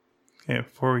Okay,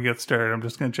 before we get started, I'm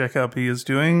just going to check how he is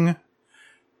doing.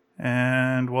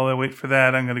 And while I wait for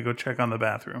that, I'm going to go check on the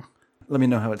bathroom. Let me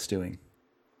know how it's doing.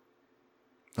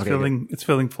 It's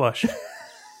feeling flush.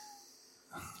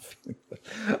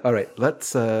 All right, let's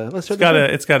start.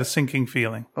 It's got a sinking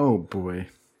feeling. Oh boy,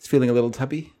 it's feeling a little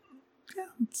tubby. Yeah,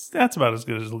 that's about as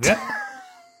good as it'll get.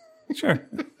 Sure.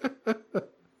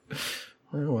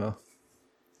 Oh well,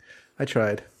 I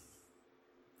tried.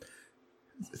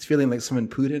 It's feeling like someone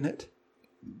pooed in it.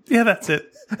 Yeah, that's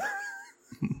it.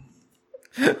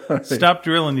 Right. Stop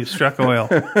drilling, you struck oil.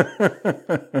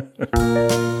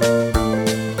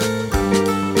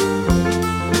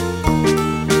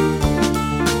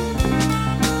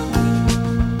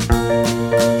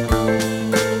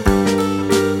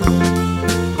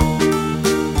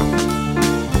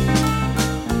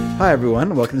 Hi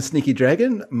everyone, welcome to Sneaky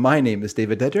Dragon. My name is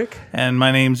David Dedrick. And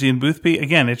my name's Ian Boothby.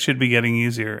 Again, it should be getting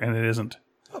easier, and it isn't.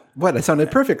 What? I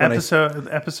sounded perfect.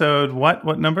 Episode what?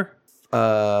 What number?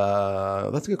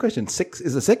 That's a good question. 6,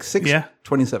 is it 6? 6? Yeah.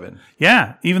 27.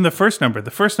 Yeah, even the first number.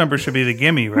 The first number should be the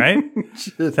gimme, right?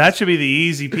 That should be the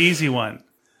easy peasy one.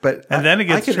 But then it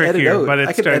gets trickier.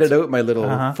 I can edit out my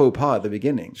little faux pas at the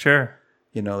beginning. Sure.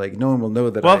 You know, like no one will know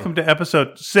that. Welcome to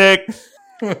episode 6.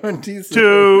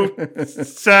 2,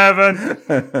 7.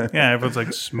 Yeah, everyone's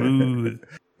like smooth.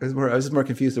 I was just more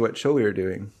confused at what show we were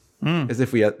doing. As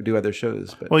if we do other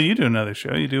shows. But well, you do another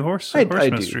show. You do horse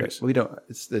mysteries. Do. We don't.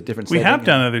 It's the different. We have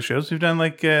done other shows. We've done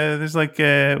there's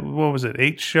what was it?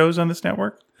 8 shows on this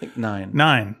network. I think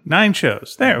 9. 9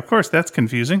 shows. There, of course, that's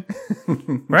confusing,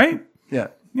 right? Yeah.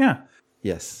 Yeah.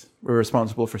 Yes, we're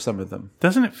responsible for some of them.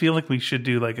 Doesn't it feel like we should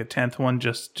do like a 10th one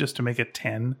just to make it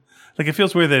 10? Like it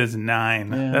feels weird that it's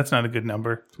 9. Yeah. That's not a good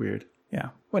number. It's weird. Yeah.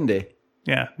 One day.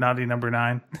 Yeah, naughty number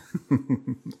 9.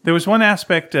 There was one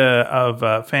aspect of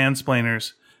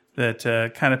fansplainers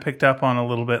that kind of picked up on a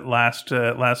little bit last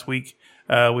week,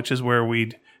 which is where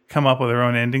we'd come up with our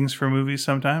own endings for movies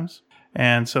sometimes.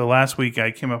 And so last week I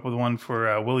came up with one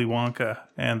for Willy Wonka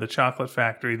and the Chocolate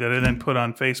Factory that I then put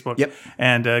on Facebook. Yep.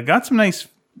 And got some nice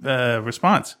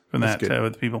response from that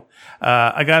with people.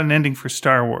 I got an ending for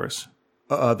Star Wars.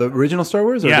 The original Star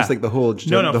Wars, or just like the whole?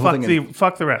 No.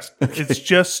 Fuck the rest. Okay. It's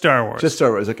just Star Wars. Just Star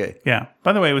Wars. Okay. Yeah.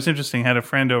 By the way, it was interesting. I had a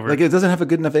friend over. Like it doesn't have a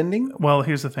good enough ending. Well,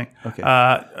 here's the thing. Okay.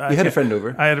 You had a friend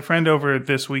over. I had a friend over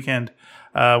this weekend.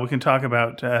 We can talk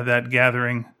about that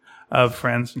gathering of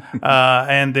friends.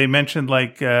 And they mentioned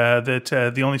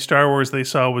that the only Star Wars they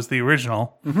saw was the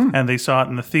original, and they saw it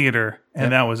in the theater,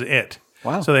 and that was it.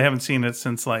 Wow. So they haven't seen it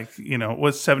since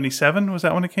was 77? Was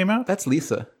that when it came out? That's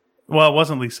Lisa. Well, it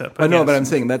wasn't Lisa. But but I'm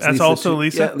saying that's Lisa also too.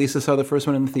 Lisa? Yeah, Lisa saw the first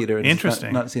one in the theater. And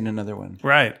interesting. Not seen another one.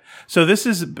 Right. So this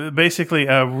is basically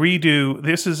a redo.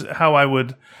 This is how I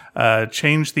would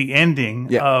change the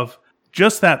ending of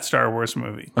just that Star Wars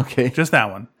movie. Okay. Just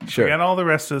that one. Sure. Forget all the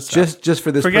rest of the stuff. Just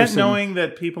for this Forget person. knowing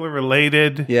that people are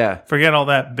related. Yeah. Forget all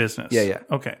that business. Yeah.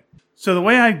 Okay. So the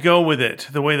way I'd go with it,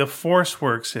 the way the Force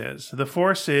works is, the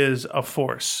Force is a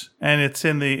force, and it's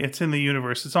in the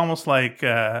universe. It's almost like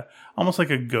a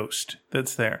ghost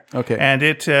that's there. Okay. And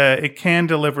it can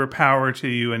deliver power to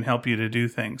you and help you to do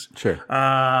things. Sure.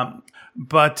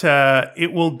 But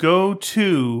it will go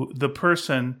to the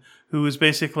person who is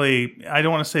basically, I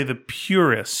don't want to say the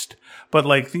purest, but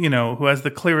who has the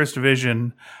clearest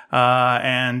vision.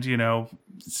 So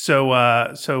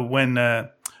when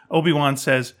Obi-Wan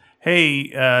says, hey,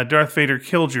 Darth Vader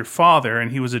killed your father,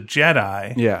 and he was a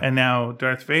Jedi. Yeah. And now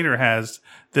Darth Vader has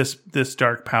this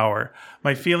dark power.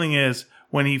 My feeling is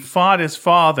when he fought his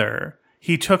father,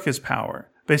 he took his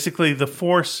power. Basically, the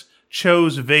Force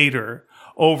chose Vader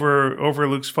over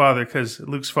Luke's father because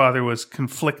Luke's father was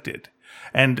conflicted.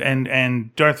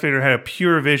 And Darth Vader had a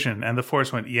pure vision, and the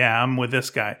Force went, yeah, I'm with this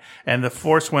guy. And the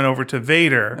Force went over to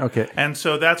Vader. Okay. And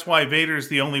so that's why Vader's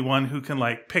the only one who can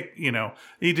pick, he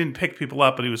didn't pick people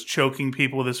up, but he was choking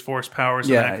people with his Force powers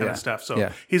and that kind of stuff.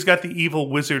 So he's got the evil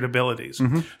wizard abilities.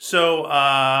 Mm-hmm. So,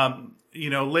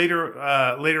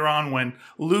 later on when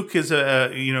Luke is,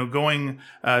 going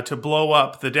to blow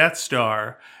up the Death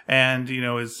Star and,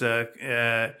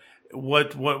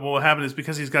 what will happen is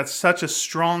because he's got such a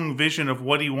strong vision of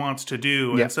what he wants to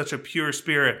do and such a pure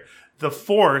spirit, the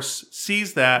Force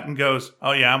sees that and goes,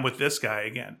 oh yeah, I'm with this guy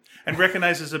again. And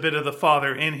recognizes a bit of the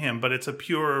father in him, but it's a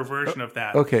purer version of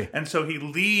that. Okay. And so he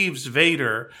leaves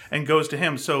Vader and goes to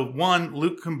him. So one,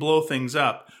 Luke can blow things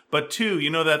up. But 2, you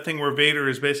know that thing where Vader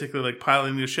is basically like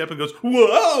piloting the ship and goes,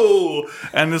 whoa!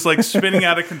 And is like spinning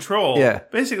out of control. Yeah.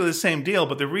 Basically the same deal.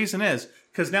 But the reason is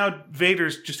because now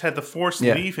Vader's just had the Force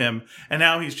leave him. And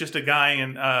now he's just a guy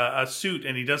in a suit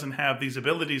and he doesn't have these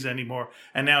abilities anymore.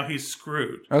 And now he's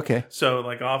screwed. Okay. So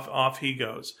like off he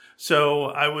goes. So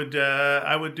I would do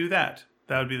that.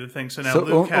 That would be the thing. So now So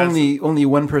Luke has only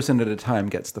one person at a time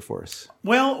gets the Force.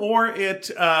 well, or it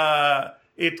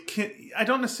can. I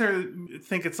don't necessarily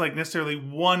think it's like necessarily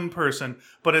one person,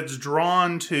 but it's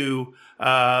drawn to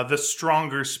the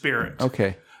stronger spirit.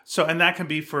 Okay. So, and that can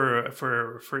be for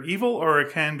evil, or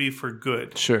it can be for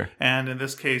good. Sure. And in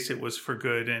this case, it was for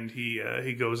good, and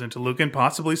he goes into Luke, and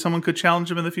possibly someone could challenge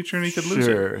him in the future, and he could lose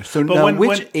it. Sure. So But now,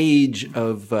 which age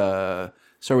of Star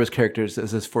Wars characters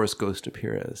does this Force Ghost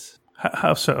appear as?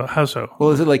 How so? How so? Well,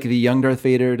 is it like the young Darth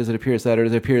Vader? Does it appear as that, or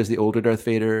does it appear as the older Darth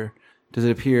Vader? Does it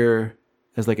appear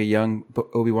as like a young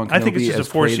Obi-Wan Kenobi? I think it's just a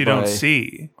Force played you don't by-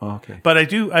 see. Oh, okay. But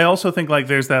I also think like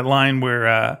there's that line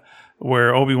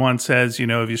where Obi-Wan says, you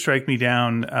know, if you strike me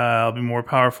down, I'll be more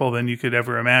powerful than you could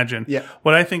ever imagine. Yeah.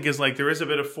 What I think is like there is a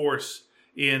bit of Force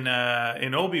in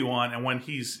Obi-Wan, and when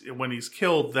he's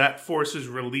killed, that Force is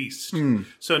released.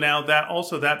 So now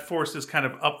that Force is kind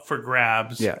of up for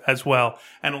grabs as well,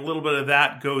 and a little bit of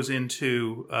that goes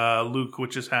into Luke,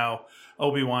 which is how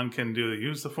Obi-Wan can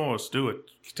use the Force, do it,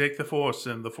 take the Force,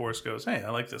 and the Force goes, hey, I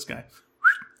like this guy.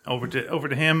 Over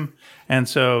to him, and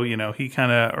so you know he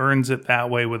kind of earns it that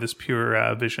way with his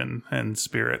pure vision and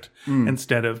spirit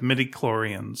instead of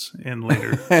midichlorians in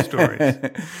later stories.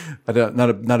 I'm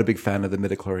not a big fan of the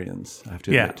midichlorians, I have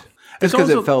to Yeah. admit. It's Just because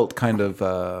also- it felt kind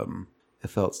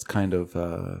of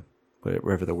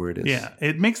whatever the word is. Yeah,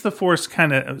 it makes the Force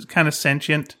kind of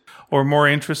sentient or more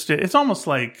interested. It's almost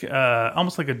like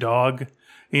a dog.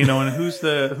 You know, and who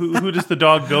does the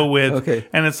dog go with? Okay.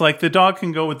 And it's like the dog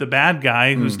can go with the bad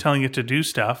guy who's telling it to do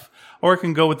stuff, or it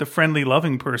can go with the friendly,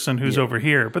 loving person who's over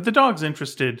here. But the dog's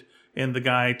interested in the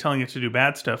guy telling it to do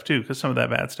bad stuff too, because some of that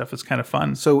bad stuff is kind of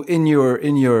fun. So in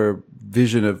your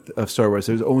vision of Star Wars,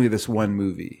 there's only this one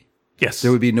movie. Yes.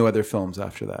 There would be no other films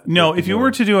after that. No, if you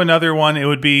were to do another one, it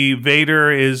would be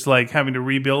Vader is like having to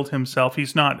rebuild himself.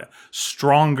 He's not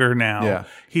stronger now. Yeah.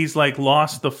 He's like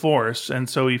lost the Force, and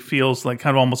so he feels like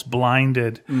kind of almost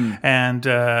blinded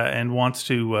and wants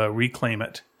to reclaim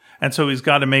it. And so he's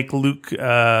got to make Luke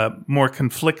more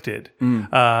conflicted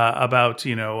about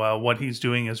what he's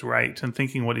doing is right and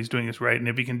thinking what he's doing is right. And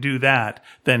if he can do that,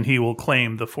 then he will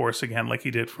claim the Force again, like he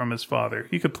did from his father.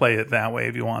 You could play it that way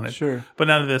if you wanted. Sure. But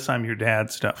none of this "I'm your dad"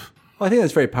 stuff. Well, I think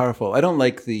that's very powerful. I don't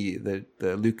like the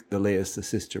Luke, the Leia's the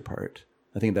sister part.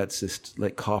 I think that's just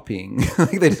like copying.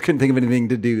 Like they just couldn't think of anything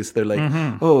to do, so they're like,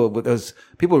 "Oh, but those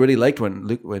people really liked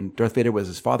when Darth Vader was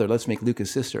his father. Let's make Luke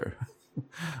his sister."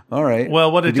 All right.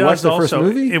 Well, what Did it you watch does the first also,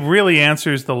 movie? it really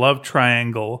answers the love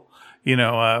triangle.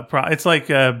 It's like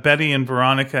Betty and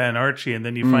Veronica and Archie, and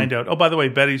then you find out, oh, by the way,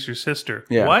 Betty's your sister.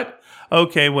 Yeah. What?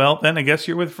 Okay, well, then I guess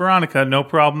you're with Veronica. No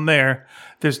problem there.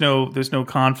 There's no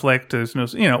conflict. There's no,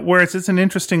 whereas it's an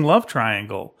interesting love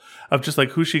triangle of just like,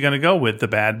 who's she going to go with, the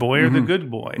bad boy or the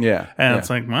good boy? Yeah, And yeah. it's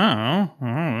like, well,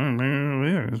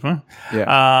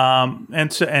 Yeah.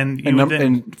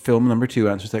 and film number 2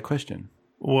 answers that question.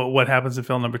 what happens in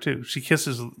film number 2? She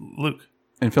kisses Luke.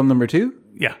 In film number 2,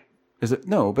 Yeah. is it?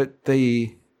 No, but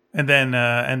they. And then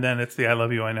it's the "I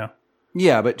love you, I know."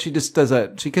 Yeah, but she just does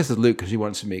that. She kisses Luke because she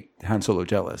wants to make Han Solo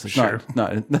jealous. It's Sure.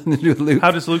 not nothing to do with Luke.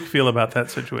 How does Luke feel about that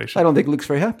situation? I don't think Luke's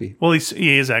very happy. Well,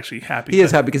 he is actually happy. He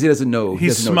is happy because he doesn't know.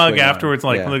 He's doesn't know what's smug going on. afterwards,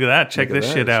 like, Yeah. look at that, check Look at this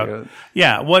that, shit out. check out.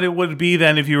 Yeah, what it would be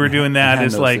then if you were doing that Han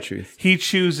is knows the like truth. he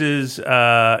chooses,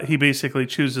 he basically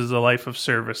chooses a life of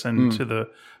service and to the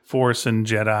Force and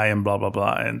Jedi and blah blah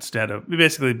blah instead of he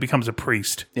basically becomes a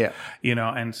priest. Yeah.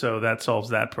 And so that solves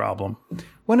that problem.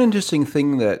 One interesting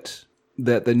thing that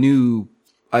the new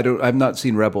I've not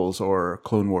seen Rebels or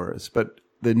Clone Wars, but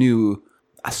the new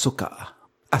Ahsoka,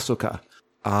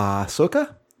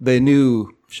 the new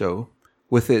show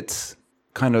with its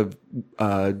kind of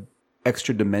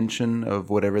extra dimension of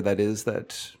whatever that is,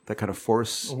 that kind of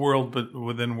Force, World, but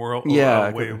within world, Yeah,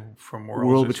 away from worlds.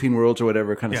 world between worlds or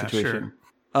whatever kind of Yeah, situation.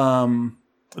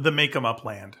 the make 'em up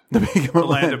land, The the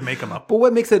land of make 'em up. But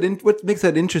what makes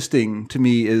that interesting to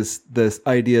me is this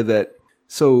idea that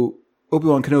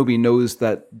Obi-Wan Kenobi knows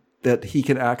that he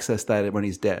can access that when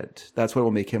he's dead. That's what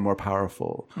will make him more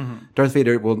powerful. Darth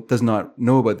Vader does not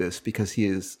know about this because he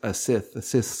is a Sith. The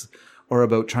Siths are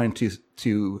about trying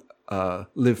to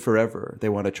live forever. They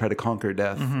want to try to conquer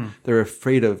death. They're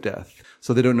afraid of death,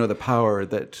 so they don't know the power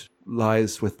that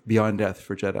lies with beyond death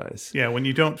for Jedis. Yeah, when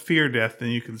you don't fear death, then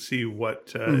you can see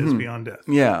what is beyond death.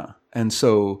 Yeah, and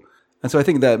so And so I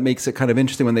think that makes it kind of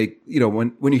interesting when they,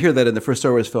 when you hear that in the first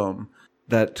Star Wars film,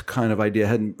 that kind of idea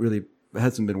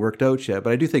hasn't been worked out yet.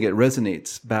 But I do think it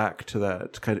resonates back to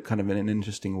that kind of in an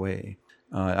interesting way.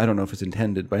 I don't know if it's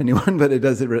intended by anyone, but it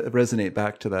does resonate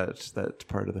back to that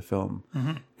part of the film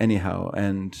anyhow.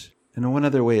 And in one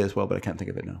other way as well, but I can't think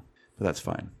of it now. But that's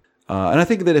fine. And I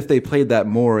think that if they played that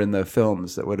more in the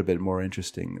films, that would have been more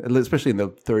interesting, especially in the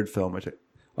third film, which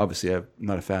obviously I'm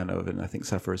not a fan of and I think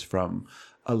suffers from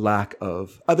a lack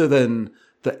of, other than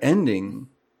the ending,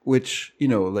 which,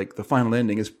 like the final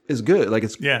ending is good. Like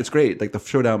it's great. Like the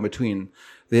showdown between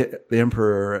the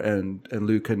Emperor and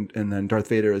Luke and then Darth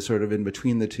Vader is sort of in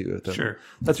between the two of them. Sure.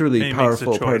 That's a really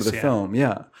powerful part of the film.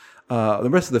 Yeah. The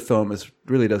rest of the film it's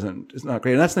not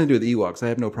great. And that's nothing to do with the Ewoks. I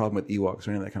have no problem with Ewoks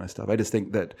or any of that kind of stuff. I just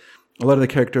think that a lot of the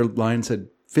character lines had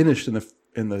finished in the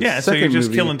second so you're just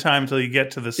movie. killing time until you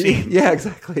get to the scene. Yeah,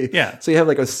 exactly. Yeah. So you have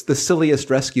like the silliest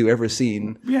rescue ever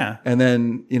seen. Yeah. And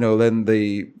then, then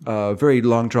the very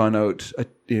long drawn out,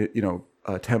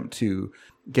 attempt to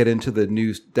get into the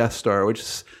new Death Star, which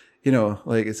is,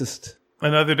 it's just...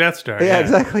 Another Death Star. Yeah,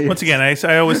 exactly. Once again,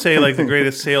 I always say like the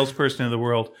greatest salesperson in the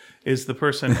world is the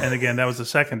person, and again, that was the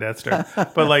second Death Star,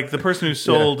 but like the person who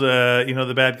sold,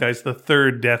 the bad guys, the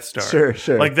third Death Star.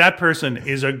 Sure. Like that person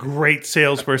is a great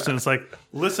salesperson. It's like,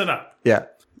 listen up. Yeah.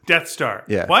 Death Star.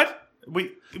 Yeah. What?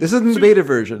 This isn't the beta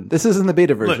version.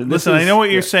 Listen, I know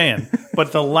what you're saying,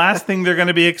 but the last thing they're going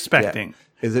to be expecting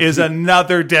is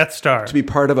another Death Star. To be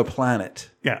part of a planet.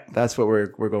 Yeah. That's what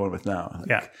we're going with now.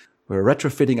 Yeah. We're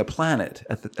retrofitting a planet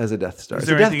as a Death Star. Is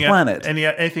there it's a death planet.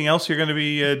 Anything else you're going to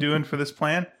be doing for this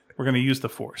plan? We're going to use the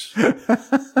Force. Okay.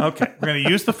 We're going to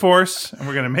use the Force, and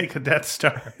we're going to make a Death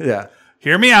Star. Yeah.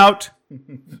 Hear me out.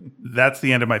 That's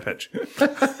the end of my pitch.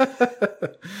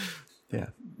 Yeah.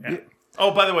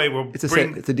 Oh, by the way,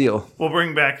 it's a deal. We'll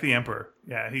bring back the Emperor.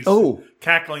 Yeah, he's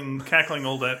cackling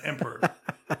old Emperor.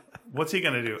 What's he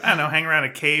going to do? I don't know, hang around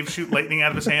a cave, shoot lightning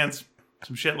out of his hands,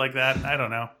 some shit like that. I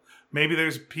don't know. Maybe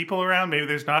there's people around, maybe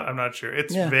there's not. I'm not sure.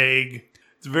 It's vague.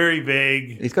 It's very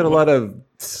vague. He's got a lot of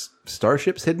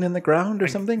starships hidden in the ground or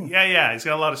something? Yeah. He's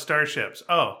got a lot of starships.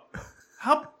 Oh.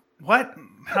 What?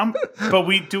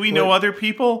 But do we know other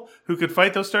people who could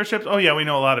fight those starships? Oh, yeah, we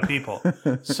know a lot of people.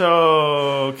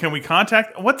 So can we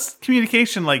contact? What's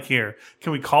communication like here?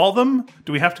 Can we call them?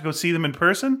 Do we have to go see them in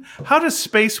person? How does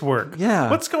space work? Yeah.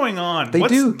 What's going on?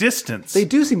 What's distance? They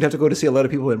do seem to have to go to see a lot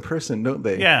of people in person, don't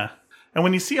they? Yeah. And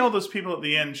when you see all those people at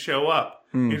the end show up,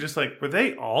 you're just like, were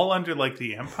they all under like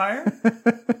the Empire?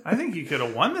 I think you could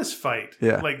have won this fight.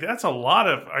 Yeah. Like that's a lot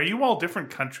of, are you all different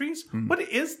countries? What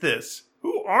is this?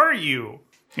 Who are you?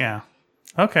 Yeah.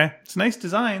 Okay. It's nice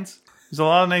designs. There's a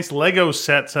lot of nice Lego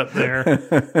sets up there.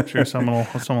 I'm sure someone will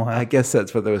have. I guess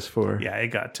that's what those for. Yeah, it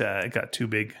got too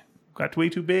big. Got way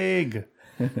too big.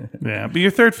 Yeah, but your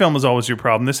third film is always your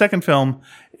problem. The second film,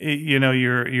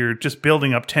 you're just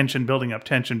building up tension,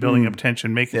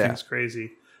 making things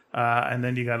crazy, and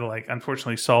then you got to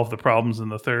unfortunately solve the problems in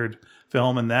the third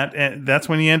film, and that's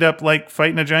when you end up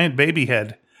fighting a giant baby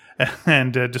head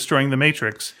and destroying the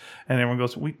Matrix. And everyone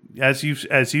goes,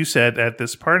 as you said at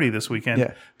this party this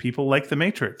weekend, people like the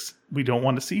Matrix. We don't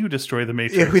want to see you destroy the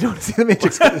Matrix. Yeah, we don't want to see the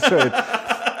Matrix get destroyed.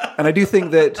 And I do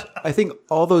think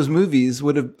all those movies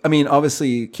would have,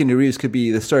 obviously Keanu Reeves could be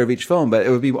the star of each film, but it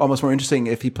would be almost more interesting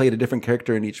if he played a different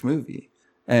character in each movie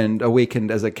and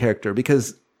awakened as a character,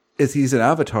 because as he's an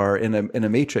avatar in a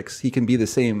Matrix, he can be the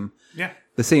same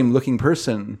looking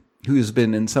person who's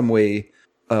been in some way,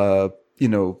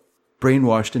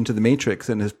 brainwashed into the Matrix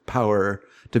and his power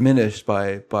diminished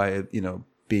by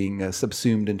being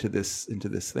subsumed into this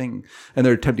thing, and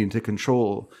they're attempting to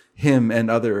control him and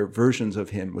other versions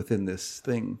of him within this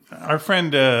thing. Our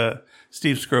friend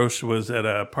Steve Scroche was at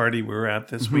a party we were at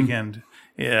this weekend,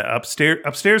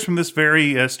 upstairs from this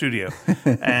very studio,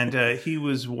 and he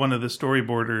was one of the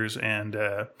storyboarders and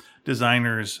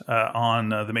designers on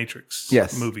the Matrix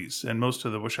movies and most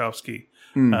of the Wachowski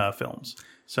films.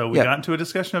 So we got into a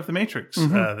discussion of the Matrix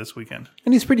this weekend,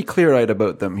 and he's pretty clear-eyed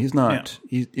about them. He's not,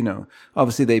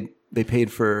 obviously they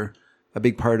paid for a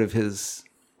big part of his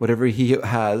whatever he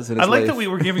has in his I like life. that we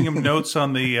were giving him notes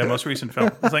on the most recent film.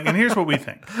 It's and here's what we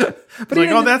think. But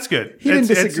oh, that's good. He didn't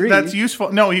disagree. That's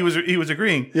useful. No, he was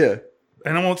agreeing. Yeah,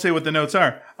 and I won't say what the notes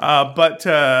are, but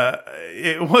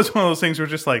it was one of those things where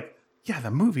just yeah,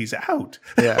 the movie's out.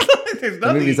 Yeah, there's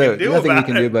nothing you can do about it. Nothing you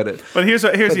can do about it. But here's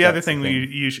the other thing.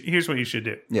 Here's what you should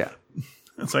do. Yeah,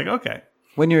 it's okay.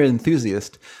 When you're an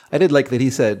enthusiast, I did like that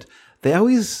he said they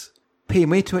always pay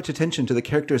way too much attention to the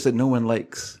characters that no one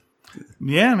likes.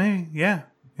 Yeah, maybe. Yeah.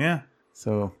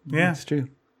 So yeah, it's true.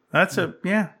 That's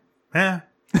yeah.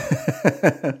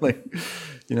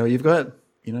 you've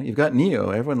got Neo.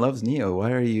 Everyone loves Neo.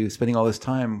 Why are you spending all this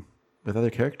time with other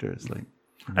characters? Like,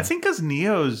 I think because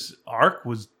Neo's arc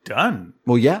was done.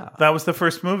 well, yeah, That was the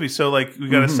first movie. So like we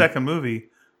got a second movie.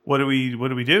 What do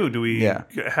we do? Do we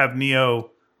have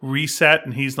Neo reset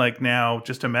and he's like now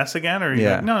just a mess again? Or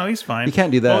Yeah. like, no, he's fine. You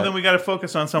can't do that. Well, then we got to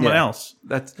focus on someone else.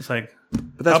 That's It's like,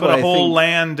 but that's how about what a I whole think.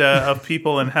 land of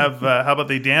people and have how about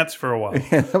they dance for a while?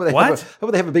 How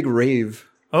about they have a big rave?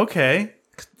 Okay.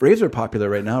 Raves are popular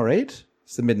right now, right?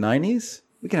 It's the mid '90s.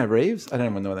 We can have raves. I don't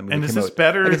even know when that movie And came is this out.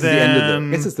 better I guess it's the end of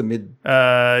than- I guess it's the mid.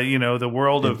 The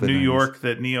world of the New 90s. York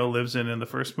that Neo lives in the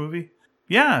first movie.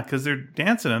 Yeah, because they're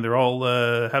dancing and they're all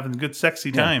having good,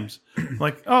 sexy times.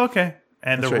 Like, oh, okay.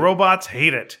 And That's the right. robots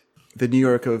hate it. The New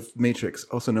York of Matrix,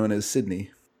 also known as Sydney.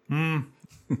 I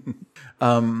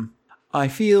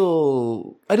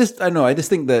just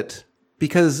think that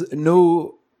because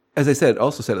as I said,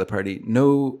 also said at the party,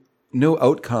 no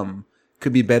outcome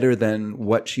could be better than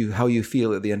how you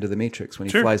feel at the end of the Matrix when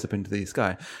he Sure. flies up into the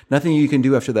sky. Nothing you can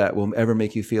do after that will ever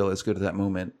make you feel as good at that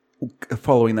moment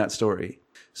following that story.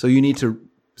 So you need to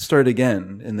start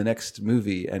again in the next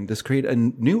movie and just create a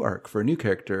new arc for a new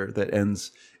character that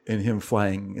ends in him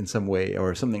flying in some way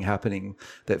or something happening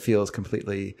that feels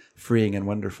completely freeing and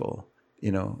wonderful,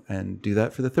 and do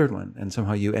that for the third one. And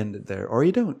somehow you end it there, or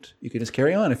you don't. You can just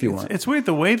carry on if you want. It's weird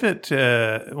the way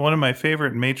that one of my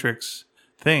favorite Matrix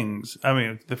things. I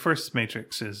mean, the first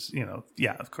Matrix is,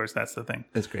 of course, that's the thing.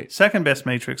 It's great. Second best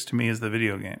Matrix to me is the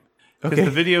video game. Because Okay.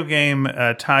 the video game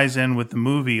ties in with the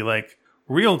movie like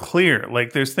real clear.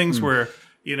 Like there's things where,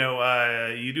 you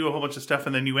do a whole bunch of stuff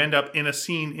and then you end up in a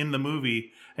scene in the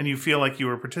movie and you feel like you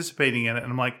were participating in it.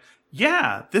 And I'm like,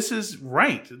 yeah, this is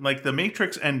right. Like the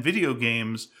Matrix and video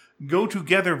games go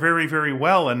together very, very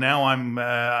well. And now I'm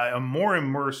more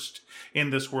immersed in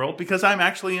this world because I'm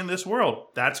actually in this world.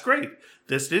 That's great.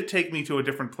 This did take me to a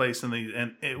different place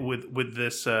with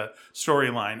this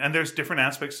storyline, and there's different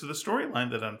aspects to the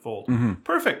storyline that unfold.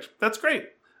 Perfect. That's great.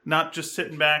 Not just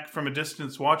sitting back from a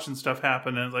distance watching stuff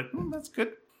happen and it's like, that's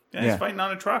good. Yeah, he's fighting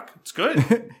on a truck. It's good.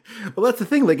 Well, that's the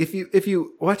thing. Like if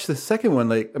you watch the second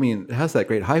one, it has that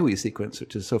great highway sequence,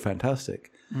 which is so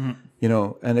fantastic. And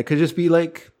it could just be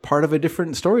like part of a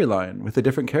different storyline with a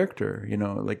different character.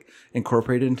 Like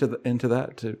incorporated into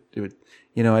that to do it.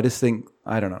 I just think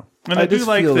I don't know. And I do just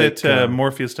like feel that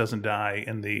Morpheus doesn't die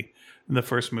in the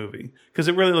first movie because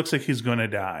it really looks like he's going to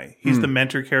die. He's the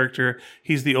mentor character.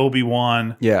 He's the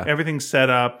Obi-Wan. Yeah. Everything's set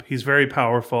up. He's very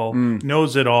powerful,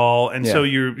 knows it all. And so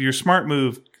your smart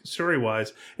move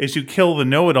story-wise is you kill the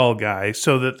know-it-all guy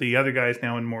so that the other guy is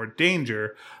now in more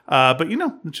danger. But,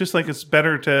 it's just like it's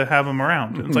better to have him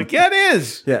around. And it's like, yeah, it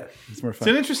is. Yeah, it's more fun.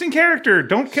 It's an interesting character.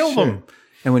 Don't kill them.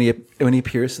 And when he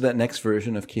appears to that next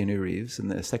version of Keanu Reeves in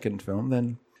the second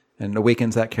film, and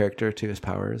awakens that character to his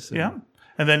powers. Yeah.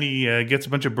 And then he gets a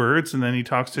bunch of birds, and then he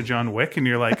talks to John Wick, and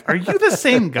you're like, "Are you the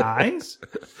same guys?"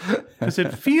 Because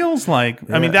it feels like,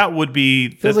 I mean, that would be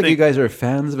the Feels like thing. you guys are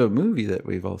fans of a movie that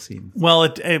we've all seen. Well,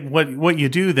 what you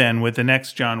do then with the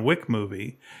next John Wick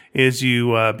movie is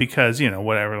you because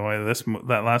whatever the way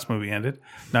that last movie ended,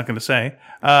 not going to say,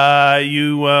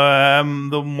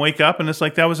 they'll wake up and it's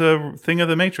like that was a thing of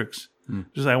the Matrix.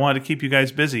 Just I wanted to keep you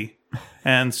guys busy.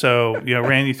 And so,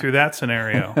 ran you through that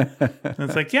scenario. And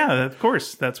it's like, yeah, of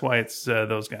course. That's why it's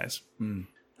those guys.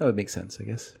 That would make sense, I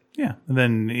guess. Yeah. And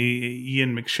then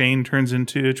Ian McShane turns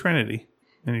into Trinity.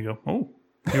 And you go, oh,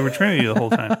 you were Trinity the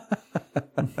whole time.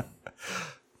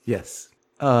 Yes.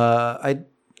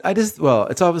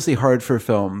 It's obviously hard for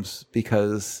films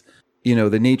because,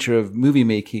 the nature of movie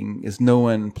making is no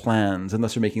one plans,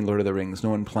 unless you're making Lord of the Rings,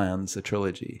 no one plans a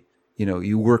trilogy.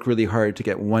 You work really hard to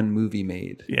get one movie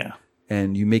made. Yeah.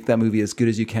 And you make that movie as good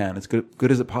as you can, as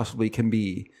good as it possibly can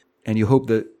be. And you hope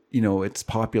that, it's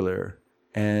popular.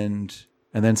 And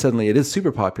then suddenly it is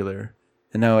super popular.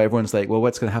 And now everyone's like, well,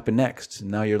 what's going to happen next?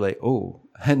 And now you're like, oh,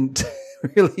 and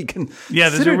really consider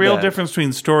There's a real that. difference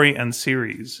between story and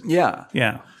series. Yeah.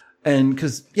 Yeah. And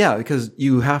because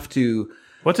you have to,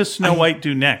 What does Snow White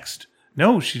do next?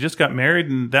 No, she just got married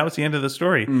and that was the end of the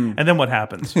story. And then what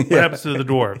happens? What happens to the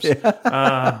dwarves?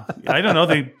 I don't know.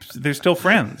 They're still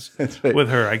friends right. with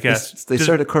her, I guess. they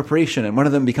start a corporation and one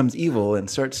of them becomes evil and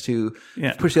starts to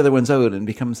Yeah. push the other ones out and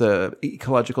becomes a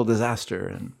ecological disaster.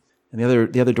 And the other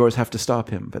dwarves have to stop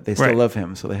him, but they still Right. love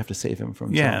him, so they have to save him from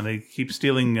himself. Yeah, and they keep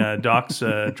stealing Doc's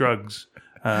drugs.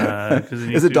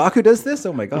 Is it Doc who does this?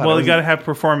 Oh my God. Well, you got to have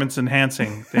performance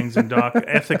enhancing things, and Doc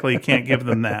ethically can't give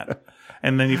them that.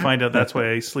 And then you find out that's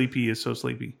why Sleepy is so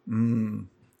sleepy.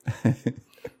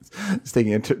 it's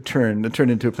taking a turn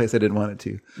into a place I didn't want it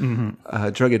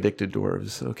to. Drug addicted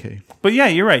dwarves. Okay. But yeah,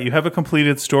 you're right. You have a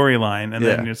completed storyline, and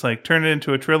then Yeah. it's like turn it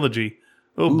into a trilogy.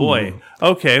 Oh boy.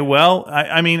 Okay. Well,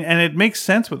 I mean, and it makes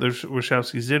sense what the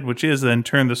Wachowskis did, which is then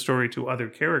turn the story to other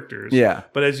characters. Yeah.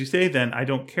 But as you say, then I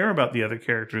don't care about the other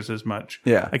characters as much.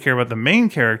 Yeah. I care about the main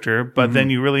character, but then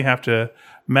you really have to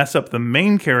mess up the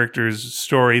main character's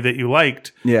story that you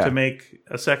liked Yeah. to make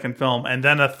a second film and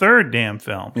then a third damn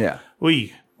film. Yeah. What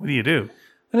do you do?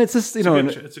 And it's just, and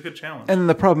It's a good challenge.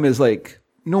 the problem is like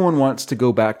no one wants to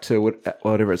go back to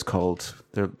whatever it's called,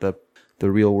 the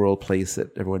real world place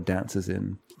that everyone dances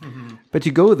in. But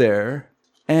you go there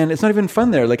and it's not even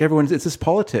fun there. Like it's just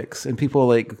politics and people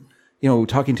like,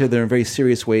 talking to each other in very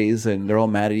serious ways and they're all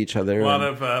mad at each other. A lot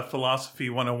of philosophy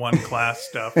 101 class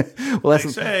stuff. Well,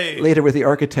 that's later with the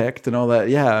architect and all that.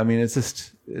 Yeah. I mean, yeah.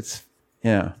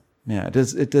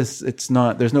 It's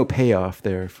not, there's no payoff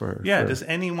there for. Yeah. Does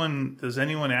anyone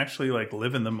actually like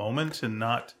live in the moment and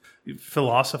not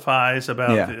philosophize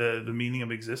about the meaning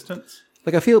of existence?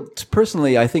 Like I feel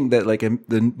personally, I think that like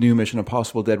the new Mission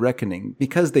Impossible: Dead Reckoning,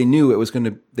 because they knew it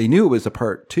was a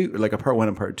part two, like a part one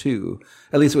and part two.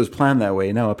 At least it was planned that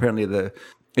way. Now apparently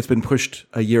it's been pushed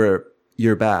a year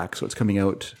back, so it's coming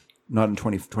out not in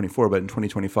 2024 but in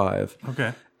 2025.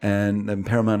 Okay. And then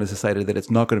Paramount has decided that it's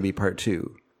not going to be part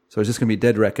two, so it's just going to be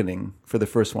Dead Reckoning for the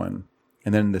first one.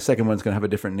 And then the second one's going to have a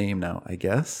different name now, I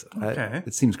guess. Okay.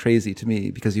 It seems crazy to me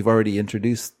because you've already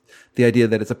introduced the idea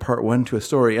that it's a part one to a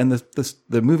story. And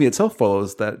the movie itself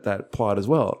follows that plot as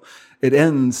well. It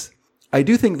ends, I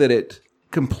do think that it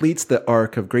completes the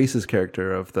arc of Grace's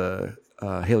character, of the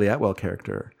Hayley Atwell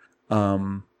character.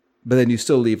 But then you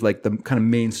still leave like the kind of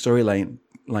main storyline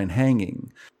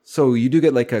hanging. So you do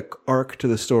get like a arc to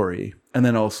the story, and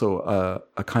then also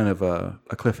a kind of a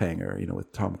cliffhanger,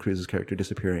 with Tom Cruise's character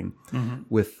disappearing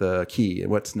with the key and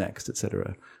what's next,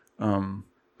 etc.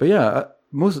 But yeah,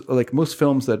 most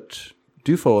films that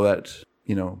do follow that,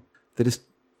 they just,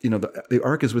 the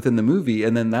arc is within the movie,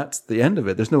 and then that's the end of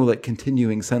it. There's no like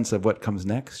continuing sense of what comes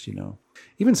next.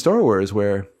 Even Star Wars,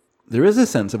 where there is a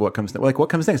sense of what comes next. Like what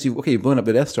comes next? You've blown up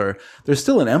the Death Star. There's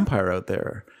still an empire out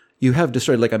there. You have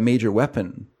destroyed like a major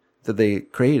weapon that they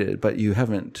created, but you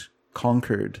haven't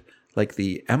conquered like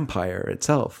the empire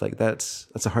itself. Like that's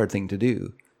a hard thing to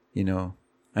do, And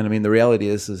I mean, the reality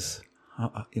is,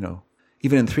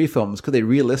 even in 3 films, could they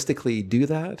realistically do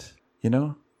that?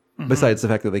 Besides the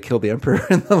fact that they killed the emperor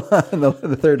in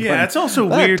the third one. Yeah, it's also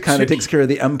that weird. Kind of takes care of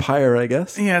the empire, I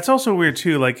guess. Yeah, it's also weird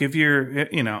too. Like if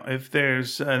if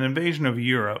there's an invasion of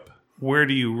Europe, where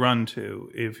do you run to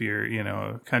if you're,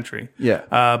 a country? Yeah.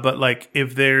 But like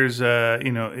if there's,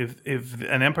 if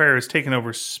an empire has taken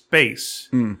over space,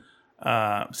 seems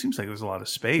like there's a lot of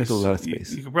space. There's a lot of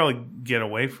space. You could probably get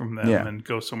away from them and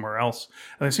go somewhere else.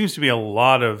 And there seems to be a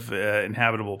lot of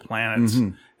inhabitable planets.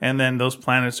 And then those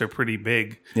planets are pretty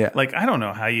big. Yeah. Like, I don't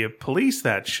know how you police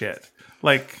that shit.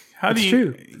 Like, how do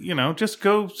you, just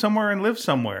go somewhere and live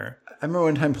somewhere? I remember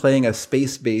one time playing a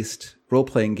space-based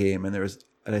role-playing game, and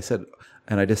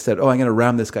I just said, oh, I'm going to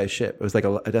ram this guy's ship. It was like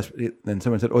then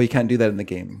someone said, oh, you can't do that in the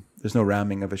game. There's no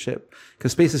ramming of a ship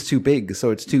because space is too big, so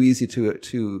it's too easy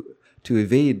to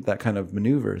evade that kind of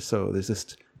maneuver. So there's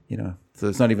just, so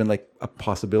it's not even like a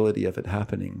possibility of it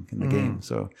happening in the game.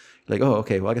 So like, oh,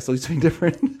 okay, well, I guess I'll do something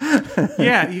different.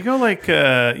 Yeah, you go like,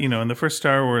 in the first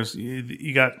Star Wars,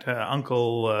 you got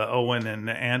Uncle Owen and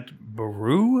Aunt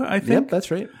Beru, I think. Yep,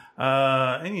 that's right.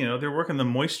 And, they're working the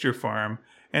moisture farm.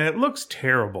 And it looks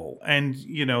terrible. And,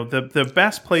 the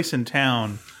best place in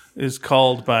town is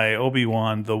called by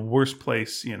Obi-Wan the worst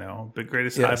place, the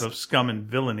greatest hive of scum and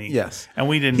villainy. Yes. And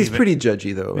we didn't He's pretty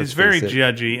judgy, though. He's very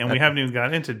judgy, and we haven't even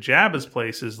got into Jabba's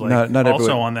places, like, not also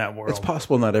everyone, on that world. It's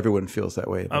possible not everyone feels that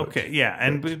way. Okay, yeah.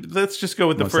 And let's just go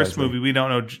with the first movie. We don't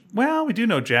know... Well, we do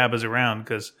know Jabba's around,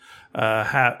 because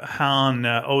Han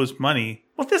owes money.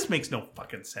 Well, this makes no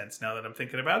fucking sense now that I'm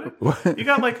thinking about it. What? You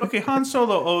got Han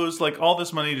Solo owes all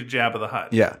this money to Jabba the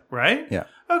Hutt. Yeah. Right? Yeah.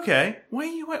 Okay. Why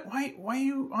are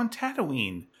you on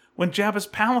Tatooine when Jabba's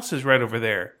palace is right over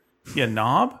there? You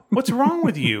knob? What's wrong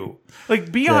with you?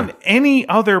 Be on any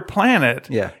other planet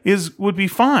would be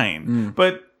fine.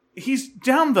 But he's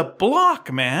down the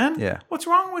block, man. Yeah. What's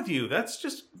wrong with you? That's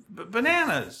just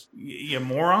bananas. You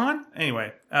moron.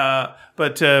 Anyway,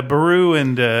 but Beru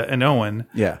and Owen,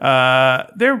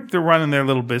 they're running their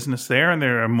little business there, and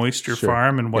they're a moisture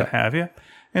farm and what have you.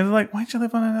 And they're like, why don't you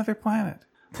live on another planet?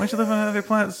 Why don't you live on another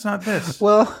planet that's not this?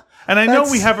 Well, and I know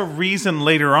we have a reason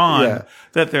later on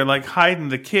that they're hiding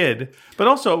the kid, but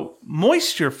also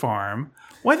moisture farm.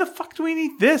 why the fuck do we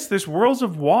need this? There's worlds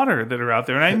of water that are out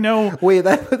there, and I know. Wait,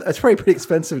 that's probably pretty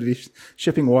expensive to be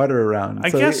shipping water around. I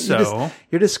guess so.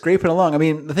 You're just scraping along. I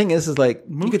mean, the thing is like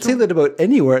you could say that about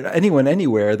anyone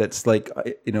anywhere that's like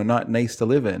not nice to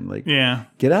live in. Like, yeah,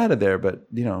 get out of there. But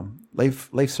life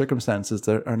circumstances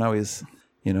that aren't always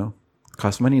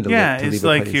cost money to live. Yeah, to it's leave a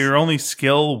like place. your only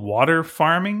skill water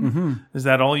farming. Is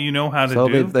that all you know how to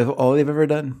do? They've all they've ever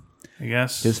done. I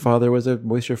guess His father was a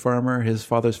moisture farmer. His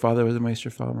father's father was a moisture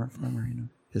farmer.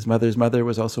 His mother's mother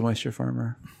was also a moisture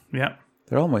farmer. Yeah,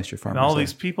 they're all moisture farmers. and all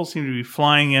these people seem to be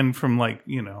flying in from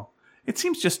It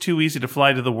seems just too easy to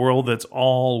fly to the world that's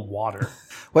all water.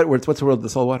 What's the world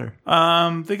that's all water?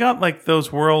 They got like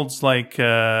those worlds like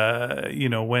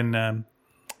when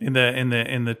in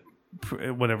the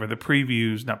whatever the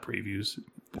previews, not previews,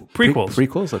 prequels.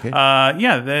 Prequels, okay.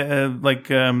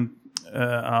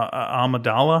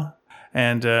 Amidala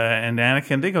and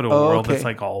Anakin, they go to a world that's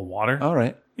like all water. All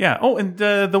right. Yeah. Oh, and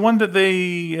the one that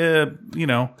they, They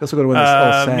also go to one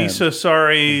that's all sand. Misa,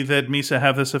 sorry that Misa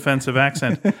have this offensive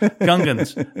accent.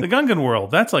 Gungans. The Gungan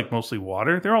world, that's like mostly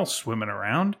water. They're all swimming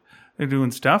around. They're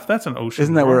doing stuff. That's an ocean.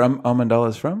 Isn't that world. where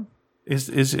Amidala's from?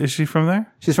 Is she from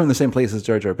there? She's from the same place as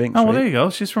Jar Jar Binks, Oh, well, right? there you go.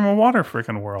 She's from a water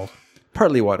freaking world.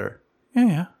 Partly water.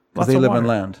 Yeah. Because Lots they of live water. on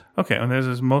land. Okay, and there's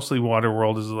this mostly water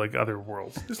world is like other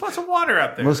worlds. There's lots of water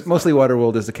out there. Mostly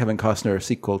Waterworld is the Kevin Costner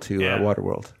sequel to Yeah.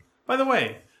 Waterworld. By the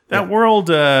way, that world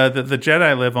that the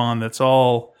Jedi live on that's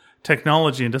all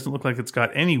technology and doesn't look like it's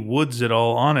got any woods at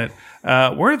all on it,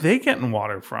 where are they getting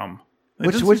water from?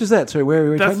 Which is that? Sorry, where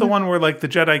are we That's talking the about? one where like the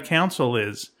Jedi Council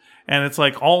is, and it's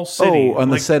like all city. Oh, on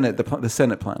like, the Senate, the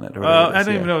Senate planet. Or whatever it I is,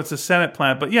 don't even know it's a Senate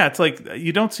planet, but yeah, it's like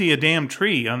you don't see a damn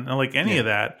tree on like any of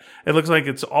that. It looks like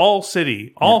it's all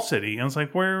city, and it's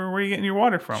like where are you getting your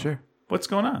water from? Sure. What's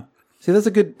going on? See, that's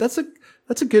a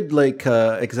good like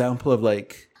example of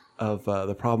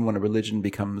the problem when a religion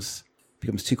becomes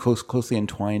too closely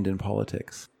entwined in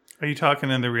politics. Are you talking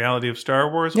in the reality of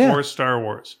Star Wars Yeah. or Star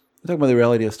Wars? We're talking about the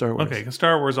reality of Star Wars. Okay, because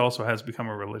Star Wars also has become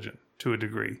a religion to a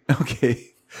degree. Okay.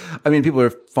 I mean, people are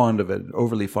fond of it,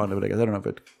 overly fond of it. I guess I don't know if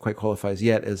it quite qualifies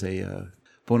yet as a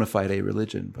bona fide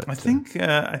religion, but I think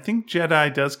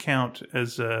Jedi does count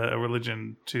as a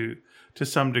religion to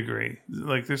some degree.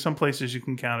 Like there's some places you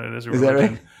can count it as a Is that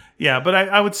religion. right? Yeah, but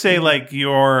I would say like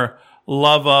your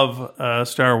love of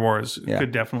Star Wars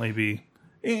could definitely be.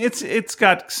 It's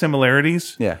got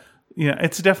similarities. Yeah.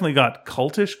 It's definitely got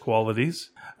cultish qualities.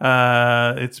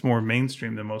 It's more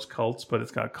mainstream than most cults, but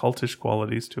it's got cultish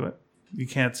qualities to it. You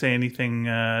can't say anything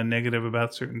negative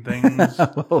about certain things,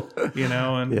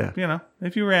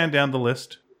 if you ran down the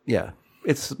list. Yeah.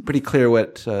 It's pretty clear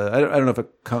what I don't know if it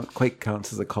quite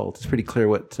counts as a cult. It's pretty clear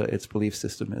what its belief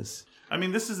system is. I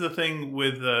mean, this is the thing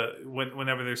with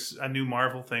whenever there's a new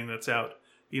Marvel thing that's out,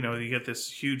 you get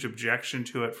this huge objection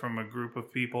to it from a group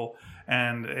of people,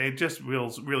 and it just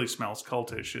really smells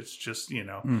cultish. It's just,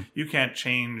 you can't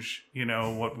change,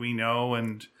 what we know,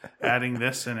 and adding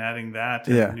this and adding that,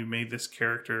 and you made this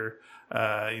character,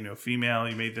 female,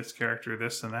 you made this character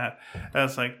this and that. And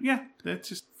it's like, it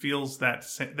just feels that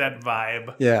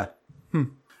vibe. Yeah.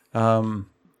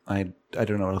 I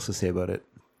don't know what else to say about it.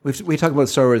 We talk about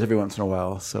Star Wars every once in a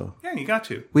while, so Yeah, you got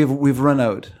to. we've run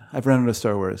out. I've run out of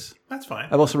Star Wars. That's fine.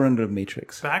 I've also run out of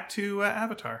Matrix. Back to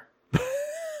Avatar.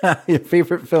 Your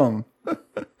favorite film?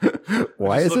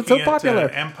 Why is it so popular?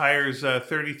 Empire's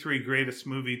 33 greatest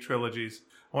movie trilogies.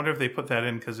 I wonder if they put that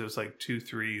in because it was like 2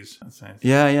 3s. That's nice.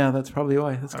 Yeah, that's probably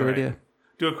why. That's a good idea.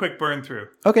 Do a quick burn through.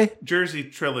 Okay. Jersey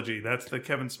trilogy. That's the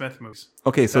Kevin Smith movies.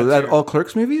 Okay, so That's all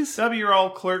Clerks movies? That'd be your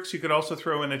all Clerks. You could also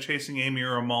throw in a Chasing Amy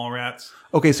or a Mallrats.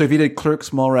 Okay, so if you did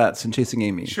Clerks, Mallrats, and Chasing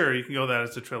Amy. Sure, you can go that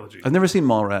as a trilogy. I've never seen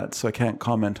Mallrats, so I can't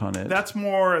comment on it. That's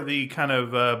more the kind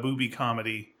of booby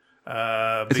comedy.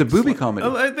 It's a booby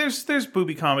comedy. There's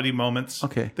booby comedy moments.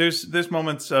 Okay. There's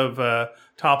moments of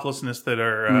toplessness that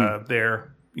are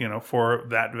there, for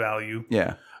that value.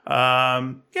 Yeah.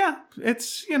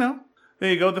 It's,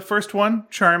 there you go. The first one,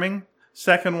 charming.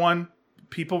 Second one,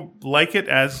 people like it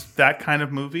as that kind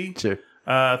of movie. Sure.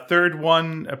 Third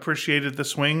one, appreciated the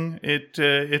swing it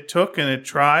took and it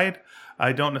tried.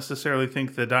 I don't necessarily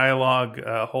think the dialogue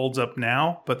holds up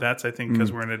now, but that's, I think,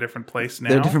 because we're in a different place now.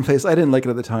 They're a different place. I didn't like it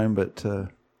at the time, but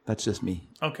that's just me.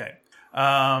 Okay.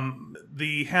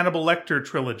 The Hannibal Lecter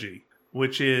trilogy,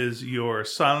 which is your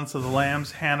Silence of the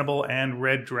Lambs, Hannibal, and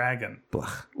Red Dragon.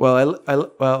 Well,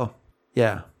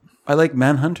 yeah. I like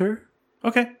Manhunter,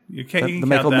 Okay, you can the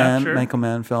count that, sure. Michael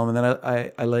Mann film, and then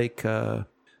I like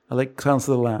Silence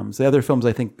of the Lambs. The other films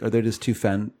I think they're just too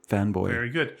fanboy. Very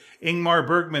good. Ingmar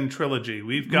Bergman trilogy.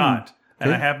 We've got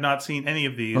And I have not seen any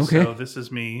of these, Okay. so this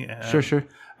is me. Sure.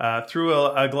 Through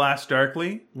a Glass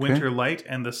Darkly, Winter Light,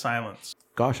 and The Silence.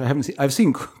 Gosh, I've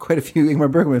seen quite a few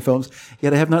Ingmar Bergman films,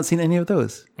 yet I have not seen any of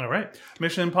those. All right.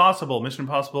 Mission Impossible, Mission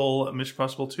Impossible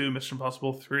 2, Mission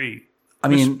Impossible 3. I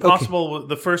Mission mean, Impossible,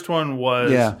 the first one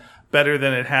was Yeah. better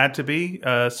than it had to be,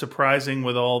 surprising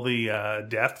with all the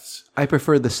deaths. I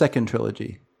prefer the second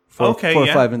trilogy, Okay, 4,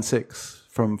 yeah. 5, and 6,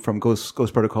 from Ghost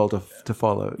Protocol to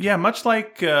Fallout. Yeah, much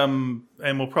like, and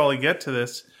we'll probably get to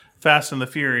this, Fast and the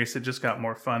Furious, it just got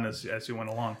more fun as you went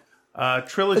along.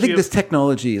 Trilogy I think of, this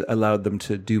technology allowed them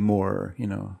to do more.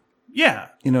 yeah.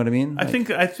 You know what I mean? I think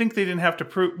they didn't have to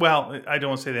prove. Well, I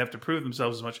don't want to say they have to prove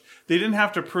themselves as much. They didn't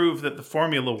have to prove that the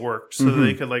formula worked, so that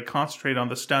they could like concentrate on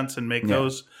the stunts and make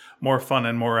those more fun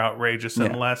and more outrageous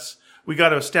and less. We got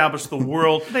to establish the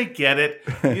world. They get it.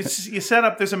 You set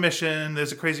up. There's a mission.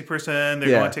 There's a crazy person. They're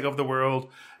going to take over the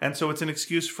world, and so it's an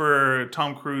excuse for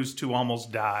Tom Cruise to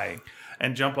almost die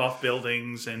and jump off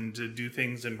buildings and to do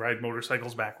things and ride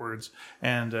motorcycles backwards.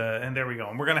 And there we go.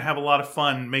 And we're going to have a lot of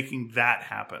fun making that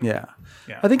happen. Yeah.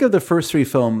 Yeah. I think of the first 3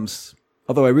 films,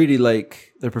 although I really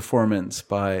like the performance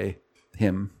by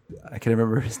him. I can't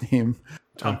remember his name.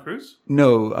 Tom Cruise?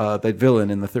 No, the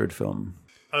villain in the third film.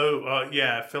 Oh,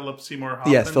 yeah. Philip Seymour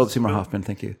Hoffman. Yes, Philip Seymour Hoffman.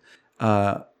 Thank you.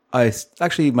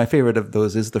 Actually, my favorite of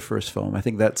those is the first film. I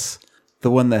think that's the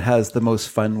one that has the most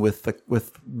fun with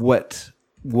what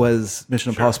was Mission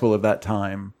Impossible of that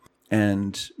time,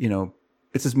 and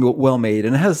it's just well made,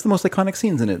 and it has the most iconic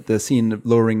scenes in it. The scene of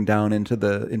lowering down into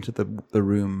the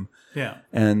room, Yeah.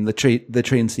 and the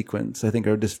train sequence, I think,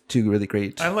 are just 2 really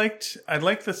great. I liked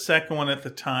the second one at the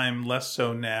time, less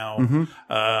so now. Mm-hmm.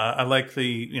 I like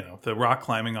the rock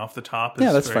climbing off the top.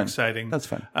 Is that's very fun. exciting. That's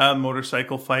fun.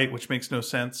 Motorcycle fight, which makes no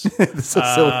sense. It's so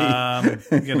silly.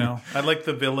 I like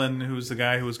the villain who was the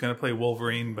guy who was going to play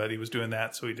Wolverine, but he was doing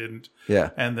that, so he didn't. Yeah.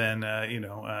 And then a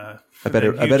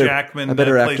better Jackman,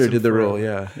 actor plays him did the for- role.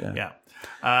 Yeah. Yeah.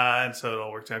 And so it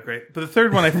all worked out great. But the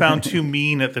third one I found too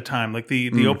mean at the time. Like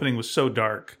the opening was so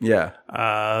dark Yeah.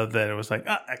 that it was like,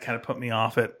 that kind of put me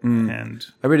off it. And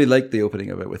I really liked the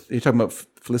opening of it. You're talking about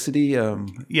Felicity.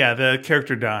 yeah, the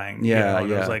character dying. Yeah, and I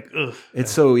yeah. was like, ugh.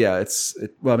 It's so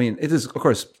well, I mean, it is of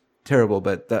course terrible,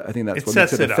 but I think that's It what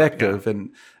makes sets it it up, effective.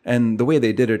 And the way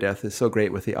they did her death is so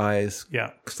great with the eyes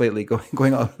Yeah. slightly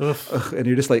going off, and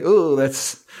you're just like, oh,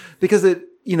 that's because it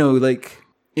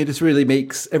it just really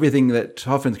makes everything that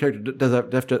Hoffman's character does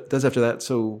after that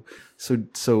so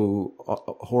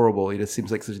horrible. He just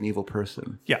seems like such an evil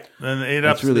person. Yeah. And it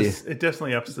it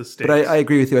definitely ups the stakes. But I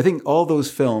agree with you. I think all those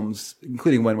films,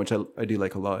 including one which I do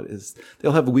like a lot, is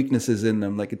they'll have weaknesses in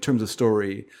them, like in terms of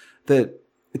story, that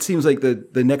it seems like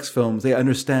the next films, they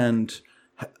understand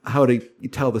how to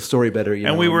tell the story better.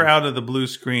 And we were out of the blue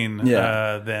screen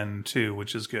Yeah. then too,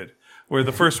 which is good. Where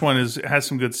the first one has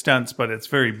some good stunts, but it's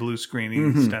very blue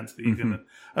screeny stunts that you can,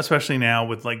 especially now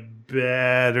with like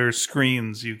better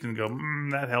screens, you can go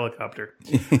that helicopter.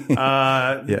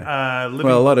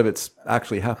 Well, a lot of it's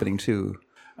actually happening too.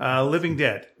 Living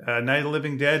Dead, Night of the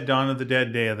Living Dead, Dawn of the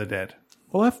Dead, Day of the Dead.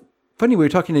 Well, funny, we were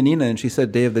talking to Nina, and she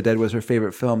said Day of the Dead was her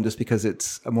favorite film just because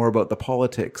it's more about the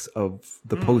politics of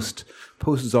the post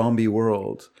zombie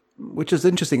world, which is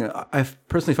interesting. I've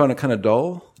personally found it kind of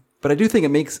dull. But I do think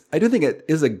it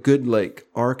is a good like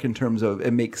arc in terms of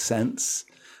it makes sense.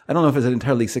 I don't know if it's an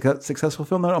entirely successful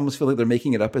film. I almost feel like they're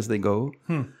making it up as they go.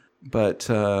 But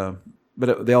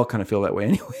they all kind of feel that way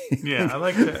anyway. Yeah, I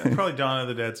like that. Probably Dawn of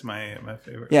the Dead's my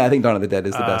favorite. Yeah, I think Dawn of the Dead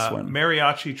is the best one.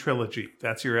 Mariachi Trilogy.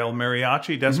 That's your El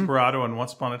Mariachi, Desperado, and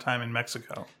Once Upon a Time in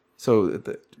Mexico. So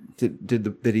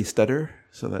did he stutter?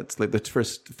 So that's like the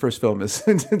first film is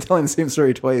telling the same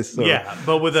story twice. So. Yeah,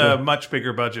 but with a much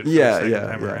bigger budget for the second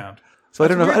time around. So I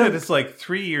don't know. That it's like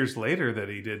 3 years later that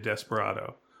he did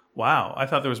Desperado. Wow, I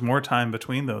thought there was more time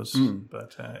between those.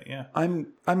 But yeah, I'm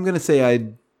going to say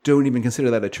I don't even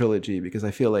consider that a trilogy because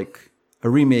I feel like a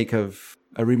remake of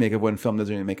one film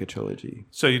doesn't really make a trilogy.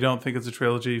 So you don't think it's a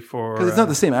trilogy for? Because it's not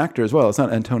the same actor as well. It's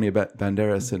not Antonio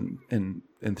Banderas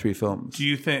in 3 films. Do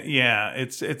you think? Yeah,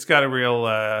 it's got a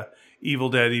real Evil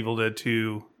Dead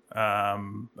 2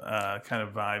 kind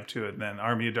of vibe to it. And then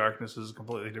Army of Darkness is a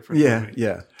completely different movie.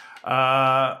 Yeah.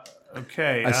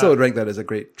 Okay. I still would rank that as a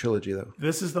great trilogy, though.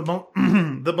 This is the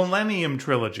the Millennium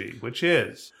Trilogy, which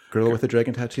is Girl with a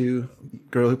Dragon Tattoo,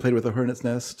 Girl Who Played with a Hornet's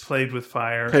Nest. Played with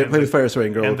Fire. Played with Fire, sorry.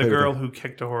 And the Girl Who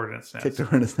Kicked a Hornet's Nest. Kicked a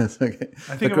Hornet's Nest, okay.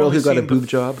 I think the I've Girl only Who Got a seen Boob the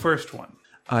Job. First one.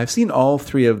 I've seen all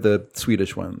 3 of the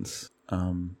Swedish ones.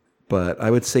 But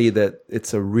I would say that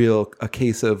it's a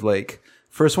case of like,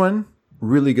 first one,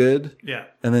 really good. Yeah.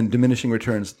 And then diminishing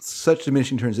returns. Such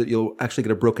diminishing returns that you'll actually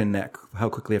get a broken neck, how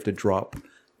quickly you have to drop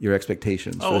your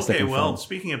expectations for Oh, the okay. second Well, film.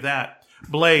 speaking of that,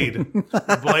 Blade,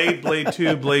 Blade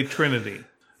 2, Blade Trinity.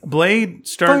 Blade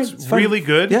starts It's fine. really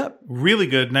good. Yeah. Really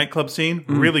good. Nightclub scene,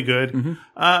 really good.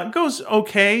 Goes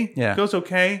okay. Yeah. Goes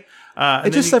okay. It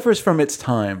just suffers from its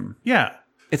time. Yeah.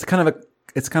 It's kind of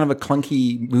a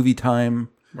clunky movie time,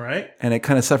 Right? and it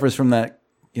kind of suffers from that,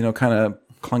 kind of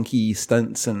clunky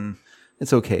stunts, and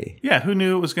it's okay. Yeah, who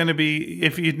knew it was going to be?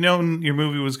 If you'd known your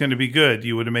movie was going to be good,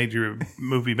 you would have made your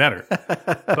movie better.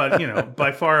 But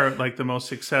by far, like the most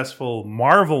successful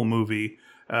Marvel movie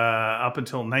up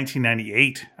until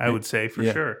 1998, I would say for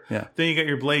sure. Yeah. Then you got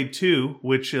your Blade 2,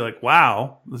 which you're like,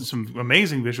 wow, there's some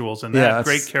amazing visuals in that. Yeah,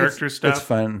 Great character stuff. It's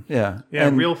fun. Yeah, Yeah,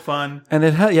 and, real fun. and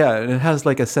it has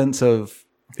like a sense of.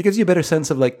 It gives you a better sense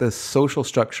of like the social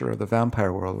structure of the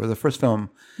vampire world, where the first film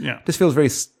Yeah. just feels very.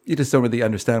 You just don't really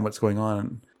understand what's going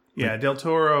on. Yeah, Del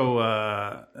Toro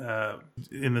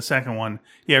in the second one,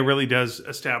 really does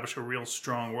establish a real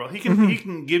strong world. He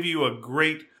can give you a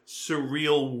great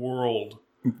surreal world,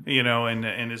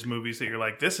 in his movies that you're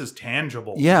like, this is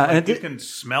tangible. Yeah, like, and you can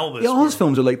smell this. Yeah, all his world.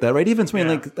 films are like that, right? Even something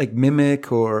Yeah. like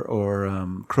Mimic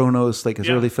or Chronos, like his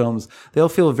Yeah. early films, they all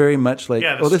feel very much like,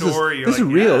 Yeah, the this story, you're is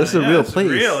like, real. yeah, This is a yeah, real this is place.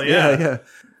 real, yeah. yeah.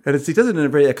 And he does it in a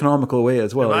very economical way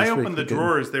as well. If I It's very opened the good.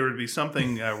 drawers, there would be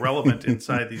something relevant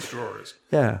inside these drawers.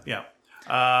 Yeah. Yeah.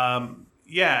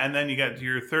 And then you got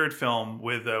your third film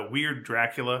with Weird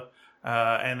Dracula.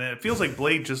 And then it feels like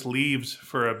Blade just leaves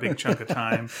for a big chunk of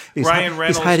time. Ryan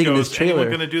Reynolds hiding in goes, his trailer. anyone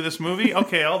going to do this movie?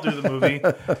 Okay, I'll do the movie.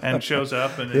 And shows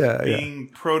up and is being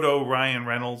proto Ryan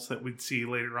Reynolds that we'd see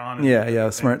later on. Yeah.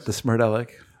 The smart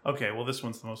Alec. Okay, well, this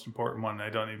one's the most important one. I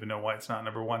don't even know why it's not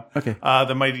number one. Okay.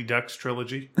 The Mighty Ducks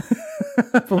trilogy.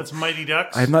 That's Mighty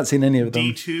Ducks. I have not seen any of them.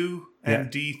 D2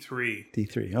 and D3.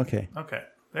 D3. Okay. Okay,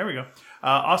 there we go.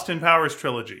 Austin Powers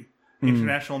trilogy.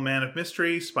 International Man of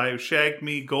Mystery, Spy Who Shagged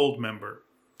Me, Goldmember.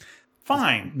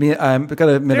 Fine. I'm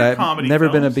gotta admit, They're I've comedy never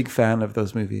been a films. big fan of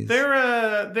those movies. They're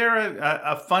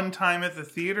a fun time at the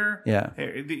theater. Yeah.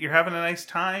 You're having a nice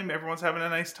time. Everyone's having a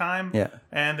nice time. Yeah.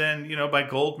 And then, by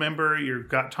Goldmember, you've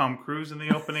got Tom Cruise in the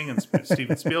opening and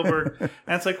Steven Spielberg. And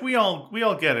it's like, we all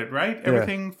get it, right?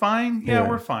 Everything fine? Yeah,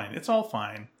 we're fine. It's all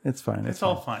fine. It's fine. It's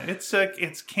all fine.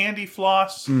 It's candy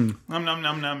floss. Nom, nom,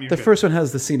 nom, nom. You're The good. first one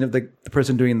has the scene of the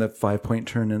person doing the 5-point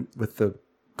turn with the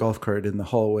golf cart in the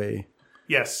hallway.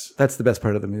 Yes. That's the best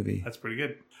part of the movie. That's pretty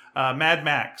good. Mad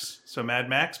Max. So Mad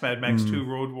Max 2,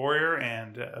 Road Warrior,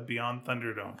 and Beyond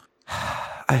Thunderdome.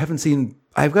 I haven't seen.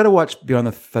 I've got to watch Beyond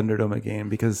the Thunderdome again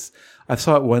because I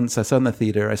saw it once. I saw it in the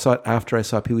theater. I saw it after I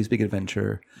saw Pee-wee's Big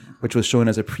Adventure, which was shown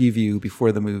as a preview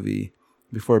before the movie,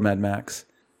 before Mad Max,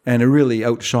 and it really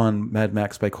outshone Mad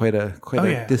Max by quite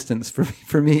a distance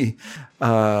for me.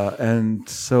 And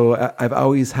so I've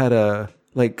always had a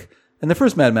like. And the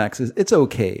first Mad Max it's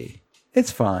okay.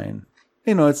 It's fine.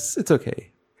 It's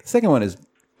okay. The second one is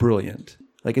brilliant.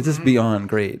 Like it's just beyond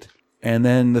great. And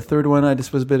then the third one, I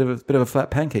just was a bit of a flat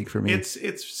pancake for me. It's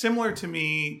similar to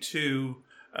me to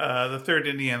the third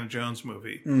Indiana Jones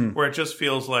movie, where it just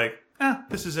feels like,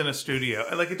 this is in a studio.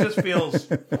 Like it just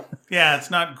feels, it's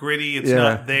not gritty. It's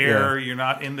not there. You're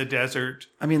not in the desert.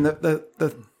 I mean, the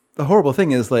horrible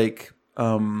thing is like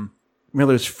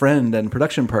Miller's friend and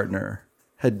production partner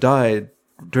had died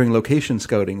during location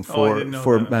scouting for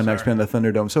Mad Max Beyond the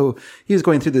Thunderdome. So he was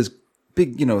going through this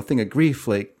big, thing of grief.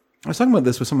 Like I was talking about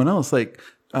this with someone else. Like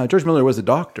George Miller was a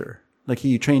doctor. Like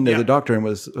he trained as a doctor and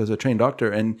was a trained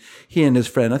doctor. And he and his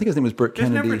friend, I think his name was Burt There's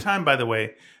Kennedy. never a time, by the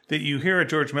way, that you hear a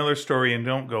George Miller story and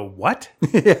don't go, what?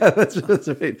 Yeah, that's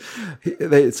right.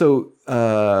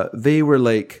 They were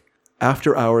like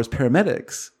after hours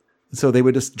paramedics. So they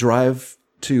would just drive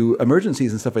to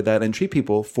emergencies and stuff like that and treat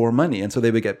people for money. And so they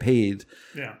would get paid.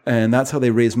 Yeah. And that's how they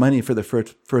raised money for the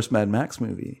first Mad Max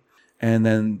movie. And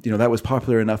then, that was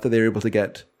popular enough that they were able to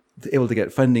get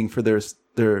funding for their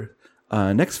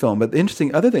next film. But the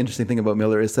interesting thing about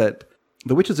Miller is that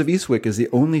The Witches of Eastwick is the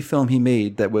only film he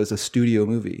made that was a studio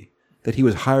movie, that he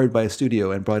was hired by a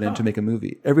studio and brought in to make a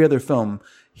movie. Every other film,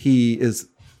 he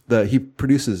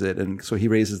produces it. And so he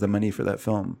raises the money for that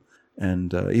film.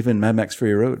 And even Mad Max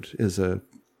Fury Road is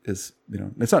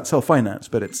it's not self-financed,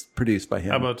 but it's produced by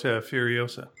him. How about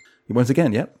Furiosa? Once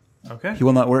again, yep. Okay. He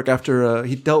will not work after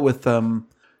he dealt with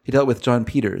John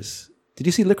Peters. Did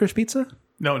you see Licorice Pizza?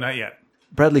 No, not yet.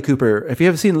 Bradley Cooper. If you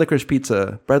have seen Licorice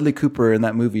Pizza, Bradley Cooper in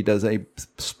that movie does a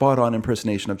spot-on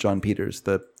impersonation of John Peters,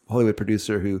 the Hollywood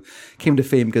producer who came to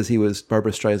fame because he was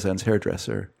Barbra Streisand's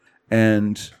hairdresser.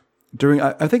 And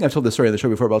I think I've told this story on the show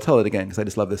before, but I'll tell it again because I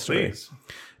just love this story. Please.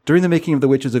 During the making of The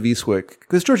Witches of Eastwick,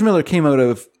 because George Miller came out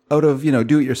of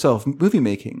do-it-yourself movie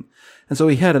making, and so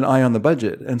he had an eye on the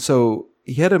budget, and so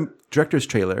he had a director's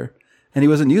trailer and he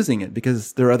wasn't using it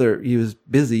because he was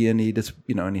busy and he just,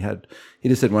 you know, and he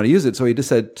just didn't want to use it. So he just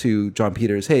said to John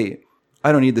Peters, hey,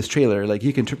 I don't need this trailer. Like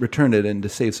you can return it and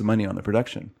just save some money on the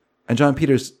production. And John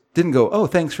Peters didn't go, oh,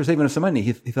 thanks for saving us some money.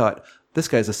 He thought, this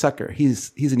guy's a sucker.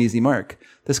 He's an easy mark.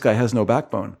 This guy has no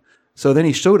backbone. So then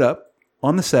he showed up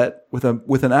on the set with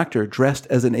an actor dressed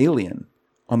as an alien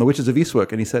on The Witches of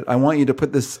Eastwick. And he said, I want you to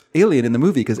put this alien in the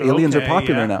movie because aliens are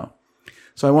popular now.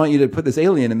 So I want you to put this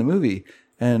alien in the movie.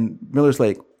 And Miller's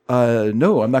like,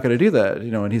 no, I'm not going to do that.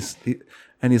 You know, and he's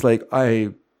like,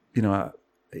 and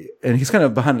he's kind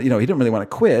of behind, you know, he didn't really want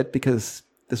to quit because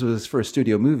this was his first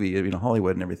studio movie, you know,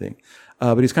 Hollywood and everything.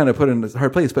 But he's kind of put in a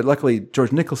hard place. But luckily,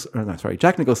 Jack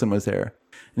Nicholson was there.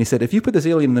 And he said, if you put this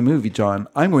alien in the movie, John,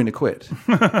 I'm going to quit.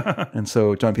 And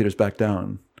so John Peters backed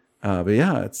down. But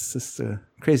yeah, it's just a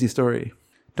crazy story.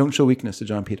 Don't show weakness to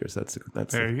John Peters. That's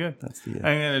very good. That's the.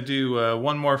 I'm going to do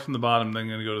one more from the bottom, then I'm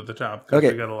going to go to the top.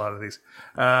 Okay, we got a lot of these.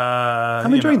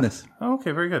 I'm enjoying this.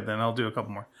 Okay, very good. Then I'll do a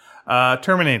couple more.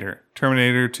 Terminator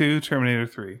 2, Terminator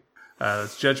 3.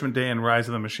 That's Judgment Day and Rise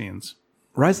of the Machines.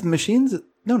 Rise of the Machines?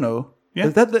 No. Yeah.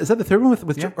 Is that the third one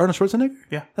with Arnold Schwarzenegger?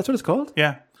 Yeah, that's what it's called.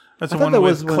 Yeah, that's the one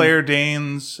with Claire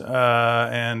Danes,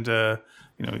 and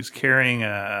you know, he's carrying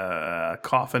a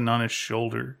coffin on his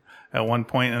shoulder at one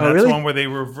point, and that's the one where they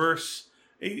reverse.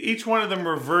 Each one of them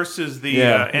reverses the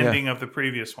ending of the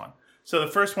previous one. So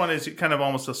the first one is kind of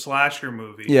almost a slasher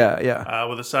movie. With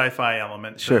a sci-fi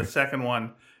element. Sure. So the second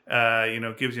one,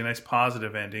 gives you a a nice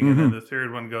positive ending, and then the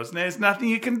third one goes, "There's nothing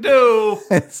you can do.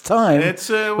 It's time. It's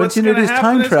once you introduce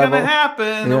time travel, it's going to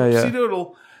happen. Oopsie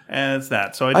doodle." And it's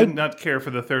that. So I did not care for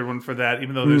the third one for that,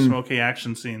 even though there's some okay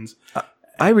action scenes.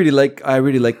 I really like. I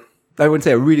wouldn't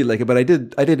say I really like it, but I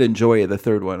did enjoy the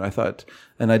third one. I thought,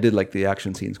 and I did like the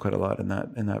action scenes quite a lot in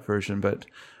that version. But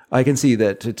I can see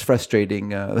that it's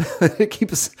frustrating. It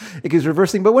keeps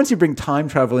reversing. But once you bring time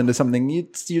travel into something,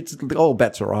 all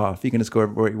bets are off. You can just go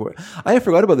everywhere you want. I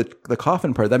forgot about the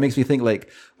coffin part. That makes me think, like,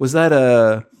 was that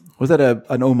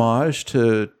an homage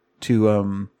to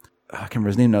I can't remember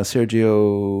his name now.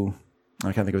 Sergio.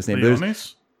 I can't think of his name.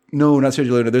 Leone's? No, not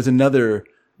Sergio Leone. There's another.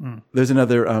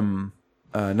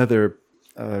 Another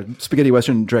spaghetti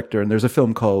western director, and there's a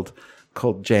film called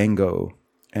Django,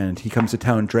 and he comes to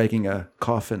town dragging a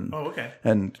coffin. Oh, okay.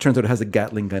 And it turns out it has a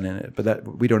Gatling gun in it, but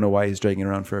that we don't know why he's dragging it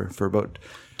around for about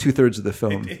 2/3 of the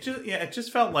film. It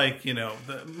just felt like, you know,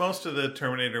 most of the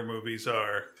Terminator movies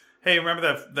are, hey,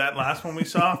 remember that last one we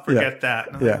saw? Forget that.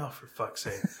 And I'm like, oh, for fuck's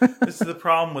sake. This is the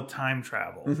problem with time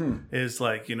travel. Is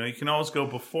like, you know, you can always go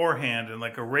beforehand and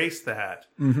like erase that.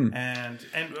 But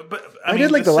I mean,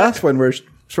 did like the last one where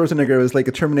Schwarzenegger was like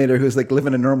a Terminator who's like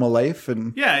living a normal life,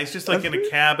 and he's just like in a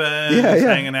cabin,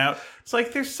 hanging out. It's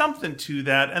like there's something to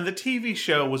that, and the TV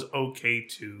show was okay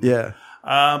too. Yeah,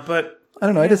 but I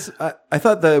don't know. I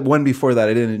thought the one before that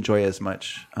I didn't enjoy as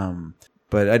much.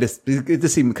 But it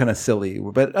just seemed kind of silly.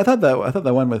 But I thought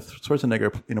that one with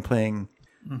Schwarzenegger, you know, playing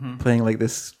like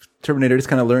this Terminator, just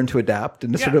kind of learn to adapt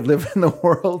and just sort of live in the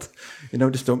world. You know,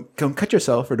 just don't cut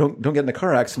yourself or don't get in a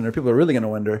car accident, or people are really going to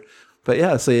wonder. But you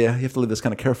have to live this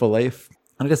kind of careful life.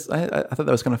 And I thought that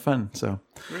was kind of fun. So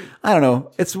great. I don't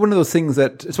know. It's one of those things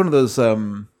it's one of those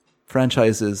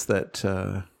franchises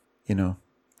that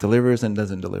delivers and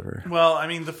doesn't deliver. Well, I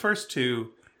mean, the first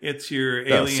two. It's your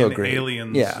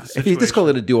aliens. Yeah, situation. if you just call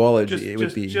it a duology, it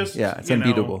would be it's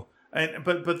unbeatable.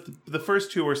 But the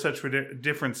first two were such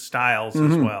different styles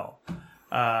as well.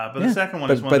 But the second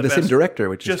one is one of the best, same director,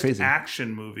 which is crazy.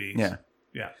 Action movies.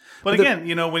 Yeah. But again,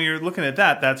 you know, when you're looking at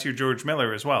that's your George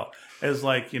Miller as well. As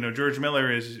like, you know, George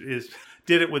Miller is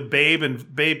did it with Babe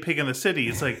and Babe Pig in the City.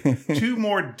 It's like two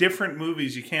more different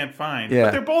movies you can't find. Yeah.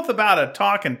 But they're both about a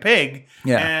talking pig.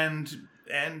 Yeah.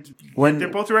 And they're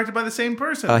both directed by the same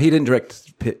person. He didn't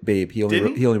direct Babe. He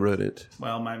only wrote it.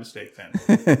 Well, my mistake then.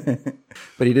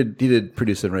 But he did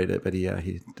produce and write it. But he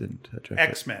didn't direct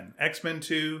X-Men. X-Men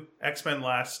 2. X-Men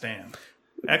Last Stand.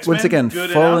 X-Men, once again,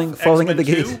 falling at the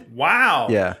 2? gate. Wow.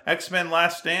 Yeah. X-Men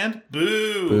Last Stand.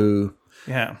 Boo. Boo.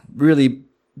 Yeah. Really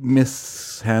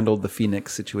mishandled the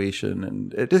Phoenix situation,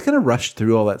 and it just kind of rushed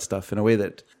through all that stuff in a way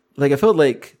that. Like, I felt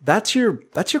like that's your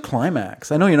climax.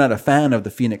 I know you're not a fan of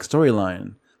the Phoenix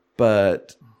storyline,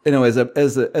 but you know, as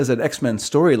an X-Men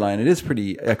storyline, it is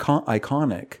pretty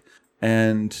iconic.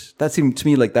 And that seemed to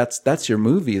me like that's your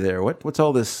movie there. What's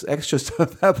all this extra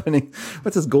stuff happening?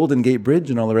 What's this Golden Gate Bridge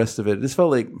and all the rest of it? It just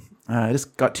felt like it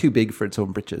just got too big for its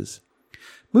own britches.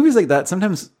 Movies like that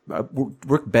sometimes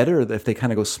work better if they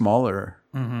kind of go smaller,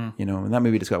 you know, and that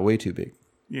movie just got way too big.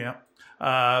 Yeah.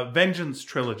 Vengeance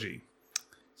Trilogy.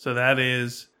 So that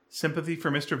is Sympathy for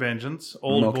Mr. Vengeance,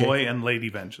 Old Boy, and Lady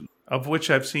Vengeance. Of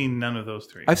which I've seen none of those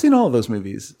three. I've seen all of those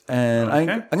movies, and Okay. I'm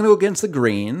going to go against the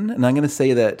grain, and I'm going to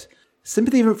say that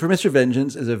Sympathy for Mr.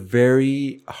 Vengeance is a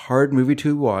very hard movie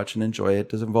to watch and enjoy. It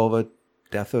does involve a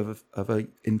death of an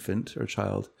infant or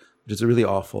child, which is really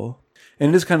awful, and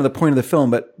it is kind of the point of the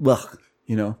film. But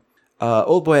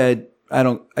Old Boy,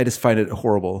 I just find it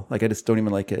horrible. Like I just don't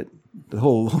even like it. The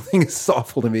whole thing is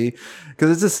awful to me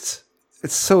because it's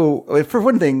so. For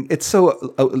one thing, it's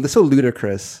so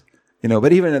ludicrous.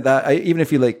 But even at that, even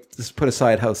if you just put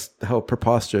aside how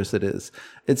preposterous it is,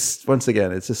 it's once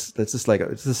again, it's just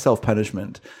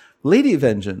self-punishment. Lady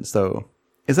Vengeance, though,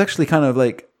 is actually kind of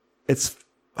I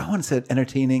want to say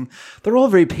entertaining. They're all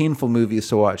very painful movies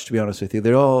to watch, to be honest with you.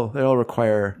 They all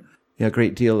require a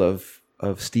great deal of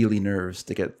steely nerves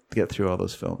to get through all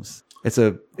those films. He's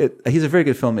a very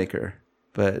good filmmaker,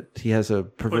 but he has a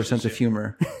perverse sense of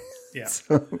humor. Yeah.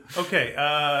 Okay.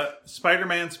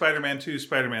 Spider-Man, Spider-Man 2,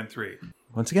 Spider-Man 3.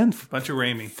 Once again, Bunch of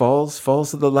Raimi. falls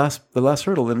to the last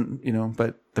hurdle, and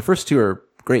but the first two are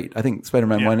great. I think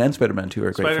Spider-Man 1 and Spider-Man 2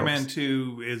 are great. Spider-Man films.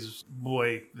 2 is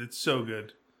it's so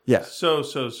good. Yeah. So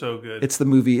good. It's the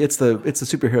movie. It's the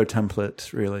superhero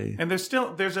template, really. And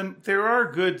there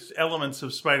are good elements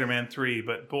of Spider-Man 3,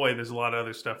 but boy, there's a lot of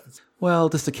other stuff. Well,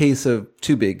 just a case of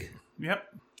too big. Yep.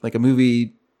 Like a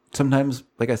movie, sometimes,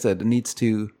 like I said, it needs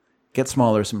to get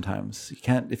smaller. Sometimes you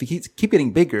can't. If you keep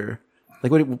getting bigger,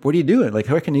 like what are you doing? Like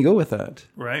where can you go with that?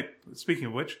 Right. Speaking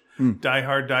of which, Die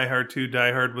Hard 2,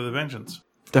 Die Hard with a Vengeance.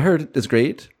 Die Hard is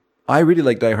great. I really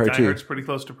like Die Hard 2. Die Hard's pretty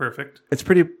close to perfect. It's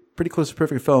pretty close to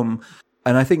perfect film.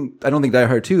 And I don't think Die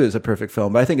Hard 2 is a perfect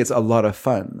film, but I think it's a lot of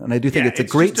fun. And I do think it's a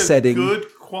great just a setting. Good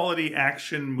quality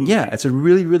action movie. Yeah, it's a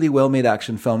really, really well made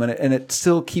action film, and it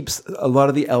still keeps a lot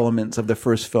of the elements of the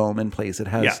first film in place. It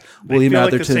has William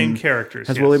Atherton, like the same characters.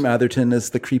 Has William Atherton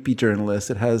as the creepy journalist.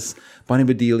 It has Bonnie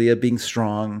Bedelia being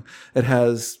strong. It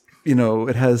has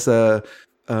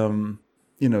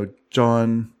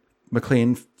John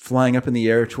McClane flying up in the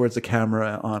air towards the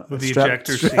camera on with the strapped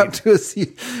ejector to a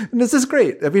seat. And this is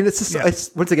great. I mean, it's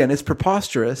just once again, it's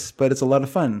preposterous, but it's a lot of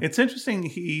fun. It's interesting.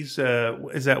 He's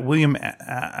is that William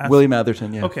William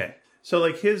Atherton? Yeah. Okay, so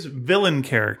like his villain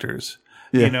characters,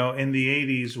 in the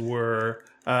 80s were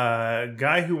a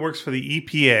guy who works for the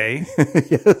EPA,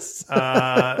 yes,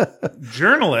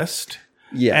 journalist,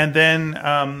 and then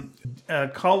a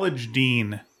college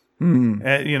dean.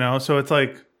 So it's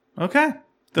like okay.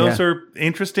 Those are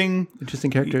interesting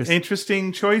characters.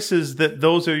 Interesting choices. That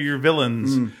those are your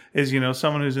villains. Is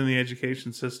someone who's in the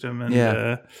education system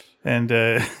and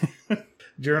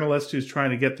journalist who's trying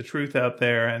to get the truth out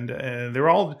there, and you're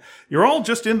all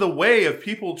just in the way of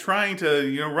people trying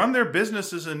to run their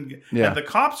businesses and the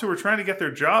cops who are trying to get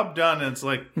their job done. And it's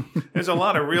like there's a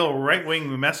lot of real right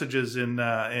wing messages in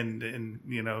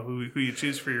who you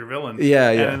choose for your villain.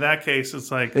 Yeah. And in that case, it's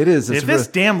like it is. If this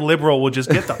damn liberal would just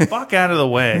get the fuck out of the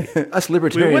way, us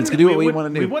libertarians can do what we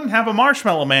want to do. We wouldn't have a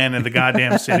marshmallow man in the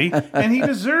goddamn city, and he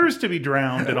deserves to be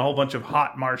drowned in a whole bunch of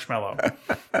hot marshmallow.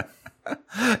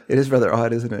 It is rather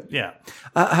odd, isn't it? Yeah.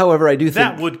 However, I do think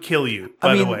that would kill you.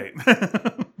 By the way,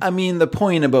 I mean, the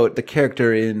point about the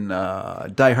character in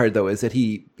Die Hard, though, is that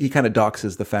he kind of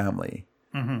doxes the family.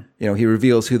 Mm-hmm. He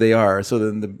reveals who they are, so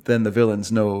then the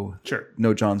villains know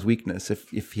John's weakness.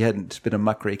 If he hadn't been a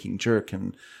muckraking jerk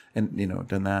and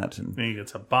done that, and he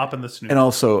gets a bop in the snoot, and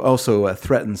also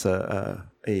threatens a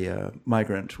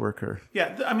migrant worker.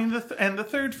 Yeah, I mean, the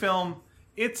third film.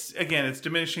 It's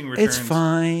diminishing returns. It's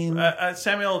fine.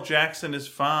 Samuel L. Jackson is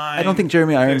fine. I don't think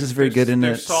Jeremy Irons is very good in it.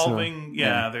 They're solving.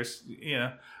 There's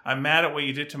I'm mad at what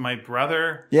you did to my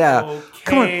brother. Yeah, okay.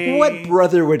 Come on. What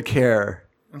brother would care?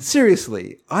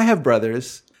 Seriously, I have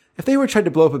brothers. If they were trying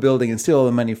to blow up a building and steal all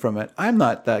the money from it, I'm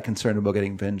not that concerned about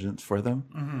getting vengeance for them.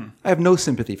 Mm-hmm. I have no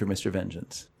sympathy for Mr.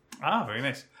 Vengeance. Ah, very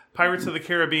nice. Pirates of the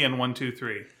Caribbean 1, 2,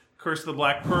 3. Curse of the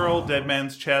Black Pearl, Dead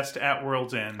Man's Chest, At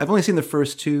World's End. I've only seen the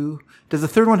first two. Does the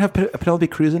third one have Penelope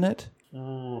Cruz in it?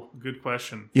 Ooh, good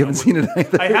question. You haven't seen it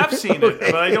either? I have seen it,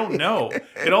 but I don't know.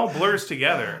 It all blurs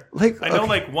together. I know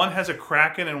one has a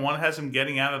Kraken and one has him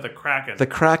getting out of the Kraken. The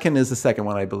Kraken is the second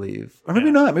one, I believe. Or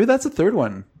maybe not. Maybe that's the third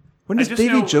one. When does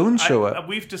Davy Jones show up?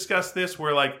 We've discussed this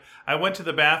where I went to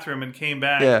the bathroom and came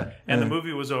back and the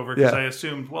movie was over because I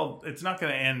assumed, well, it's not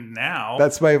going to end now.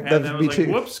 That's me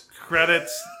too. Whoops,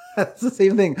 credits. That's the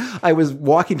same thing. I was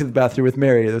walking to the bathroom with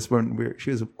Mary. This when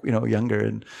she was younger,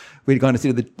 and we'd gone to see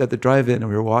it at the drive-in, and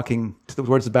we were walking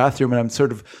towards the bathroom, and I'm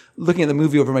sort of looking at the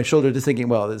movie over my shoulder, just thinking,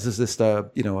 well, this is just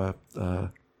what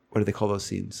do they call those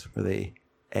scenes? Were they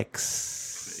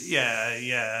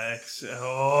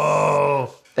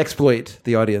exploit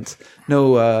the audience?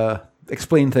 No,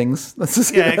 explain things. Let's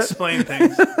just explain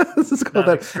things. Let's just call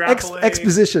that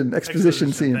exposition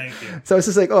scene. Thank you. So it's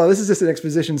just like, oh, this is just an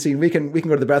exposition scene. We can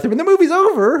go to the bathroom and the movie's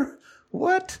over.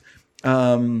 What?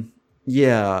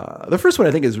 Yeah, the first one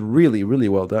I think is really, really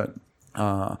well done.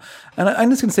 And I'm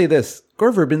just gonna say this: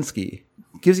 Gore Verbinski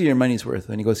gives you your money's worth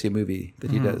when you go see a movie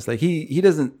that he does. Like he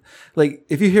doesn't like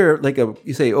if you hear like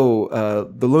you say, the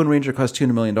Lone Ranger cost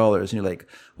 $200 million, and you're like,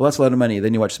 well, that's a lot of money.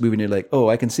 Then you watch the movie and you're like, oh,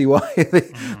 I can see why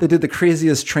they did the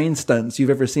craziest train stunts you've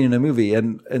ever seen in a movie,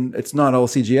 and it's not all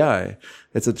CGI.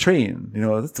 It's a train.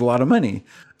 It's a lot of money.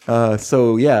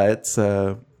 So yeah, it's.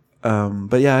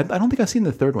 But yeah, I don't think I've seen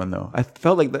the third one though. I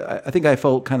felt like I think I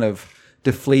felt kind of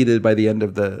deflated by the end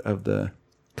of the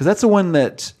because that's the one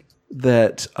that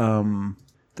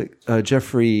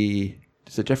Jeffrey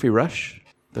Rush,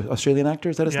 the Australian actor,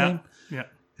 is that his name? Yeah.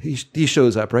 He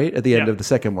shows up right at the end of the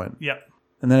second one. Yeah.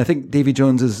 And then I think Davy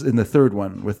Jones is in the third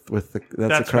one with the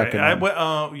that's the Kraken.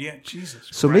 Right. Yeah, Jesus.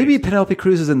 So Christ. maybe Penelope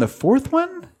Cruz is in the fourth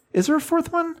one. Is there a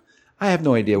fourth one? I have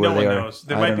no idea where they are. No one knows.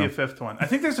 There might be a fifth one. I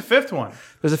think there's a fifth one.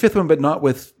 There's a fifth one, but not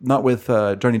with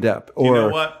Johnny Depp or you know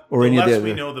what? or the any of the less other.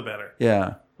 we know, the better.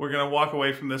 Yeah. We're gonna walk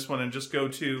away from this one and just go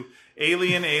to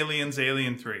Aliens,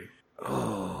 Alien 3.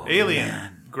 Oh, Alien,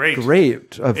 man. Great.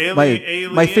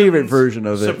 My favorite version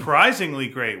of it. Surprisingly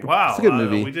great. Wow, it's a good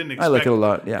movie. We didn't expect. I like it a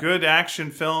lot. Yeah. Good action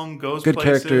film. Goes good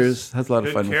places. Characters. Has a lot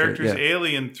of fun. Good characters. With it. Yeah.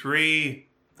 Alien 3.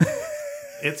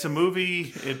 It's a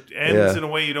movie. It ends in a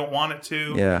way you don't want it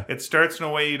to. Yeah. It starts in a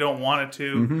way you don't want it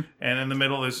to. And in the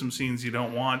middle, there's some scenes you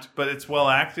don't want. But it's well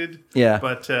acted. Yeah.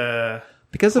 But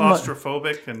because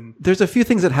claustrophobic. And there's a few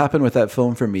things that happen with that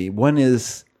film for me. One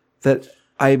is that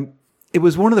it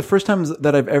was one of the first times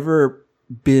that I've ever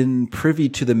been privy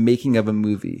to the making of a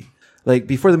movie. Like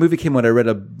before the movie came out, I read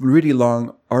a really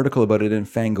long article about it in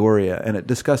Fangoria, and it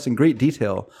discussed in great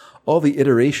detail all the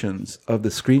iterations of the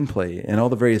screenplay and all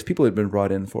the various people who had been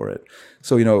brought in for it.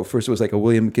 So, first it was like a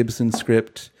William Gibson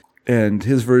script, and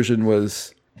his version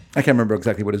was, I can't remember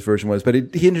exactly what his version was, but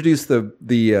he introduced the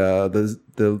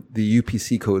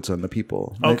UPC codes on the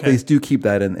people. Okay. They do keep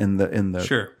that in the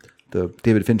sure. the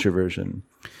David Fincher version.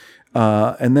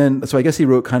 And then, so I guess he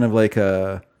wrote kind of like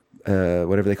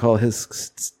whatever they call his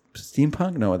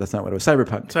steampunk? No, that's not what it was.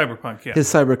 Cyberpunk, yeah. His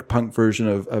cyberpunk version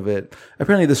of it.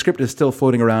 Apparently the script is still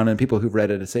floating around and people who've read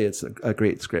it say it's a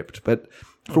great script. But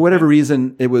for whatever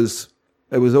reason, it was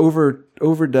overturned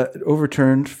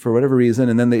for whatever reason.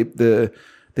 And then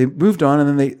they moved on,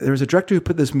 and then there was a director who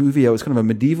put this movie out. It was kind of a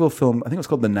medieval film. I think it was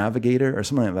called The Navigator or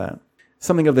something like that.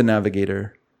 Something of the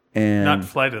Navigator. And not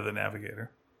Flight of the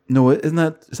Navigator. No, is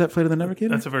that Flight of the Navigator?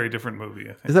 That's a very different movie,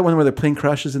 I think. Is that one where the plane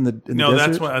crashes in the desert? No,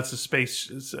 that's a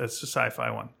space. It's a sci-fi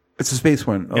one. It's a space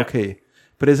one. Yeah. Okay.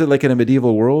 But is it like in a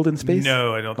medieval world in space?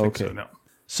 No, I don't think so, no.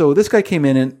 So this guy came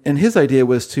in, and his idea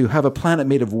was to have a planet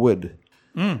made of wood.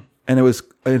 And it was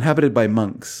inhabited by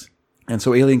monks. And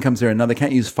so Alien comes there, and now they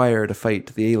can't use fire to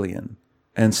fight the alien.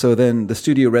 And so then the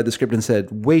studio read the script and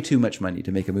said, way too much money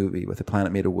to make a movie with a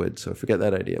planet made of wood. So forget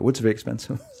that idea. Wood's very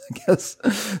expensive, I guess.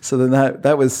 So then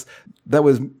that was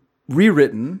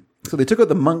rewritten. So they took out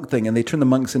the monk thing and they turned the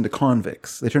monks into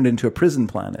convicts. They turned it into a prison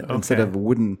planet instead of a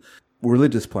wooden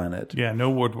religious planet. Yeah, no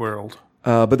wood world.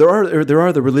 But there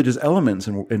are the religious elements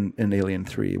in Alien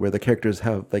 3 where the characters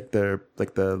have the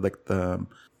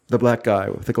black guy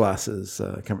with the glasses.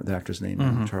 I can't remember the actor's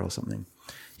name, Charles something.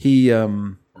 He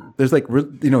there's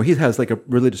he has like a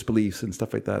religious beliefs and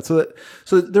stuff like that. So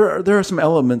there are some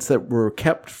elements that were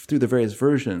kept through the various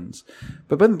versions.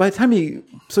 But by the time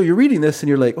you're reading this and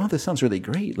you're like, oh, this sounds really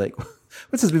great. Like,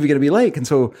 what's this movie going to be like? And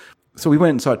so we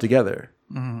went and saw it together.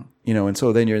 And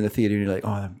so then you're in the theater and you're like,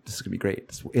 oh, this is going to be great.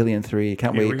 It's Alien 3.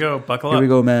 Can't wait. Here we go. Buckle up. Here we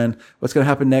go, man. What's going to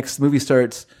happen next? The movie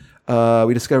starts.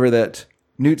 We discover that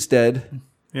Newt's dead.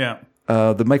 Yeah.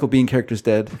 The Michael Biehn character's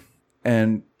dead.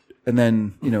 And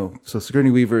then, so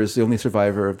Sigourney Weaver is the only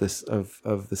survivor of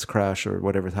this crash or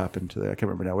whatever happened to I can't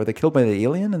remember now. Were they killed by the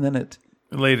alien and then it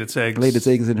laid its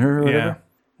eggs in her or whatever? Yeah.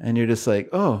 And you're just like,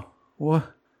 oh,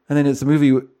 what? And then it's a movie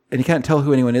and you can't tell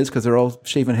who anyone is because they're all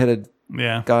shaven-headed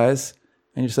guys.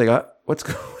 And you're just like, what's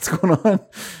going on?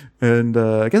 And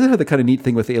I guess it had the kind of neat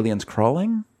thing with the aliens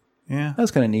crawling. Yeah. That was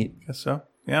kind of neat. Guess so.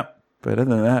 Yeah. But other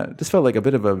than that, it just felt like a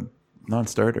bit of a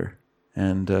non-starter.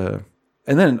 And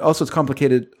then also it's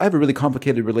complicated. I have a really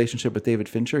complicated relationship with David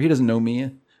Fincher. He doesn't know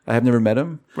me. I have never met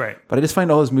him. Right. But I just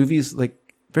find all his movies like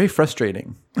very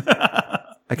frustrating.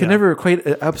 I can never quite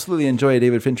absolutely enjoy a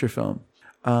David Fincher film.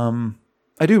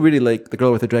 I do really like The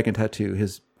Girl with the Dragon Tattoo.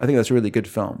 I think that's a really good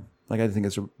film. I think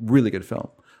it's a really good film.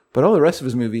 But all the rest of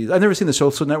his movies, I've never seen The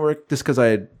Social Network just because I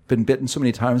had been bitten so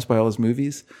many times by all his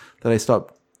movies that I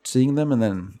stopped seeing them, and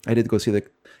then I did go see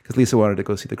because Lisa wanted to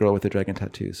go see The Girl with the Dragon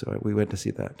Tattoo, so we went to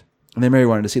see that. And then Mary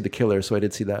wanted to see The Killer, so I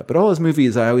did see that. But all his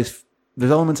movies, there's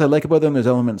elements I like about them. There's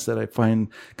elements that I find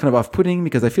kind of off-putting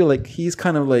because I feel like he's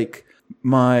kind of like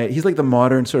he's like the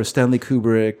modern sort of Stanley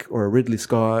Kubrick or Ridley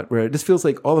Scott, where it just feels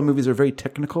like all the movies are very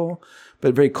technical,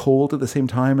 but very cold at the same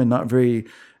time and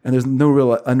and there's no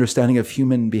real understanding of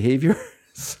human behavior.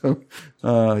 So,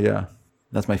 yeah,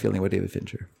 that's my feeling about David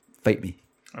Fincher. Fight me.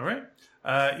 All right.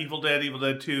 Evil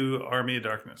Dead 2, Army of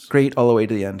Darkness. Great all the way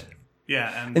to the end.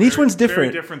 Yeah, and each one's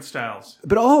different. Very different styles.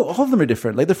 But all of them are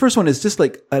different. Like the first one is just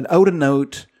like an out and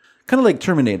out, kind of like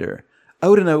Terminator,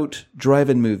 out and out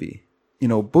drive-in movie. You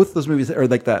know, both of those movies are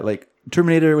like that. Like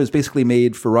Terminator was basically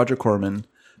made for Roger Corman,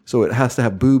 so it has to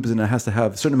have boobs and it has to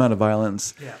have a certain amount of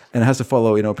violence, and it has to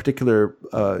follow a particular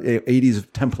 80s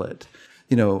template.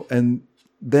 And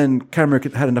then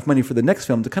Cameron had enough money for the next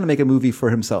film to kind of make a movie for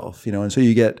himself. And so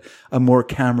you get a more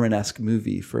Cameron-esque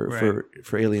movie for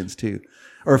Aliens 2.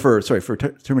 Or for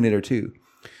Terminator 2.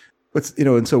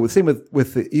 And so same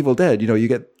with the Evil Dead, you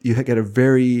get a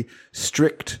very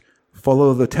strict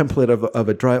follow the template of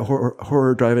a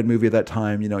horror drive-in movie at that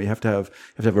time. You have to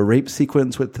have a rape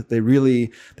sequence, which they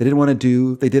didn't want to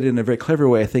do. They did it in a very clever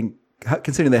way, I think,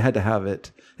 considering they had to have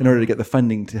it in order to get the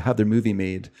funding to have their movie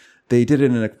made. They did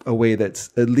it in a way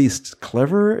that's at least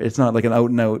clever. It's not like an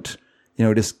out and out,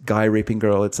 just guy raping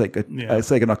girl. It's like it's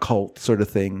like an occult sort of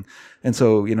thing. And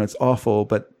so, it's awful,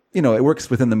 but, it works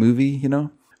within the movie,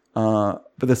 But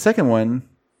the second one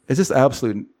is just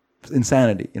absolute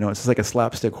insanity. It's just like a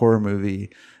slapstick horror movie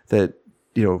that,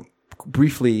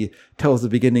 briefly tells you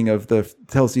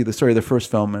the story of the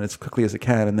first film and as quickly as it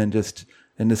can. And then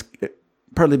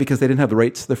partly because they didn't have the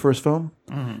rights to the first film.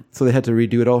 Mm-hmm. So they had to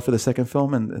redo it all for the second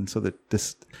film. And so that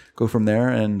just go from there.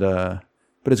 And, but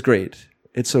it's great.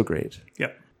 It's so great.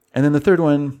 Yep. And then the third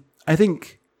one, I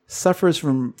think, suffers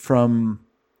from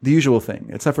the usual thing.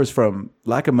 It suffers from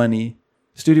lack of money,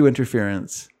 studio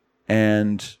interference,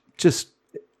 and just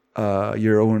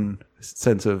your own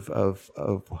sense of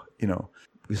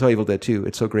we saw Evil Dead 2.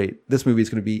 It's so great. This movie is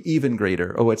going to be even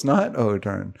greater. Oh, it's not? Oh,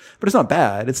 darn. But it's not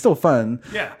bad. It's still fun.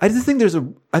 Yeah. I just think there's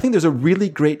a really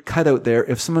great cut out there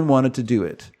if someone wanted to do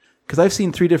it. Because I've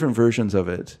seen 3 different versions of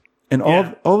it. And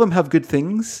all of them have good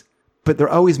things, but they're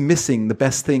always missing the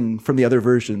best thing from the other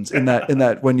versions in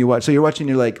that when you watch. So you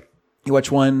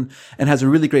watch one and has a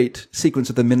really great sequence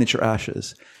with the miniature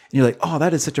ashes. And you're like, oh,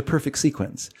 that is such a perfect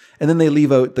sequence. And then they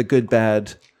leave out the good,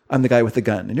 bad, I'm the guy with the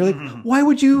gun. And you're like, why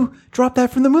would you drop that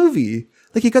from the movie?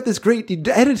 Like you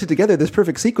edited together this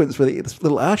perfect sequence for the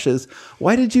little ashes.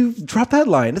 Why did you drop that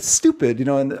line? It's stupid,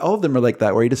 And all of them are like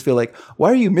that, where you just feel like,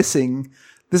 why are you missing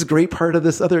this great part of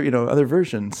this other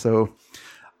version? So,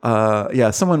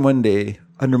 someone one day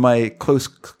under my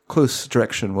close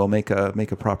direction will make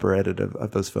a proper edit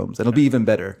of those films, and it'll be even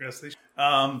better. Yes,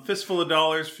 Fistful of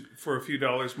Dollars for a few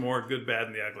dollars more. Good, Bad,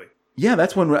 and the Ugly. Yeah,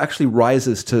 that's one that actually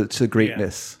rises to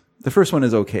greatness. Yeah. The first one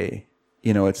is okay.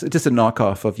 It's just a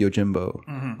knockoff of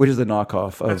Yojimbo, which is a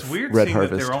knockoff of That's weird Red seeing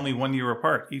Harvest. That they're only 1 year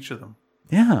apart, each of them.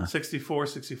 Yeah, 64,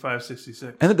 65,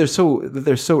 66, and that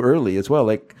they're so early as well.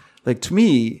 Like to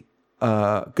me.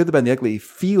 Good, the Bad, and the Ugly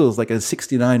feels like a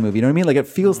 69 movie. You know what I mean? Like it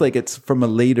feels like it's from a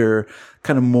later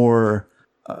kind of more,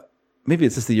 maybe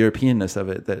it's just the Europeanness of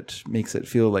it that makes it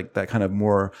feel like that kind of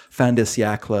more fin de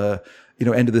siècle,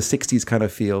 end of the 60s kind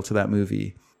of feel to that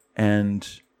movie. And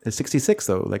it's 66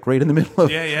 though, like right in the middle of,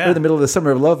 right in the middle of the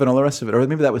Summer of Love and all the rest of it. Or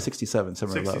maybe that was 67,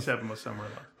 Summer of Love. 67 was Summer of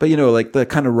Love. But like the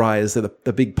kind of rise,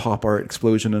 the big pop art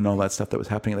explosion and all that stuff that was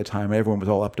happening at the time. Everyone was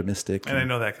all optimistic. And I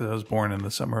know that because I was born in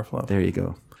the Summer of Love. There you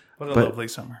go. What a lovely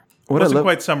summer. It wasn't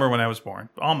quite summer when I was born.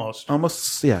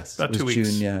 Almost, yes. About 2 weeks.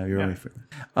 June, yeah. You're right.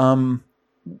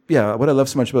 What I love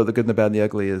so much about The Good, the Bad, and the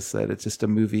Ugly is that it's just a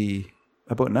movie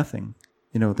about nothing.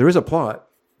 There is a plot,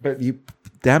 but you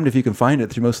damned if you can find it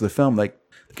through most of the film. Like,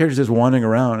 the character's just wandering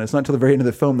around. It's not until the very end of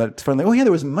the film that it's finally, oh yeah,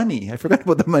 there was money. I forgot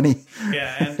about the money.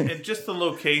 Yeah, and just the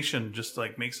location just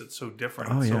like makes it so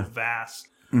different and so vast.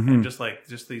 Mm-hmm. And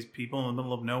just these people in the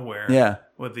middle of nowhere,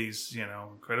 with these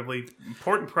incredibly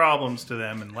important problems to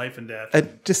them in life and death.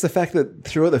 And just the fact that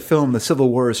throughout the film, the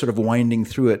Civil War is sort of winding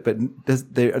through it, but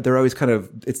they're always kind of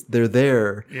they're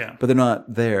there, but they're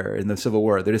not there in the Civil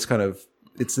War. They're just kind of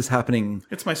it's just happening.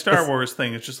 It's my Star Wars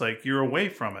thing. It's just like you're away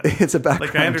from it. It's a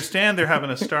background. Like I understand they're having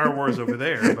a Star Wars over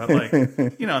there, but like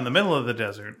in the middle of the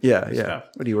desert. Yeah.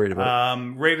 What are you worried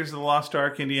about? Raiders of the Lost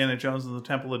Ark, Indiana Jones and the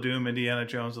Temple of Doom, Indiana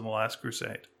Jones and the Last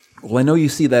Crusade. Well, I know you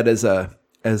see that as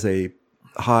a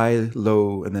high,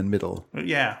 low, and then middle.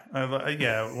 Yeah,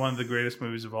 one of the greatest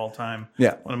movies of all time.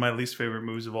 Yeah. One of my least favorite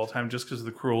movies of all time, just because of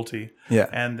the cruelty. Yeah.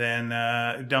 And then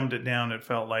dumbed it down. It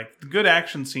felt like good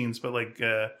action scenes, but like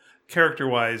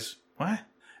character-wise, what?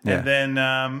 Yeah. And then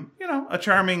a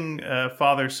charming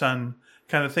father-son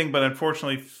kind of thing, but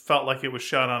unfortunately felt like it was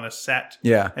shot on a set.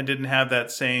 Yeah. And didn't have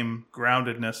that same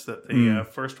groundedness that the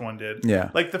first one did.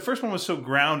 Yeah. Like the first one was so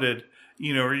grounded.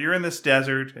 You're in this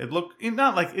desert. It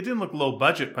didn't look low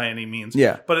budget by any means.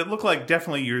 Yeah. But it looked like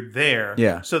definitely you're there.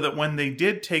 Yeah. So that when they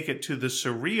did take it to the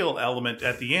surreal element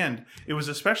at the end, it was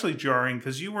especially jarring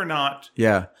because you were not.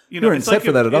 Yeah. You weren't set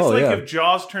for that at all. It's like if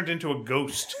Jaws turned into a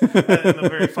ghost in the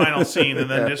very final scene and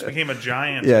then just became a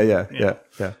giant. Yeah.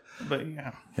 But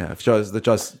yeah. Yeah, if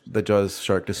the Jaws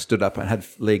shark just stood up and had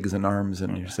legs and arms,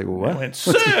 and you're just like, well,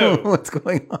 what? What's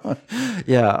going on?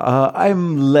 Yeah, I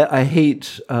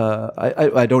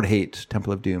don't hate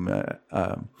Temple of Doom.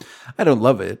 I don't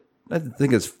love it. I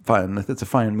think it's fun. It's a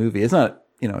fine movie. It's not,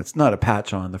 it's not a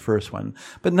patch on the first one,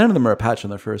 but none of them are a patch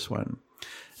on the first one.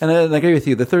 And I agree with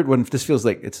you. The third one just feels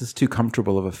like it's just too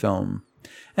comfortable of a film.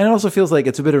 And it also feels like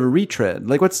it's a bit of a retread.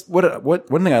 Like what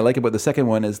one thing I like about the second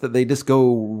one is that they just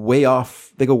go way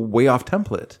off. They go way off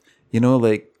template. They don't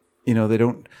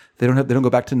go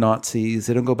back to Nazis.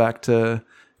 They don't go back to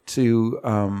they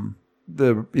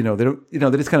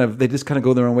just kind of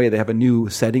go their own way. They have a new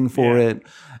setting for it.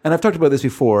 And I've talked about this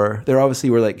before. They obviously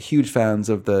were like huge fans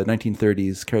of the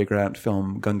 1930s Cary Grant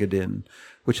film Gunga Din,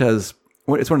 which it's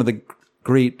one of the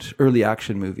great early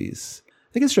action movies.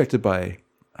 I think it's directed by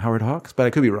Howard Hawks, but I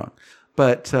could be wrong.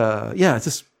 But it's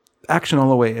just action all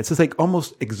the way. It's just like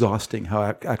almost exhausting how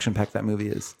action-packed that movie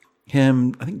is.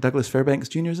 I think Douglas Fairbanks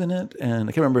Jr. is in it, and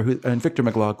I can't remember who, and Victor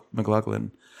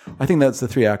McLaughlin. I think that's the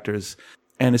three actors.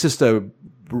 And it's just a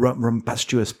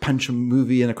rumbustious punch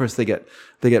movie, and of course they get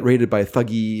raided by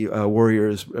thuggy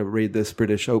warriors, raid this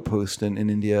British outpost in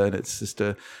India, and it's just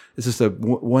a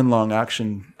one long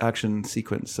action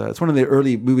sequence. It's one of the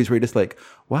early movies where you're just like,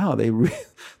 wow, they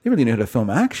really knew how to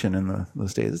film action in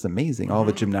those days. It's amazing. All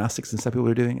the gymnastics and stuff people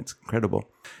are doing, it's incredible.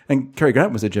 And Cary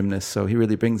Grant was a gymnast, so he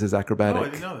really brings his acrobatic. Oh, I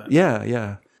didn't know that.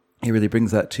 Yeah, he really brings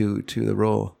that to the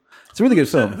role. It's a really good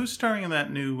film. Who's starring in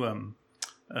that new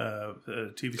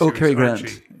TV series? Oh, Cary Grant.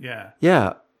 Archie? Yeah.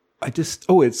 Yeah.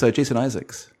 It's Jason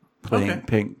Isaacs playing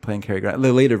Cary Grant.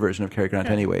 The later version of Cary Grant,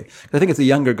 anyway. I think it's a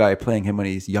younger guy playing him when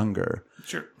he's younger.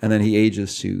 Sure. And then he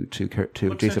ages to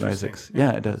Jason Isaacs.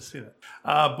 Yeah, it does. See that.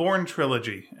 Bourne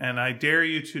trilogy, and I dare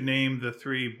you to name the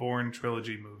 3 Bourne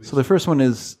trilogy movies. So the first one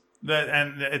is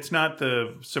and it's not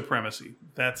the Supremacy.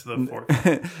 That's the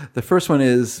 4th. The first one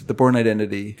is The Bourne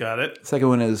Identity. Got it. Second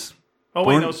one is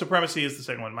Supremacy is the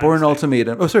second one. Bourne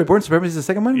Ultimatum. Oh, sorry, Bourne Supremacy is the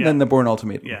second one? Yeah. Then the Bourne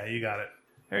Ultimatum. Yeah, you got it.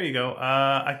 There you go.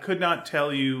 I could not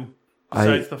tell you,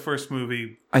 besides the first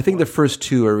movie. I think the first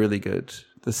 2 are really good.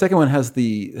 The second one has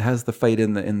the fight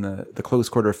in the close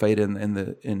quarter fight in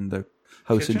the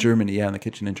house in Germany, in the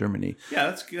kitchen in Germany.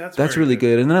 Yeah, that's really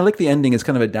good. And then I like the ending. It's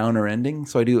kind of a downer ending,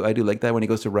 so I do like that when he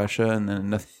goes to Russia and then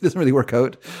nothing doesn't really work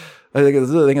out. I think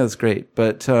that's great.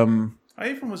 But I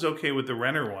even was okay with the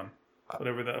Renner one,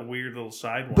 whatever that weird little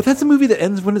side one. But that's a movie that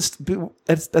ends when it's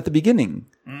at the beginning.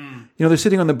 They're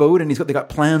sitting on the boat and they got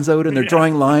plans out and they're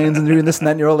drawing lines and they're doing this and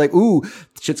that, and you're all like, ooh,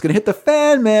 shit's gonna hit the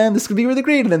fan, man. This could be really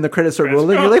great. And then the credits start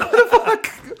rolling. You're like, what the fuck?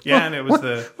 Yeah, and it was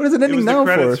what is it ending now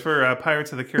for? It was the credits for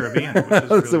Pirates of the Caribbean. Which is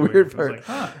That's really the weird part. It was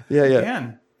like, Yeah.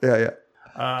 Again. Yeah.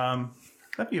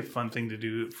 That'd be a fun thing to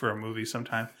do for a movie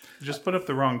sometime. Just put up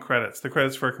the wrong credits, the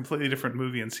credits for a completely different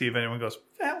movie, and see if anyone goes, what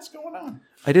the hell's going on?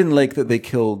 I didn't like that they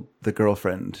killed the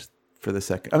girlfriend for the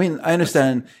second. I mean, I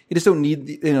understand. You just don't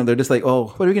need, they're just like, oh,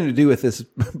 what are we going to do with this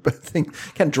thing?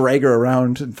 Can't drag her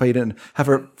around and fight and have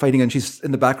her fighting and she's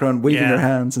in the background waving her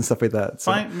hands and stuff like that.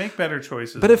 So. Make better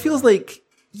choices. But it feels like,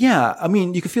 I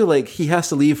mean, you could feel like he has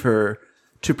to leave her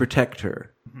to protect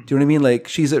her. Mm-hmm. Do you know what I mean? Like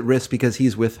she's at risk because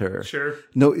he's with her. Sure.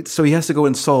 No, so he has to go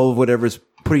and solve whatever's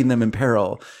putting them in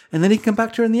peril. And then he can come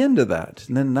back to her in the end of that.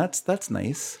 And then that's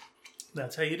nice.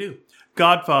 That's how you do.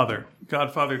 Godfather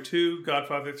 2,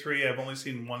 Godfather 3. I've only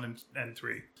seen 1 and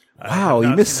 3. Wow,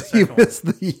 you missed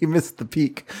the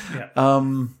peak. Yeah.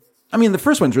 I mean, the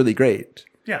first one's really great.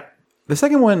 Yeah. The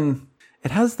second one,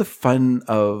 it has the fun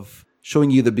of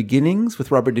showing you the beginnings with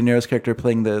Robert De Niro's character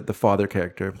playing the father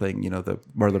character, playing the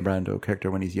Marlon Brando character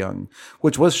when he's young,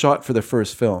 which was shot for the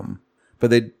first film,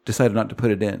 but they decided not to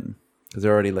put it in because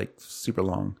they're already like super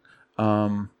long.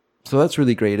 So that's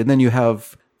really great. And then you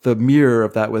have the mirror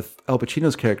of that with Al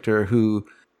Pacino's character, who,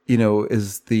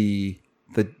 is the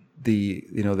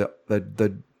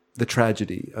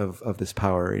tragedy of this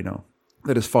power,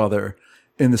 that his father,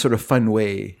 in this sort of fun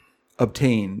way,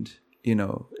 obtained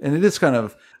and it is kind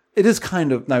of, I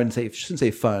shouldn't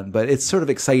say fun, but it's sort of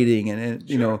exciting, and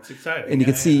It's exciting. and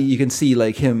you can see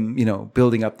like him,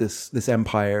 building up this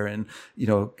empire, and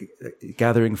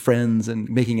gathering friends and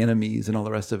making enemies and all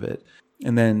the rest of it,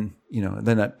 and then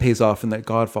then that pays off in that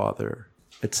Godfather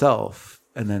itself,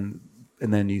 and then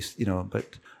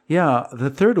but yeah, the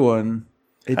third one,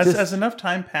 has enough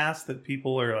time passed that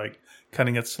people are like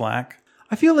cutting it slack?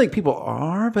 I feel like people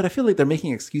are, but I feel like they're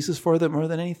making excuses for it more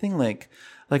than anything. Like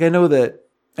I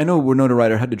know Winona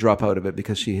Ryder had to drop out of it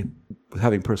because she was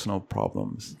having personal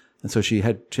problems, and so she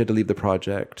had to leave the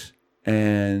project.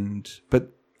 But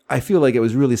I feel like it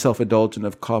was really self-indulgent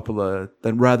of Coppola,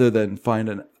 rather than find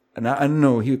I don't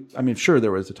know. Sure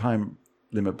there was a time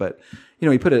limit, but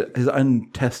he put his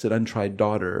untested, untried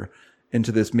daughter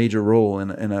into this major role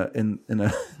in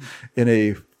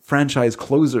a franchise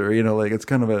closer. It's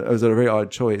kind of it was a very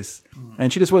odd choice,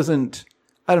 and she just wasn't.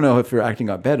 I don't know if her acting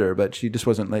got better, but she just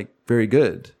wasn't like very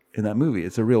good in that movie.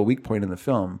 It's a real weak point in the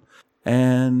film.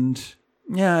 And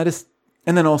yeah,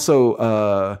 and then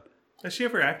also, has she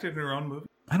ever acted in her own movie?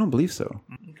 I don't believe so.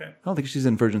 Okay. I don't think she's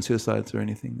in Virgin Suicides or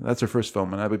anything. That's her first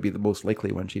film, and that would be the most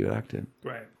likely one she would act in.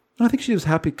 Right. I think she was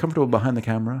comfortable behind the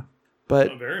camera,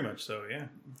 but very much so. Yeah.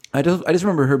 I just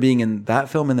remember her being in that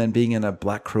film and then being in a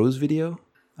Black Crowes video.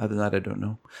 Other than that, I don't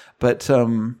know. But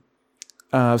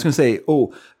I was going to say,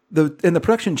 the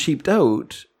production cheaped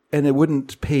out, and it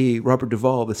wouldn't pay Robert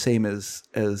Duvall the same as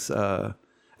Al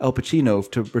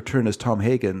Pacino to return as Tom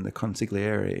Hagen, the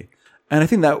consigliere. And I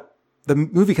think that the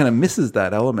movie kind of misses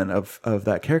that element of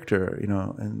that character,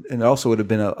 and it also would have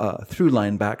been a through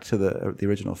line back to the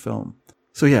original film.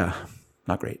 So yeah,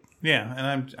 not great. Yeah,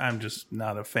 and I'm just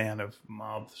not a fan of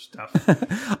mob stuff.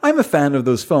 I'm a fan of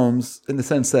those films in the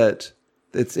sense that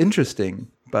it's interesting,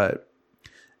 but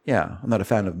yeah, I'm not a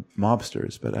fan of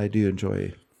mobsters, but I do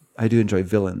enjoy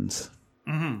villains.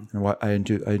 Mm-hmm.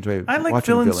 And I like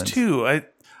villains too. I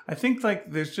think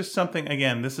like there's just something.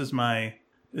 Again, this is my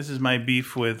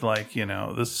beef with like the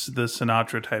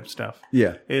Sinatra type stuff.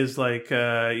 Yeah, is like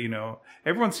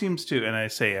everyone seems to, and I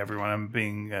say everyone, I'm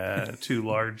being too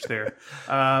large there.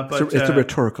 But it's a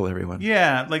rhetorical everyone.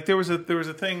 Yeah, like there was a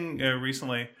thing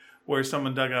recently where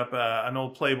someone dug up an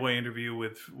old Playboy interview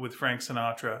with Frank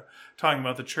Sinatra, talking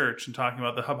about the church and talking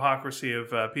about the hypocrisy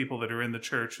of people that are in the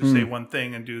church who say one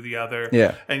thing and do the other.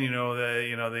 Yeah, and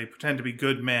they pretend to be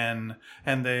good men,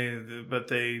 and but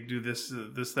they do this,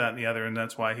 that, and the other, and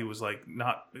that's why he was like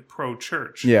not pro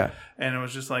church. Yeah, and it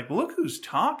was just like, look who's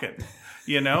talking.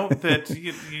 That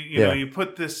you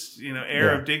put this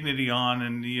air of dignity on,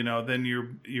 and then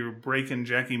you're breaking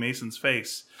Jackie Mason's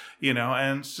face, and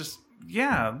it's just.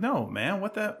 Yeah, no, man.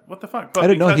 What the fuck? But I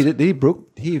don't know. He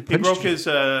broke his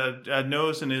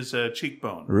nose and his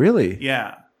cheekbone. Really?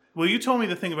 Yeah. Well, you told me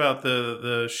the thing about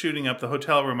the shooting up the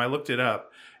hotel room. I looked it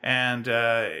up, and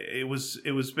it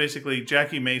was basically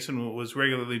Jackie Mason was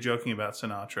regularly joking about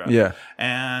Sinatra. Yeah.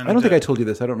 And I don't think I told you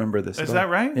this. I don't remember this. Is that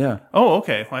right? Yeah. Oh,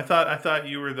 okay. Well, I thought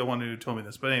you were the one who told me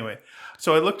this. But anyway,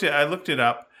 so I looked it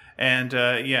up, and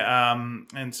and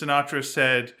Sinatra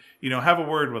said, have a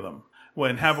word with him.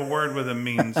 When have a word with him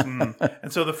means.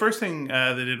 And so the first thing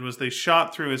they did was they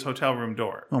shot through his hotel room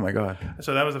door. Oh, my God.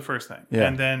 So that was the first thing. Yeah.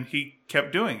 And then he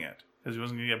kept doing it because he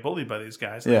wasn't going to get bullied by these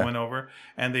guys. They went over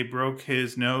and they broke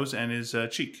his nose and his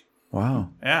cheek.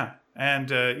 Wow. Yeah. And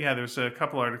there's a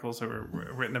couple articles that were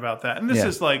written about that. And this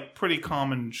is like pretty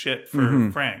common shit for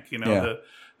Frank.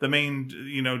 The main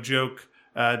joke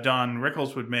Don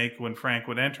Rickles would make when Frank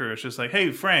would enter is just like,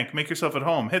 hey, Frank, make yourself at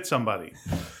home. Hit somebody.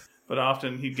 But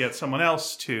often he'd get someone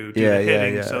else to do the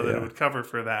hitting so that it would cover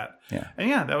for that. Yeah.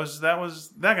 And that was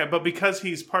that guy. But because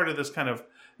he's part of this kind of,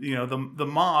 the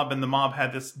mob, and the mob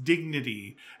had this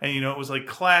dignity, and, it was like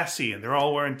classy, and they're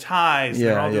all wearing ties, and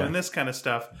they're all doing this kind of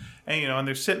stuff. And, and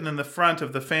they're sitting in the front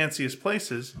of the fanciest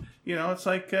places. It's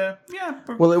like,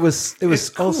 Well, it was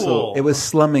cool. also, it was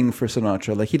slumming for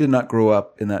Sinatra. Like, he did not grow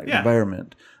up in that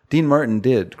environment. Dean Martin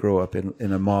did grow up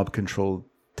in a mob-controlled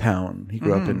town. He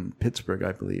grew up in Pittsburgh,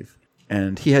 I believe.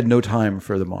 And he had no time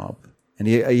for the mob. And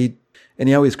he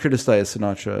always criticized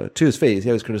Sinatra to his face. He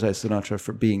always criticized Sinatra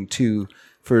for being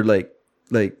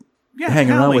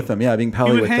hanging around with them. Yeah, being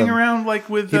pally with them. He would hang around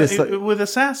with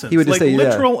assassins. He would just say,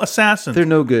 literal assassins. They're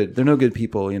no good. They're no good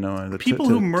people, People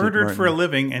who murdered for a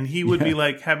living, and he would be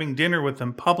like having dinner with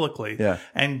them publicly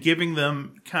and giving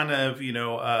them kind of,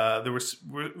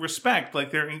 the respect, like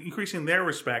they're increasing their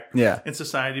respect in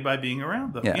society by being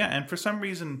around them. Yeah. And for some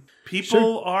reason,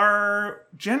 people are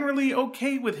generally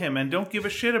okay with him and don't give a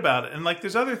shit about it. And like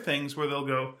there's other things where they'll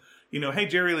go, hey,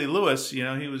 Jerry Lee Lewis, he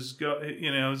was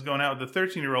was going out with a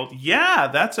 13-year-old. Yeah,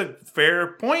 that's a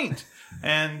fair point.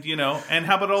 And and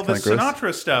how about all this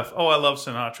Sinatra stuff? Oh, I love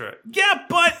Sinatra. Yeah,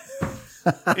 but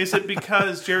is it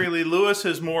because Jerry Lee Lewis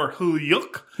is more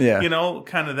huyuk? Yeah.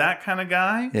 Kind of that kind of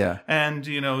guy. Yeah. And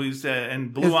he's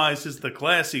and Blue Eyes is the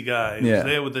classy guy who's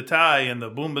there with the tie and the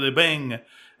boom ba bang.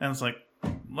 And it's like,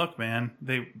 look, man,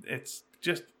 it's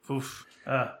just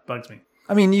bugs me.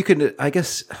 I mean, you could, I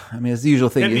guess, it's the usual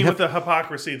thing. Hit me with the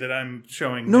hypocrisy that I'm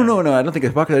showing. No, I don't think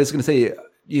it's hypocrisy. I was going to say,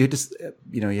 you just,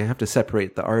 you have to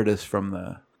separate the artist from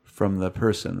the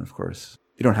person, of course.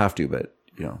 You don't have to, but,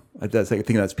 that's like a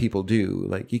thing that people do.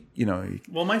 Like,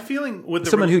 Well, my feeling with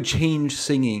someone who changed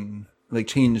singing, like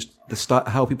changed the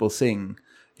how people sing,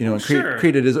 and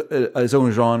created his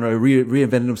own genre,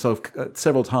 reinvented himself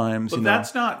several times. But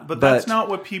that's not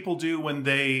what people do when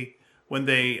they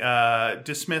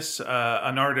dismiss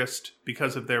an artist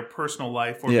because of their personal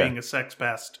life or being a sex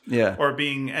pest or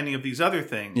being any of these other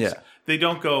things. Yeah. They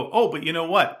don't go, oh, but you know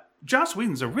what? Joss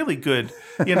Whedon's a really good,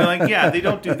 they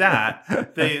don't do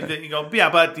that. They go, yeah,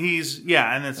 but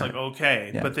and it's like,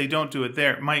 okay, but they don't do it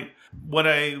there. What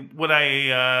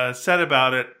I said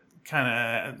about it kind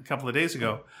of a couple of days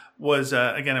ago was,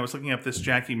 again, I was looking up this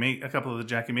a couple of the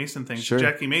Jackie Mason things. Sure.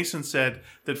 Jackie Mason said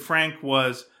that Frank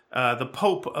was the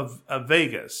Pope of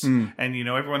Vegas, and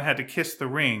everyone had to kiss the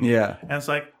ring. Yeah, and it's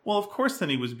like, well, of course, then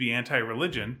he would be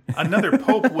anti-religion. Another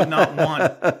Pope would not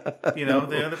want,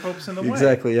 the other popes in the way.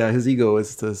 Exactly. Yeah, his ego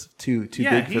is too big for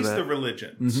that. Yeah, he's the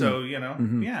religion. Mm-hmm. So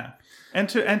yeah, and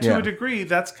to a degree,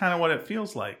 that's kind of what it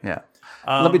feels like. Yeah.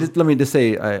 Let me just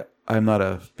say, I'm not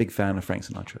a big fan of Frank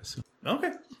Sinatra. So.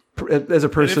 Okay. As a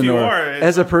person, or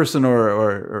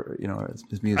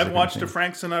his music. I've watched a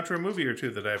Frank Sinatra movie or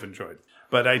two that I've enjoyed,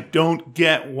 but I don't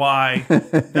get why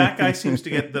that guy seems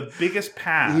to get the biggest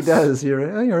pass. He does. You're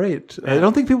right. Yeah. I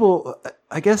don't think people.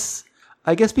 I guess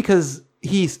because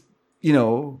he's,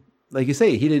 like you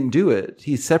say, he didn't do it.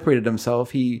 He separated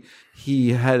himself. He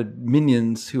had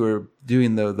minions who were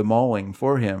doing the mauling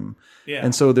for him. Yeah.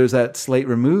 And so there's that slight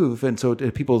remove, and so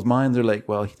people's minds are like,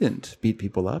 well, he didn't beat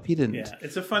people up. He didn't. Yeah,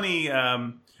 it's a funny.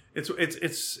 It's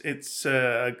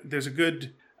there's a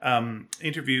good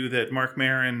interview that Mark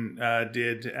Maron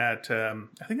did at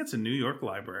I think it's a New York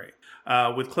library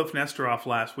with Cliff Nesteroff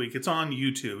last week. It's on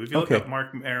YouTube. If you look up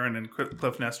Mark Maron and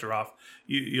Cliff Nesteroff,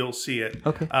 you'll see it.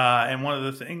 Okay. And one of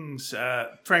the things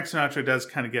Frank Sinatra does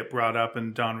kind of get brought up,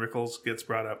 and Don Rickles gets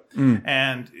brought up,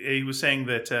 and he was saying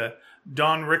that.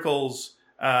 Don Rickles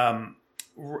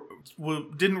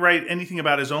didn't write anything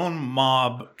about his own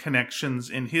mob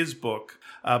connections in his book,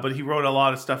 but he wrote a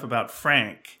lot of stuff about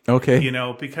Frank. Okay.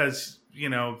 Because,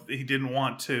 he didn't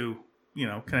want to,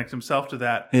 connect himself to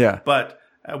that. Yeah. But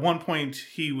at one point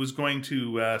he was going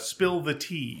to spill the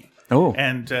tea. Oh.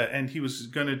 And he was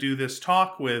going to do this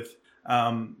talk with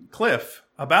Cliff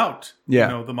about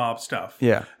the mob stuff.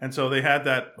 Yeah. And so they had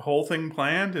that whole thing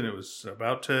planned, and it was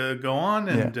about to go on,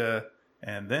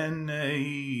 and then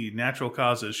natural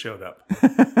causes showed up.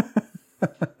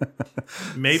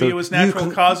 Maybe it was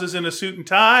natural causes in a suit and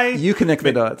tie. You connect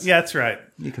the dots. Yeah, that's right.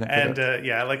 You connect the dots.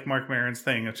 I like Mark Maron's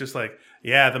thing. It's just like,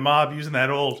 the mob using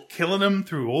that old killing them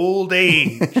through old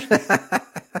age.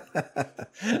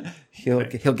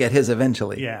 He'll get his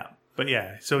eventually. Yeah. But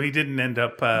so he didn't end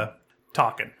up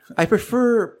talking. I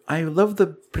love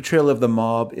the portrayal of the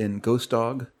mob in Ghost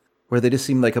Dog, where they just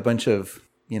seem like a bunch of,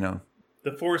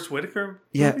 The Forrest Whitaker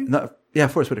movie?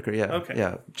 Forrest Whitaker, yeah. Okay.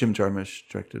 Yeah, Jim Jarmusch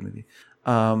directed the movie.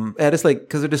 It's like,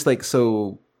 because they're just like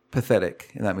so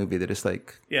pathetic in that movie. They're just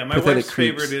like my wife's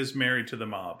favorite is Married to the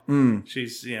Mob.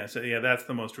 She's, that's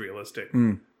the most realistic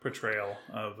portrayal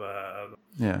of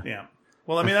yeah.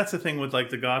 Well, that's the thing with like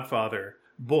the Godfather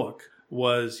book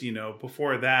was,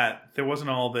 before that, there wasn't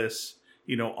all this,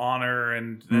 honor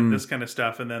and this kind of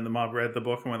stuff. And then the mob read the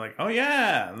book and went like, oh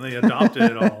yeah. And they adopted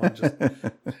it all. And just,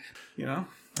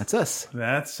 That's us.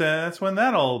 That's when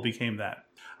that all became that.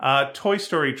 Toy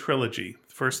Story trilogy.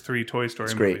 The first 3 Toy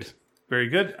Story movies. Great. Very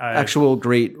good. Actual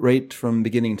great, right from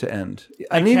beginning to end.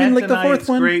 And even like the 4th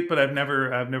one. Great, but I've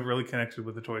never really connected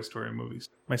with the Toy Story movies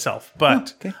myself.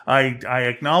 But I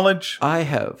acknowledge. I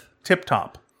have. Tip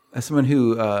top. As someone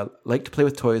who liked to play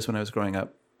with toys when I was growing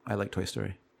up, I like Toy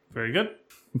Story. Very good.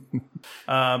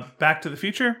 Back to the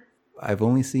Future. I've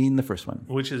only seen the first one.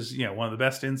 Which is, one of the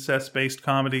best incest-based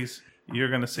comedies you're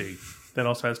going to see. That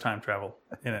also has time travel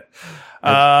in it.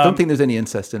 I don't think there's any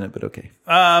incest in it, but okay.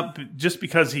 Just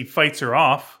because he fights her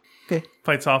off. Okay.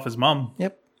 Fights off his mom.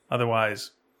 Yep.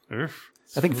 Otherwise, I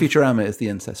think Futurama is the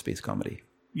incest-based comedy.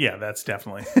 Yeah, that's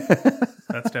definitely.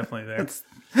 That's definitely there.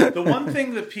 The one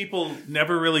thing that people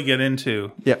never really get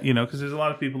into, Yeah. because there's a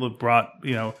lot of people who brought,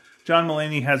 John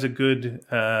Mulaney has a good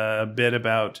bit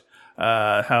about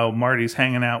how Marty's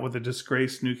hanging out with a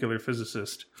disgraced nuclear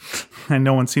physicist, and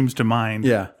no one seems to mind.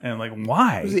 Yeah. And like,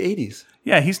 why? It was the 80s.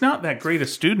 Yeah, he's not that great a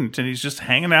student, and he's just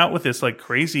hanging out with this like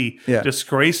crazy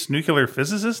disgraced nuclear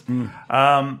physicist.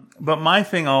 But my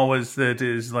thing always that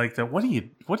is like that. What are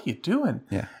you doing?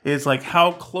 Yeah. Is like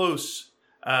how close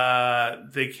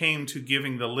they came to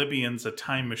giving the Libyans a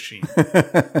time machine.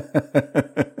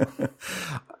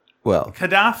 Well,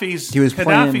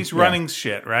 Gaddafi's running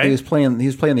shit, right? He was playing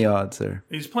the odds there.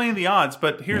 He's playing the odds,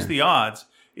 but here's the odds: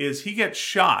 is he gets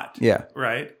shot,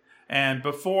 right? And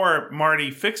before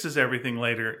Marty fixes everything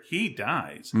later, he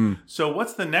dies. So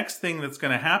what's the next thing that's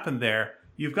going to happen there?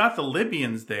 You've got the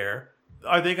Libyans there.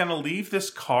 Are they going to leave this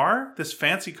car, this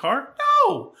fancy car?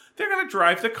 No, they're going to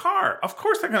drive the car. Of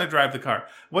course, they're going to drive the car.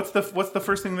 What's the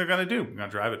first thing they're going to do? They're going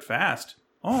to drive it fast.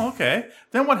 Oh, okay.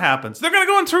 Then what happens? They're going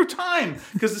to go in through time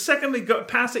because the second they go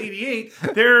past 88,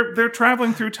 they're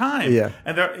traveling through time. Yeah.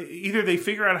 And either they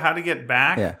figure out how to get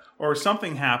back or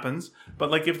something happens. But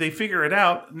like if they figure it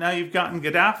out, now you've gotten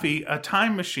Gaddafi a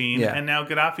time machine, and now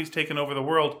Gaddafi's taken over the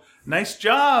world. Nice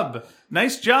job,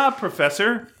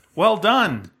 Professor. Well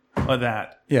done with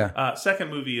that. Yeah.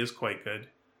 Second movie is quite good.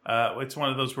 It's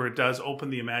one of those where it does open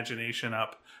the imagination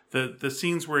up. The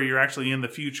scenes where you're actually in the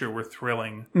future were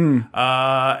thrilling.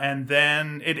 And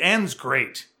then it ends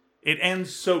great. It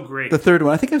ends so great. The third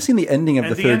one. I think I've seen the ending of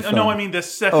the third film. No, I mean the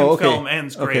second film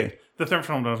ends great. Okay. The third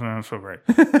film doesn't end so great.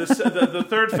 The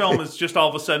third film is just all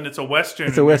of a sudden it's a Western.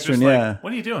 It's a Western, like,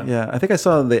 what are you doing? Yeah, I think I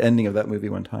saw the ending of that movie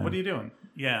one time. What are you doing?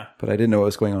 Yeah. But I didn't know what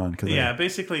was going on.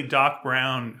 Basically Doc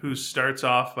Brown, who starts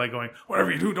off by going, whatever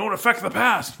you do, don't affect the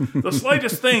past. The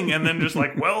slightest thing. And then just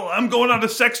like, well, I'm going on a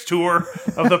sex tour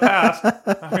of the past.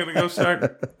 I'm going to go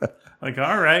start. Like,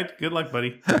 all right, good luck,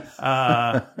 buddy.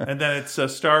 And then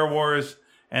it's Star Wars.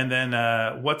 And then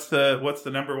what's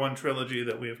the number one trilogy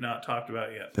that we have not talked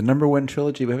about yet? The number one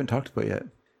trilogy we haven't talked about yet.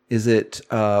 Is it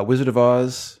Wizard of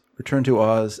Oz, Return to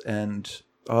Oz, and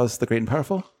Oz the Great and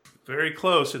Powerful? Very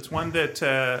close. It's one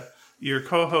that your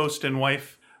co-host and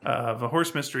wife of the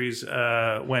Horse Mysteries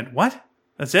went, what?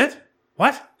 That's it?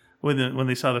 What? When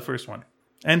they saw the first one.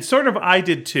 And sort of I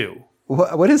did too.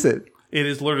 What is it? It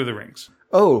is Lord of the Rings.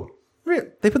 Oh,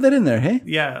 they put that in there, hey?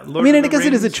 Yeah. I guess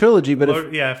it is a trilogy, but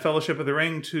Fellowship of the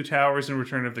Ring, Two Towers, and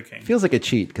Return of the King. Feels like a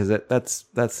cheat because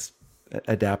that's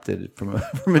adapted from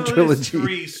a trilogy. It's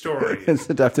 3 stories. It's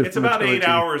adapted. It's about 8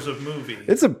 hours of movie.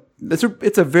 It's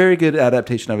a very good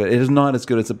adaptation of it. It is not as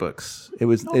good as the books. It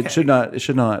was. Okay. It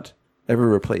should not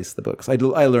ever replace the books. I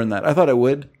learned that. I thought it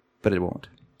would, but it won't.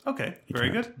 Okay, very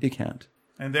good. You can't.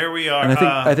 And there we are. And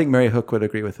I think Mary Hook would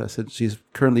agree with us. She's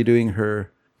currently doing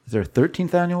her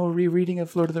 13th annual rereading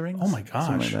of Lord of the Rings. Oh my gosh!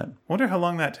 Something like that. Wonder how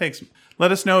long that takes.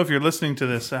 Let us know if you're listening to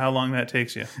this. How long that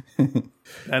takes you?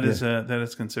 That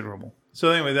is considerable. So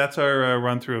anyway, that's our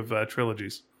run through of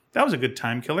trilogies. That was a good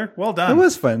time killer. Well done. It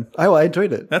was fun. I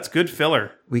enjoyed it. That's good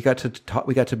filler. We got to talk.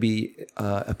 We got to be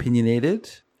opinionated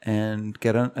and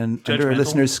get under our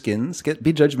listeners' skins.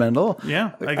 Be judgmental.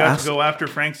 Yeah, I got to go after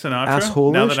Frank Sinatra.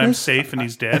 Assholishness. Now that I'm safe and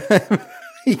he's dead.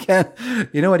 He can't.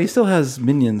 You know what? He still has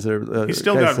minions. He's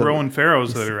still got Rowan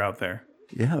Farrows that are out there.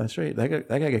 Yeah, that's right. That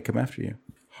guy could come after you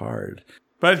hard.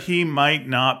 But he might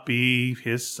not be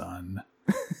his son,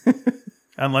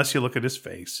 unless you look at his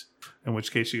face. In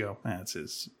which case you go, that's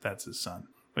his son.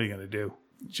 What are you gonna do?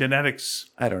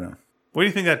 Genetics. I don't know. Where do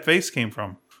you think that face came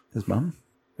from? His mom.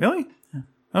 Really? Yeah.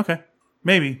 Okay.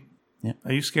 Maybe. Yeah.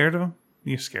 Are you scared of him?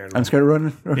 You're scared of him. I'm scared of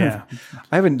Rowan. Yeah.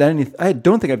 I haven't done anything. I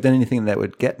don't think I've done anything that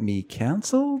would get me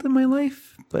canceled in my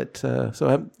life. But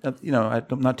so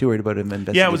I'm not too worried about him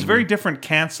investigating. Yeah, it was very different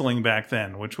canceling back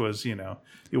then, which was you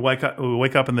wake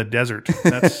up in the desert.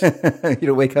 That's you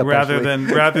don't wake up rather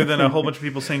than a whole bunch of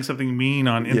people saying something mean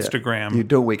on Instagram. You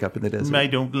don't wake up in the desert. I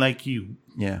don't like you.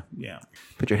 Yeah. Yeah.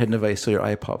 Put your head in a vice so your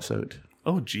eye pops out.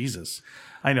 Oh Jesus!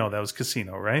 I know that was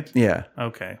Casino, right? Yeah.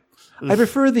 Okay. I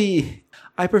prefer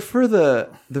the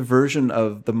version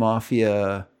of the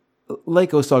mafia like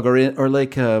Ghost Dog or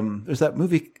like there's that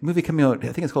movie coming out.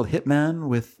 I think it's called Hitman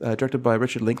with directed by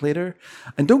Richard Linklater.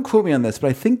 And don't quote me on this, but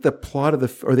I think the plot of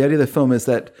the idea of the film is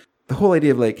that the whole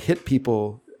idea of like hit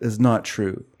people is not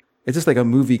true. It's just like a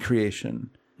movie creation,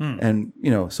 and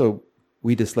so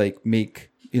we just like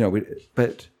make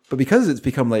but because it's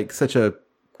become like such a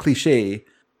cliche,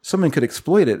 someone could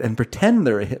exploit it and pretend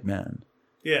they're a hitman.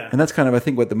 Yeah. And that's kind of, I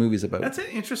think, what the movie's about. That's an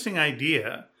interesting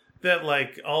idea. that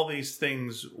like all these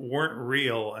things weren't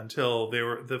real until they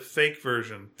were the fake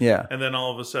version. Yeah. And then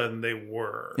all of a sudden they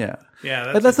were. Yeah.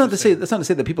 Yeah. That's not to say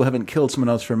that people haven't killed someone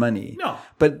else for money. No.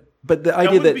 But the That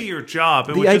idea wouldn't that be your job.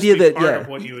 It the would idea just be that part yeah, of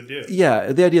what you would do.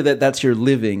 Yeah, the idea that that's your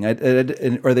living, or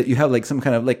that you have like some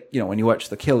kind of like, you know, when you watch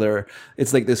The Killer,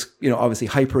 it's like this, you know, obviously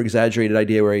hyper exaggerated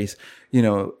idea where he's, you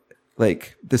know,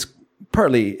 like this.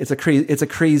 Partly, it's a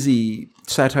crazy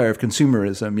satire of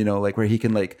consumerism, you know, like where he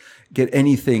can like get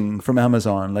anything from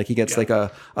Amazon, like he gets like a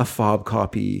fob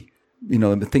copy, you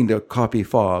know, the thing to copy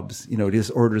fobs, you know, he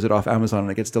just orders it off Amazon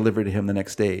and it gets delivered to him the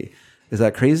next day. Is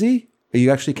that crazy?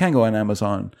 You actually can go on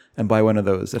Amazon and buy one of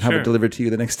those and have it delivered to you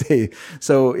the next day.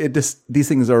 So these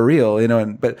things are real, you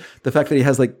know. But the fact that he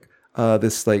has like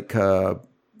this like you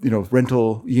know,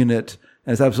 rental unit,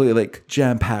 and it's absolutely like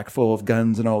jam packed full of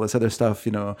guns and all this other stuff,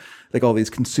 you know, like all these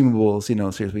consumables, you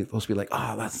know, so you're supposed to be like,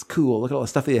 oh, that's cool. Look at all the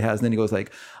stuff that he has. And then he goes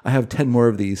like, I have 10 more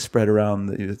of these spread around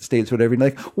the States, whatever. And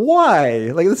you're like, why?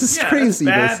 Like, this is crazy.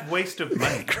 Bad waste of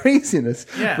money. Craziness.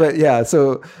 Yeah. But yeah,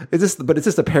 so it's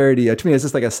just a parody. To me, it's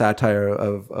just like a satire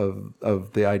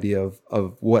of the idea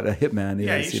of what a hitman is.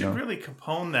 Yeah, you should really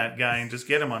Capone that guy and just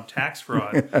get him on tax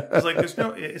fraud. It's like,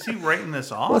 is he writing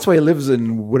this off? Well, that's why he lives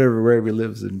in wherever he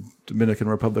lives in Dominican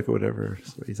Republic or whatever.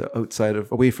 So he's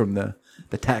away from the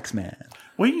tax man.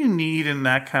 What you need in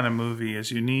that kind of movie is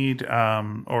that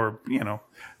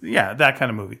kind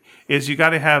of movie is you got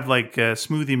to have like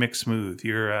Smoothie McSmooth.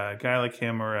 You're a guy like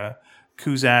him or a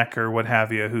Cusack or what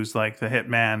have you, who's like the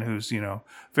hitman, who's, you know,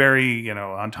 very, you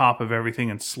know, on top of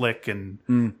everything and slick and,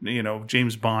 you know,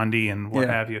 James Bondy and what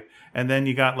have you. And then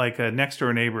you got like a next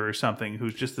door neighbor or something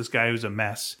who's just this guy who's a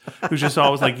mess, who's just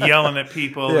always like yelling at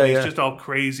people. And he's just all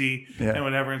crazy and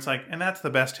whatever. And it's like, and that's the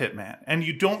best hitman. And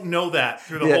you don't know that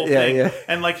through the whole thing. Yeah.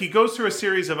 And like he goes through a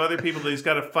series of other people that he's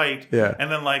got to fight. Yeah.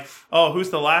 And then like, oh, who's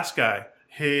the last guy?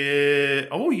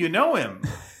 You know him.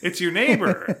 It's your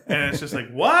neighbor. And it's just like,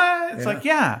 what? It's like,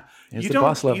 you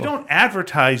don't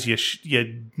advertise,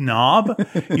 you knob.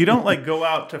 You don't like go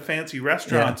out to fancy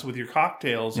restaurants with your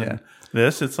cocktails and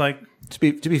this. It's like, to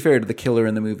be fair to the killer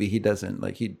in the movie, he doesn't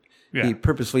like he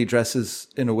purposely dresses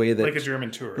in a way that like a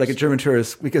German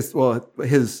tourist, because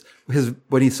his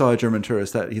when he saw a German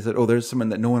tourist, that he said, oh, there's someone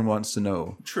that no one wants to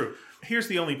know. True. Here's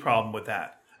the only problem with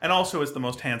that. And also is the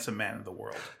most handsome man in the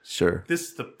world. Sure.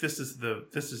 This is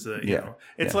the you know,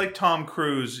 it's like Tom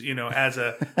Cruise, you know, as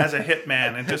a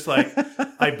hitman, and just like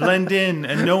I blend in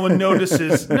and no one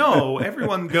notices. No,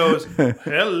 everyone goes,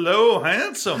 hello,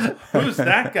 handsome. Who's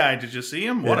that guy? Did you see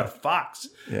him? What a fox.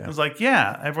 I was like,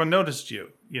 everyone noticed you.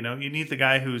 You know, you need the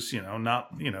guy who's, you know, not,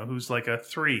 you know, who's like a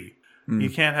 3.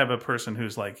 You can't have a person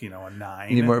who's like, you know, a 9.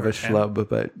 You need more of a schlub,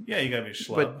 but you gotta be a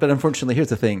schlub. But unfortunately, here's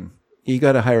the thing. You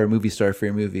got to hire a movie star for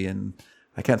your movie, and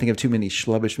I can't think of too many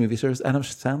schlubbish movie stars. Adam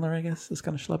Sandler, I guess, is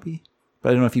kind of schlubby, but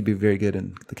I don't know if he'd be very good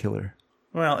in The Killer.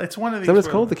 Well, it's one of these. Is that what it's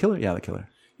called, The Killer? Yeah, The Killer.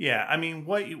 Yeah, I mean,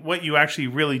 what you actually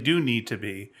really do need to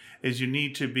be is you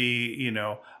need to be, you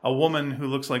know, a woman who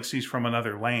looks like she's from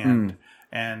another land.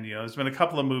 And, you know, there's been a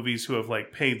couple of movies who have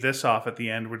like paid this off at the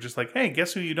end. We're just like, hey,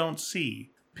 guess who you don't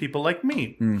see? People like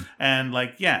me. And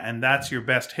like, and that's your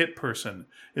best hit person,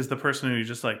 is the person who you're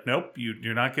just like, nope,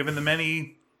 you're not giving them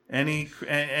any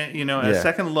you know, a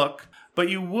second look. But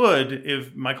you would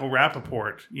if Michael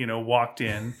Rappaport, you know, walked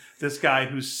in, this guy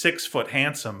who's 6 foot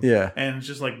handsome, and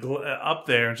just like up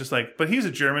there, and just like, but he's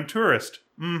a German tourist.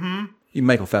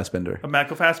 Michael Fassbender.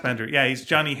 Michael Fassbender. Yeah, he's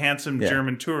Johnny Handsome,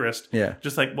 German tourist. Yeah.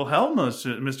 Just like, well, hell,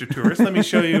 Mr. Tourist, let me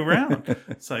show you around.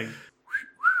 It's like,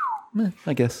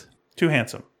 I guess. Too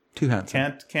handsome.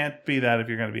 Can't be that if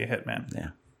you're going to be a hitman.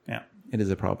 Yeah. It is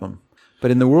a problem.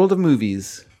 But in the world of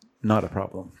movies, not a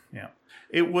problem. Yeah.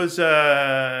 It was,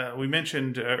 we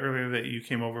mentioned earlier that you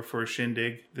came over for a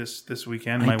shindig this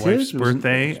weekend. My wife's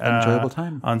birthday. It was an enjoyable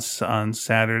time. On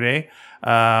Saturday.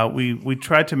 We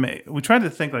tried to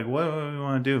think like, what do we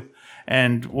want to do?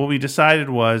 And what we decided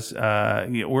was,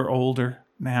 we're older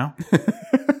now.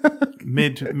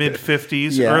 mid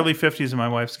 50s, early 50s in my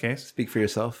wife's case. Speak for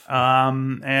yourself.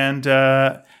 And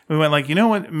we went like, you know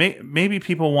what? Maybe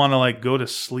people want to like go to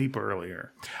sleep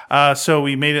earlier. So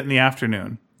we made it in the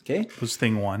afternoon. Okay, was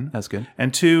thing 1. That's good.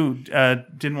 And 2,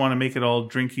 didn't want to make it all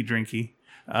drinky.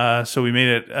 So we made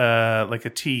it like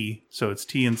a tea. So it's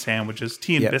tea and sandwiches,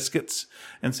 tea and biscuits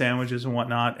and sandwiches and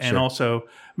whatnot. And also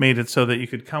made it so that you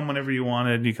could come whenever you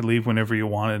wanted and you could leave whenever you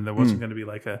wanted. And there wasn't going to be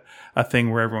like a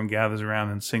thing where everyone gathers around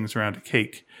and sings around a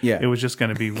cake. Yeah. It was just going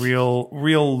to be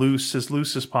real loose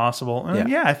as possible.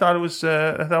 And I thought it was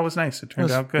nice. It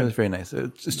turned out good. It was very nice.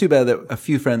 It's too bad that a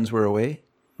few friends were away.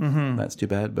 That's too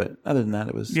bad. But other than that,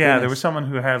 it was Yeah, very there nice. was someone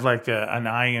who had like an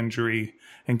eye injury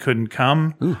and couldn't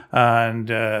come.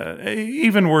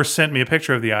 Even worse, sent me a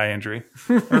picture of the eye injury.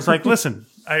 I was like, listen,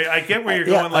 I get where you're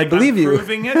Yeah, going. Like, I believe I'm you.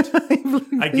 proving it.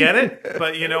 I get it.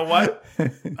 But you know what?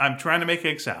 I'm trying to make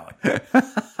egg salad.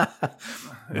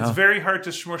 It's very hard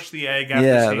to smush the egg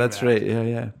after seeing that's that. right.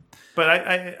 Yeah. But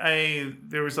I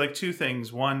there was like two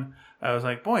things. One, I was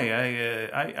like, boy,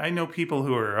 I know people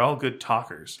who are all good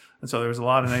talkers, and so there was a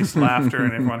lot of nice laughter,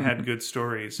 and everyone had good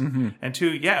stories. And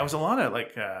two, yeah, it was a lot of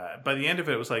like. By the end of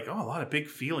it, it was like, oh, a lot of big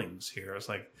feelings here. I was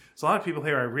like, there's a lot of people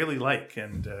here I really like,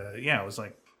 and yeah, it was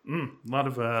like a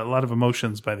lot of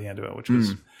emotions by the end of it, which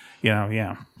was,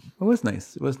 yeah. It was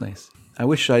nice. It was nice. I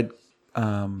wish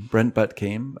Brent Butt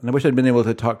came, and I wish I'd been able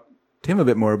to talk to him a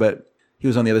bit more, but he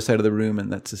was on the other side of the room,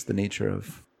 and that's just the nature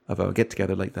of a get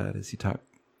together like that. Is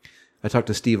I talk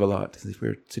to Steve a lot if we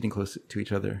were sitting close to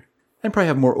each other, and probably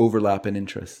have more overlap in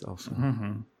interests also.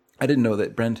 I didn't know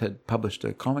that Brent had published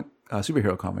a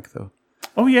superhero comic though.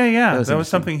 Oh yeah. was That was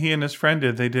something he and his friend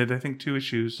did. They did, I think, 2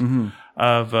 issues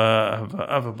of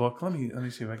a book. Let me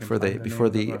see if I can find the Before name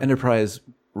of the book. Enterprise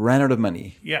ran out of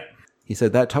money. Yeah. He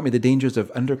said that taught me the dangers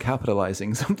of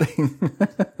undercapitalizing something.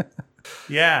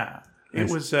 Yeah. It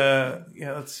was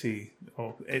let's see.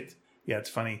 It's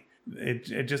funny.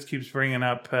 It just keeps bringing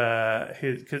up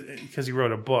his because he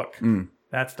wrote a book.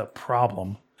 That's the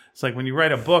problem. It's like when you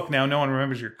write a book, now no one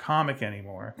remembers your comic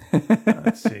anymore.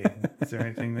 Let's see. Is there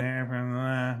anything there from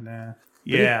that? Nah.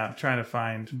 Yeah, I'm trying to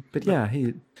find. But yeah,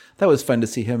 that was fun to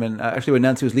see him. And actually, when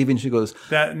Nancy was leaving, she goes,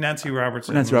 That Nancy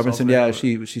Robertson. Nancy was Robinson, also yeah,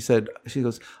 there. she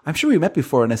goes, I'm sure we met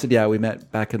before. And I said, yeah, we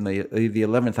met back in the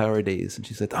 11th hour days. And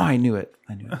she said, oh, I knew it.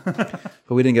 But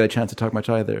we didn't get a chance to talk much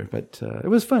either. But it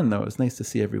was fun, though. It was nice to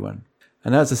see everyone.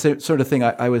 And that's the sort of thing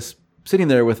I was sitting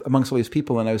there with amongst all these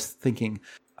people, and I was thinking,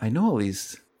 I know all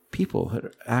these people,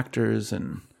 actors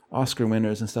and Oscar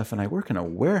winners and stuff, and I work in a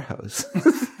warehouse.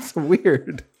 It's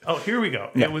weird. Oh, here we go.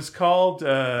 Yeah. It was called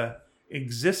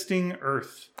Existing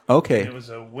Earth. Okay. It was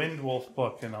a Wind Wolf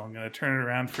book, and I'm going to turn it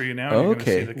around for you now. You're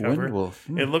Okay. going to see the cover. Wind Wolf.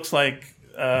 It looks like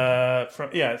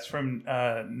it's from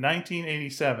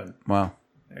 1987. Wow.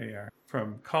 There you are.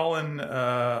 From Colin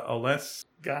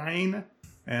Oleskind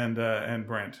and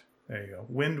Brent. There you go.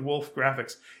 Wind Wolf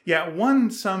Graphics. Yeah, it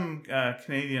won some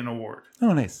Canadian award.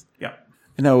 Oh, nice. Yeah.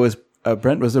 And now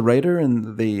Brent was the writer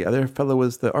and the other fellow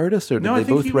was the artist, or did No, they I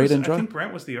think both write and draw? I think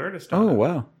Brent was the artist. On Oh, it.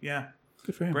 wow. Yeah.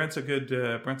 Good for him. Brent's a good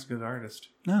artist.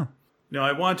 No. No,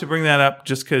 I wanted to bring that up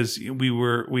just because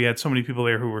we had so many people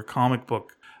there who were comic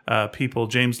book people.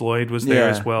 James Lloyd was there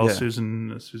Yeah, as well. yeah.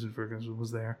 Susan Ferguson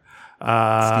was there.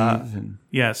 Steve and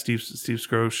Yeah, Steve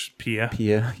Scroche, Pia.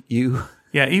 Pia, you.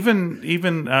 Yeah,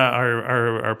 even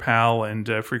our pal and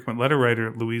frequent letter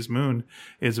writer Louise Moon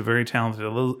is a very talented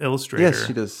illustrator. Yes,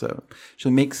 she does. She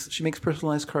makes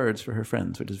personalized cards for her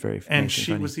friends, which is very nice and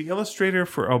she funny. was the illustrator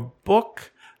for a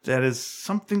book that is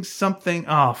something.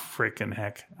 Oh, freaking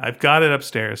heck! I've got it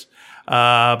upstairs.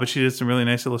 But she did some really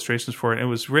nice illustrations for it. It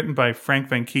was written by Frank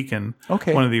Van Keeken,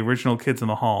 Okay. one of the original Kids in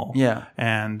the Hall. Yeah.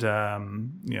 And,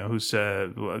 who's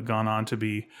gone on to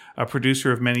be a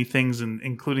producer of many things,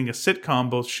 including a sitcom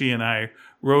both she and I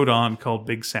wrote on called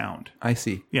Big Sound. I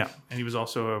see. Yeah. And he was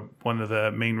also one of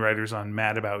the main writers on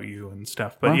Mad About You and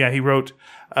stuff. But yeah, he wrote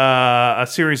a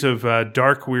series of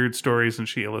dark, weird stories, and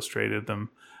she illustrated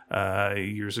them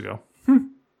years ago.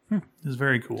 It was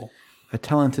very cool. A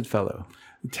talented fellow.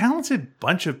 Talented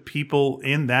bunch of people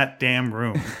in that damn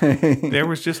room. There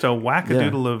was just a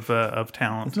wackadoodle of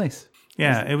talent. It's nice.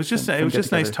 Yeah, it was just fun nice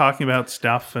get-together. talking about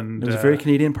stuff, and It was a very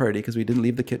Canadian party because we didn't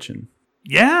leave the kitchen.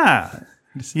 yeah,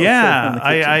 Just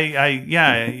outside in the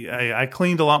yeah. I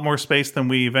cleaned a lot more space than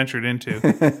we ventured into.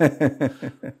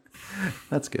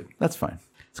 That's good. That's fine.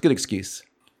 It's a good excuse.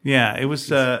 Yeah, it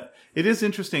was. It is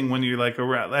interesting when you're like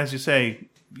around, as you say,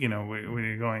 when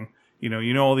you're going. You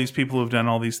know all these people who've done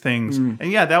all these things,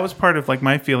 and yeah, that was part of like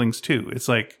my feelings too. It's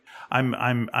like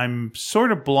I'm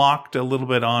sort of blocked a little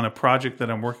bit on a project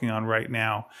that I'm working on right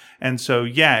now, and so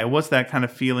yeah, it was that kind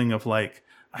of feeling of like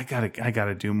I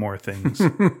gotta do more things.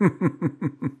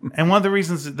 And one of the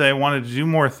reasons that I wanted to do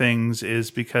more things is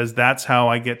because that's how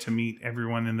I get to meet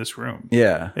everyone in this room.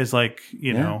 Yeah. It's like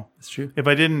That's true. if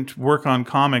I didn't work on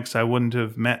comics, I wouldn't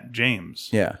have met James.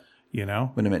 Yeah. You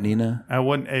know. When I met Nina. I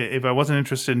wouldn't if I wasn't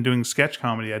interested in doing sketch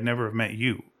comedy. I'd never have met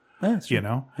you. Yeah, that's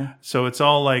true. So it's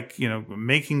all like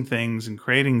making things and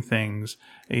creating things.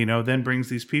 Then brings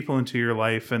these people into your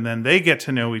life, and then they get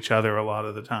to know each other a lot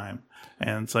of the time.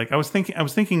 And it's like I was thinking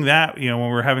that when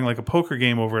we're having like a poker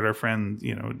game over at our friend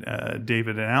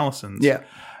David and Allison's. Yeah.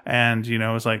 And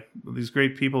it's like these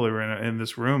great people are in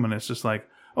this room, and it's just like,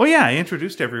 Oh, yeah, I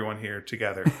introduced everyone here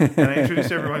together. And I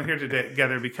introduced everyone here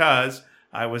together because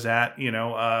I was at,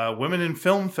 Women in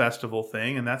Film Festival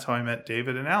thing, and that's how I met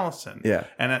David and Allison. Yeah.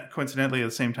 And coincidentally, at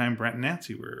the same time, Brent and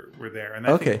Nancy were there. And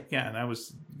and I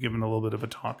was given a little bit of a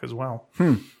talk as well.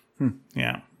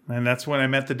 Yeah. And that's when I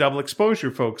met the Double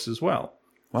Exposure folks as well.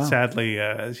 Wow. Sadly,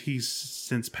 he's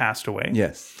since passed away.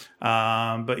 Yes.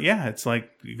 But yeah, it's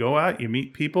like you go out, you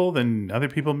meet people, then other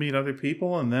people meet other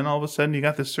people, and then all of a sudden you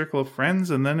got this circle of friends,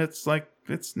 and then it's like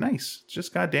it's nice. It's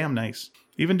just goddamn nice.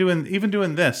 Even doing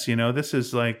this, this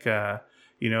is like if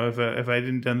I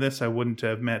didn't done this, I wouldn't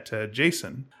have met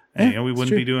Jason. And we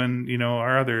wouldn't be doing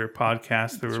our other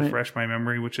podcast, the Refresh My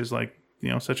Memory, which is like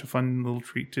such a fun little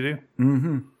treat to do.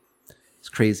 Mm-hmm. It's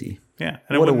crazy. Yeah,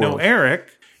 and I wouldn't know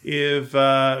Eric if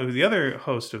the other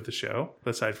host of the show,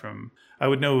 aside from, I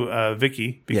would know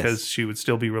Vicky because she would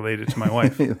still be related to my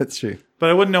wife. That's true. But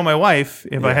I wouldn't know my wife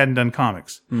if I hadn't done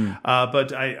comics.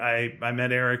 But I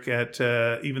met Eric at,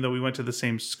 even though we went to the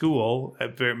same school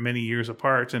at many years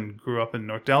apart and grew up in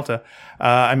North Delta,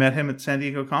 I met him at San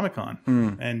Diego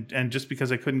Comic-Con. And just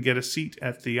because I couldn't get a seat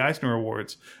at the Eisner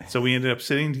Awards. So we ended up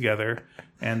sitting together.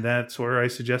 And that's where I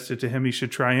suggested to him he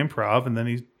should try improv. And then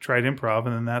he tried improv.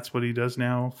 And then that's what he does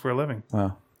now for a living.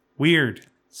 Wow. Weird.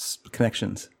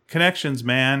 Connections,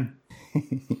 man.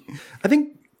 I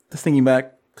think just thinking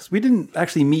back, because we didn't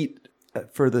actually meet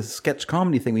for the sketch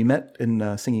comedy thing. We met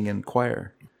in singing in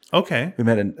choir. Okay. We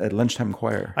met at lunchtime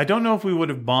choir. I don't know if we would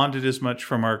have bonded as much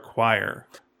from our choir.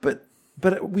 But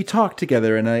we talked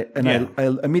together, and I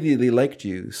immediately liked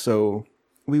you. So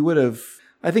we would have,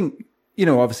 I think,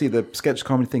 obviously the sketch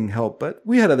comedy thing helped, but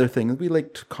we had other things. We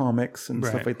liked comics and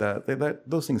stuff like that.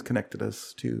 Those things connected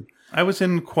us too. I was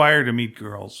in choir to meet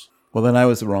girls. Well, then I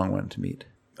was the wrong one to meet.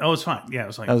 Oh, it's fine. Yeah, it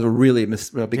was like... That was a really big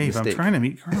Dave, mistake. I'm trying to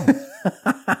meet girls.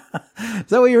 Is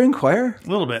that why you're in choir? A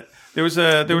little bit. There was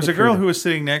a girl who was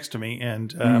sitting next to me,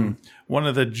 and one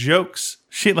of the jokes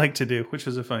she liked to do, which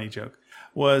was a funny joke,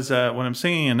 was when I'm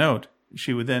singing a note,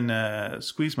 she would then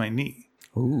squeeze my knee.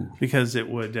 Ooh. Because it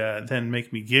would then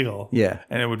make me giggle. Yeah.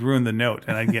 And it would ruin the note,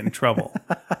 and I'd get in trouble.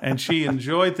 And she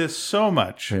enjoyed this so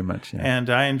much. Very much, yeah. And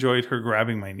I enjoyed her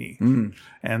grabbing my knee.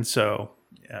 And so...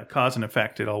 cause and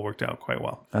effect, it all worked out quite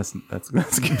well. That's good.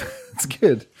 That's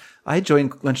good. I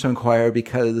joined Lunchtime Choir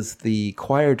because the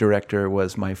choir director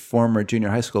was my former junior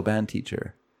high school band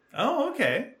teacher. Oh,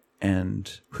 okay.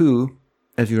 And who,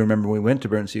 as you remember, when we went to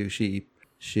Burnsview, she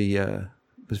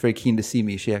was very keen to see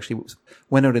me. She actually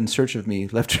went out in search of me,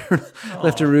 left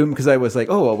her room because I was like,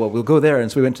 oh, well, we'll go there. And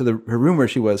so we went to her room where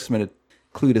she was. Someone had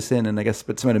clued us in, and I guess,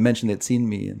 but someone had mentioned they'd seen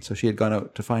me, and so she had gone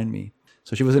out to find me.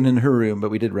 So she wasn't in her room,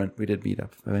 but we did meet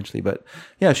up eventually. But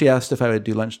yeah, she asked if I would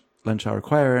do lunch hour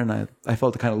choir, and I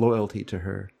felt a kind of loyalty to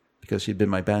her because she'd been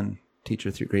my band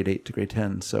teacher through grade 8 to grade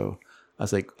 10. So I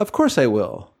was like, of course I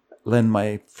will lend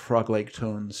my frog-like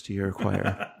tones to your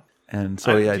choir. And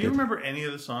so I did. Do you remember any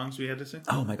of the songs we had to sing?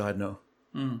 Oh my God, no.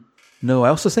 No, I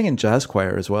also sang in jazz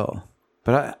choir as well,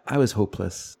 but I was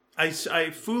hopeless. I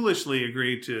foolishly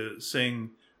agreed to sing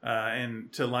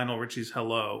to Lionel Richie's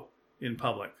 "Hello" in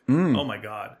public. Oh my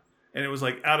God. And it was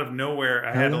like out of nowhere,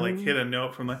 I had to like hit a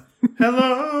note from like,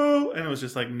 hello. And it was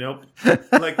just like, nope,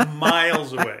 like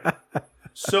miles away.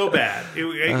 So bad.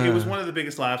 It was one of the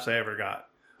biggest laughs I ever got.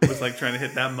 It was like trying to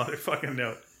hit that motherfucking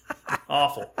note.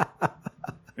 Awful.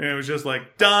 And it was just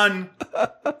like, done.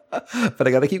 But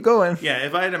I got to keep going. Yeah,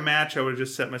 if I had a match, I would have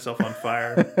just set myself on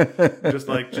fire. just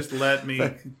let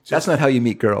me. That's not how you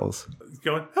meet girls.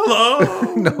 Going,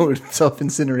 hello. No,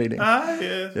 self-incinerating.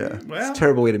 Yeah. Well, it's a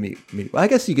terrible way to meet. Well, I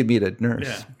guess you could meet a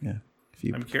nurse. Yeah.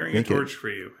 I'm carrying a torch for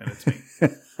you, and it's me.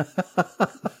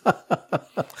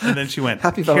 And then she went,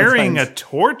 Happy carrying Valentine's. a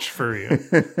torch for you.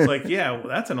 It's like, yeah, well,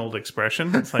 that's an old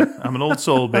expression. It's like, I'm an old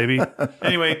soul, baby.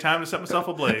 Anyway, time to set myself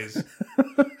ablaze.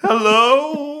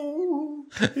 Hello,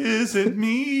 is it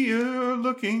me you're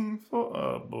looking for?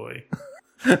 Oh, boy.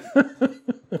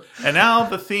 And now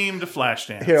the theme to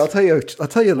Flashdance. Here, I'll tell you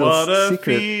a little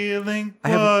secret. Feeling,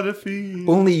 what a feeling.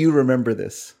 Only you remember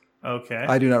this. Okay.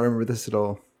 I do not remember this at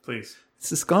all. Please. It's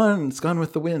just gone. It's gone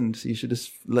with the wind. So you should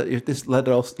just let it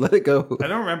go. I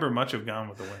don't remember much of Gone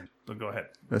with the Wind, but go ahead.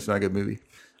 That's not a good movie.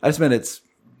 I just meant it's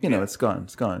gone.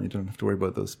 It's gone. You don't have to worry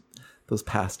about those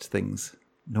past things.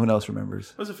 No one else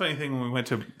remembers. It was a funny thing when we went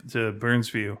to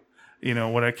Burnsview.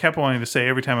 What I kept wanting to say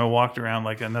every time I walked around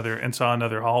and saw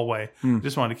another hallway, I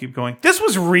just wanted to keep going, this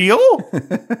was real?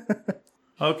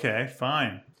 Okay,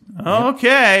 fine.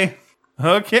 Okay.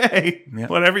 Yep.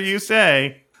 Whatever you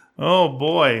say. Oh,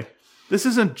 boy. This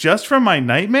isn't just from my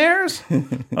nightmares?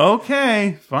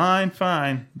 Okay, fine. All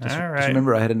right. Just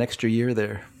remember, I had an extra year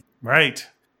there. Right.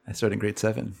 I started in grade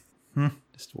 7.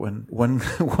 Just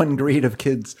one grade of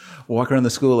kids walk around the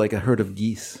school like a herd of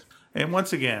geese. And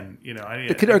once again,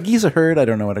 Are geese a herd? I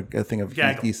don't know what a thing of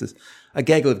Gaggle. geese is. A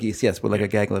gaggle of geese, yes, but like a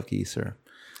gaggle of geese, or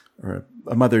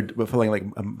a mother following, like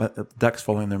ducks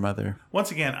following their mother.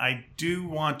 once again, I do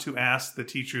want to ask the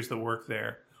teachers that work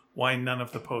there why none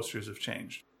of the posters have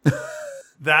changed.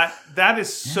 That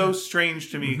is so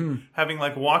strange to me, having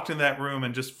like walked in that room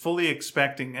and just fully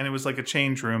expecting, and it was like a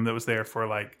change room that was there for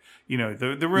like,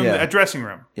 the room, a dressing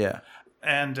room. Yeah.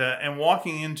 And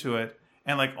walking into it,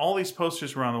 and like all these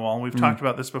posters were on the wall, and we've talked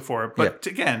about this before, but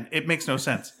again, it makes no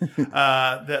sense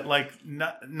that like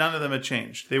none of them had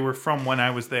changed. They were from when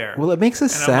I was there. Well, it makes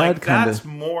us and sad, I'm like, kind that's of.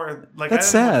 more like That's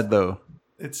sad, though.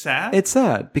 It's sad. It's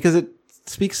sad because it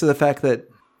speaks to the fact that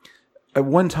at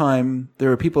one time there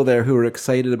were people there who were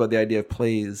excited about the idea of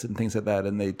plays and things like that,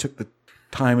 and they took the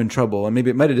time and trouble, and maybe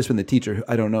it might have just been the teacher,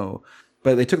 I don't know,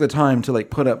 but they took the time to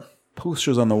like put up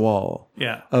posters on the wall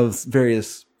of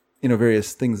various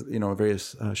things,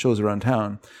 various shows around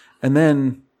town. And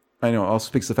then I know it also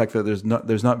speaks to the fact that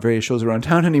there's not various shows around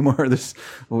town anymore. There's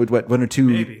one or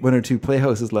two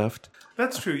playhouses left.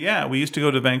 That's true. Yeah, we used to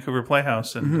go to Vancouver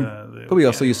Playhouse, and but we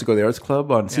also used to go to the Arts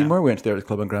Club on Seymour. We went to the Arts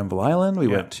Club on Granville Island. We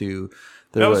went to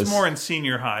that was more in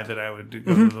senior high that I would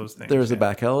go to those things. There was a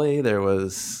back alley. There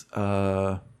was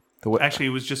actually, it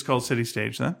was just called City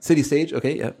Stage then. City Stage.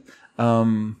 Okay, yeah.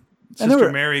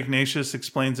 Sister Mary Ignatius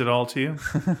explains it all to you.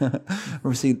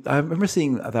 I remember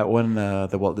seeing that one,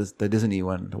 the Walt Disney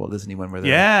one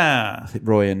where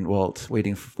Roy and Walt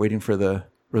waiting for the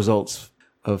results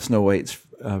of Snow White's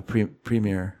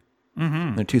premiere.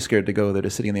 Mm-hmm. They're too scared to go. They're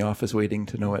just sitting in the office waiting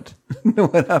to know what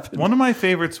happened. One of my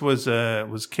favorites was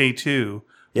K2.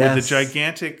 With the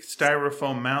gigantic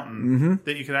styrofoam mountain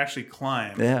that you could actually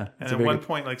climb. Yeah, and at one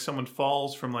point, like someone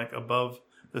falls from like above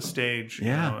the stage,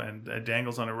 and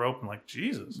dangles on a rope. I'm like,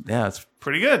 Jesus. Yeah, it's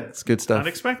pretty good. It's good stuff.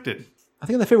 Unexpected. I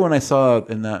think the favorite one I saw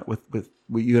in that with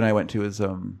what you and I went to is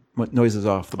What Noises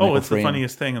Off. It's the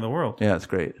funniest thing in the world. Yeah, it's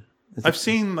great. I've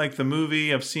seen like the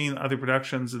movie. I've seen other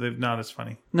productions. They're not as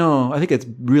funny. No, I think it's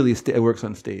really it works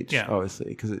on stage. Yeah. Obviously,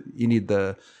 because you need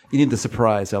the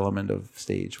surprise element of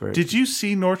stage. Did you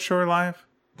see North Shore Live?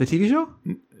 The TV show?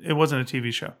 It wasn't a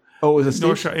TV show. Oh, it was a stage.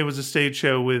 North Shore. It was a stage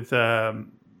show with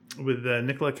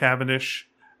Nicola Cavendish,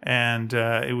 and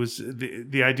it was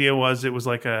the idea was it was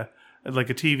like a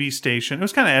TV station. It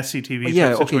was kind of SCTV. Yeah.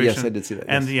 Type situation. Yes, I did see that.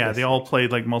 And yes. they all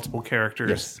played like multiple characters.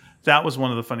 Yes. That was one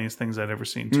of the funniest things I'd ever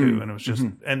seen too, and it was just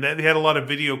and they had a lot of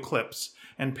video clips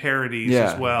and parodies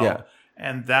as well. Yeah.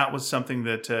 And that was something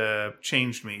that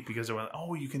changed me because I went,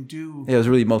 you can do. Yeah, it was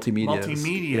really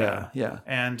multimedia. Yeah.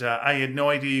 And I had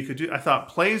no idea you could do. I thought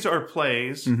plays are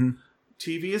plays.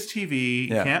 TV is TV. You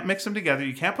can't mix them together.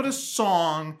 You can't put a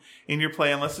song in your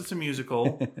play unless it's a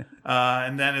musical.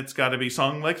 And then it's got to be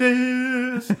song like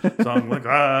this, song like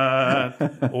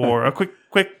that, or a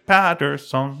quick patter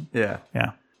song. Yeah.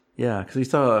 Yeah. Yeah, because we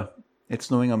saw It's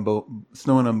Snowing on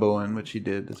Bowen, which he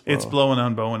did as well. It's Blowing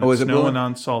on Bowen. It's Snowing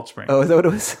on Salt Spring. Oh, is that what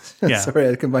it was? Yeah. Sorry,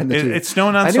 I combined the two. It's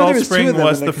Snowing on Salt Spring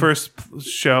was the first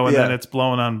show, and then it's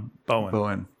Blowing on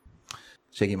Bowen.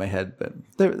 Shaking my head, but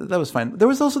that was fine. There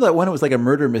was also that one, it was like a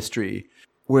murder mystery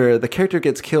where the character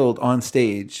gets killed on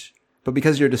stage, but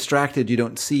because you're distracted, you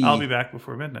don't see. I'll Be Back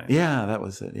Before Midnight. Yeah, that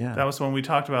was it. Yeah. That was when we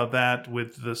talked about that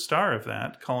with the star of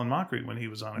that, Colin Mockery, when he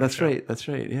was on our show. That's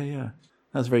right. Yeah.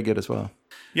 That was very good as well.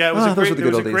 Yeah, it was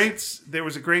there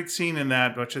was a great scene in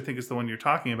that, which I think is the one you're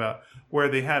talking about, where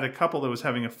they had a couple that was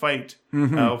having a fight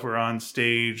over on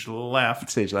stage left.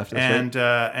 Stage left, that's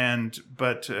right.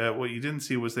 But what you didn't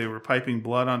see was they were piping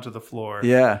blood onto the floor.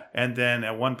 Yeah. And then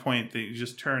at one point they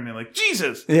just turned and like,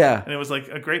 Jesus! Yeah. And it was like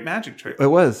a great magic trick. It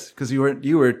was, because you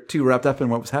were too wrapped up in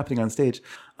what was happening on stage.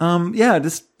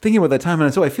 Just thinking about that time,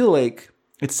 and so I feel like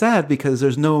it's sad because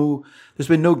there's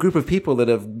been no group of people that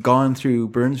have gone through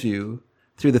Burnsview,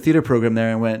 through the theater program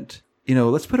there, and went,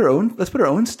 let's put our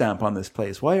own stamp on this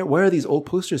place. Why are these old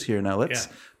posters here now? Let's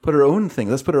put our own thing.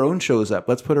 Let's put our own shows up.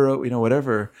 Let's put our own,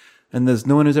 whatever. And there's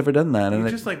no one who's ever done that. And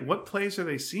just like, what plays are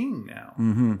they seeing now?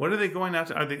 Mm-hmm. What are they going out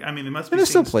to? Are they? I mean, they must be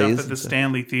seeing stuff at the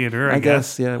Stanley Theater. I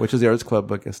guess, yeah, which is the Arts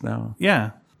Club, I guess now.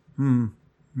 Yeah.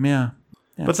 Yeah.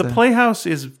 But the Playhouse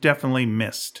is definitely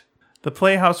missed. The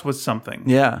Playhouse was something.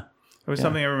 Yeah. There was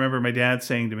something I remember my dad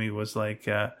saying to me was like,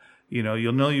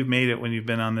 you'll know you've made it when you've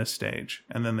been on this stage.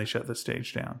 And then they shut the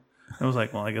stage down. I was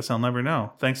like, well, I guess I'll never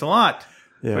know. Thanks a lot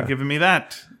for giving me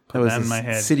that. That was in my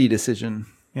head. City decision.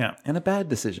 Yeah. And a bad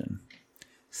decision.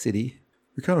 City.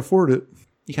 You can't afford it.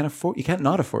 You can't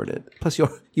not afford it. Plus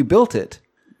you built it.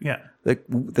 Yeah.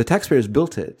 The taxpayers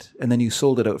built it, and then you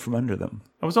sold it out from under them.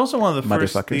 It was also one of the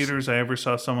first theaters I ever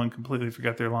saw someone completely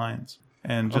forget their lines.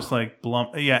 and just like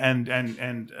and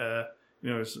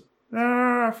it was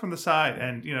from the side,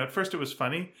 and at first it was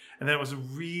funny, and then it was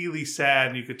really sad,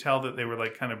 and you could tell that they were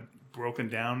like kind of broken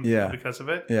down because of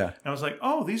it. Yeah. And I was like,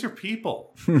 oh, these are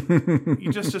people.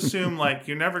 You just assume like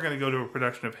you're never going to go to a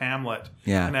production of Hamlet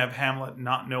and have Hamlet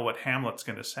not know what Hamlet's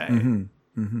going to say.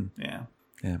 Yeah.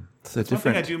 Yeah. So One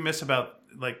thing I do miss about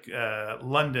like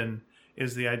London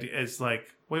is the idea. It's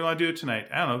like, what do you want to do tonight?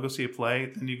 I don't know. Go see a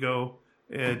play. Then you go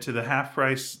to the half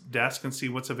price desk and see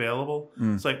what's available.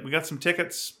 It's like, we got some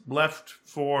tickets left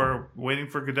for waiting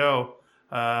for Godot.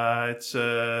 It's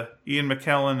Ian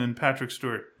McKellen and Patrick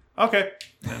Stewart. Okay.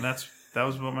 And that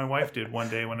was what my wife did one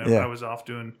day when I was off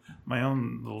doing my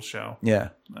own little show. Yeah.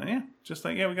 Just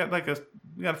like, we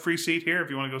got a free seat here if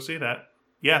you want to go see that.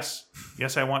 Yes,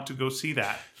 I want to go see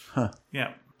that.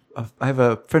 Yeah. I have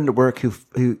a friend at work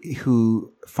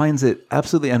who finds it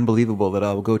absolutely unbelievable that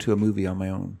I'll go to a movie on my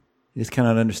own. He just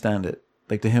cannot understand it.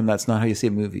 Like, to him, that's not how you see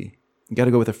a movie. You got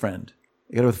to go with a friend.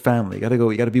 You got to go with family. You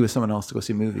got to be with someone else to go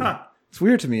see a movie. It's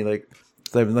weird to me. Like,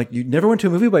 I'm like, you never went to a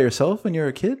movie by yourself when you were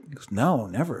a kid? He goes, no,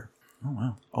 never. Oh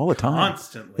wow, all the time.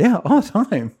 Constantly. Yeah, all the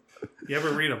time. You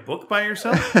ever read a book by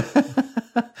yourself?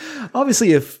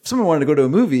 Obviously, if someone wanted to go to a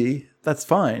movie, that's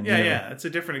fine. Yeah. It's a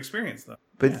different experience, though.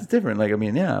 But it's different. Like, I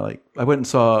mean, like I went and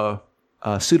saw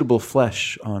Suitable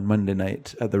Flesh on Monday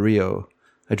night at the Rio.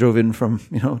 I drove in did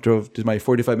my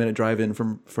 45-minute drive in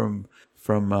from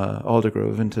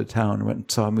Aldergrove into town, went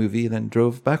and saw a movie, then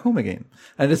drove back home again.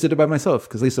 And I just did it by myself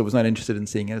because Lisa was not interested in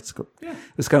seeing it.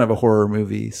 It's kind of a horror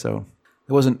movie, so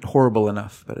it wasn't horrible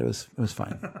enough, but it was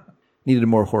fine. Needed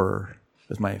more horror,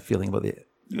 was my feeling about it.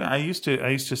 Yeah, I used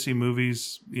to see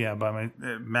movies, by my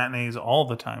matinees all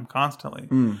the time, constantly.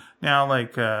 Now,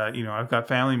 like, I've got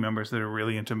family members that are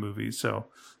really into movies, so,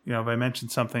 if I mention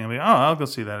something, I'll be, I'll go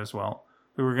see that as well.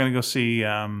 We were going to go see,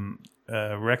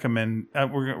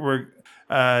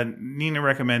 Nina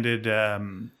recommended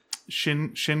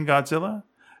Shin Godzilla.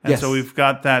 And so we've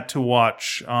got that to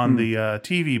watch on the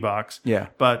TV box. Yeah.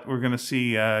 But we're going to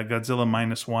see Godzilla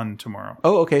 -1 tomorrow.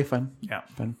 Oh, okay, fine. Yeah.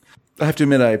 Fine. I have to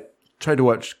admit, I tried to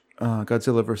watch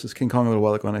Godzilla versus King Kong a little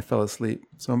while ago and I fell asleep.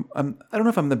 So I don't know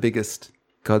if I'm the biggest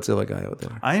Godzilla guy out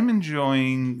there. I'm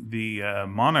enjoying the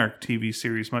Monarch TV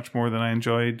series much more than I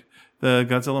enjoyed the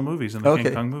Godzilla movies and the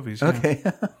King Kong movies. Yeah.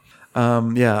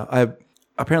 Okay.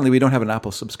 Apparently we don't have an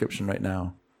Apple subscription right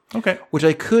now. Okay. Which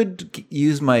I could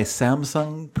use my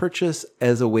Samsung purchase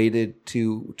as a way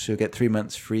to get 3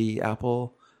 months free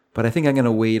Apple, but I think I'm going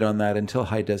to wait on that until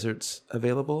High Desert's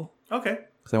available. Okay.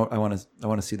 Because I want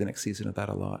to see the next season of that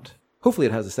a lot. Hopefully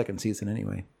it has a second season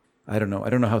anyway. I don't know. I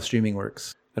don't know how streaming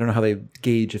works. I don't know how they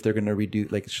gauge if they're going to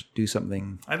do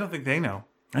something. I don't think they know.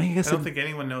 I don't think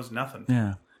anyone knows nothing.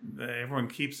 Yeah. Everyone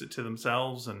keeps it to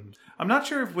themselves, and I'm not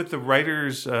sure if with the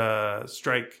writers'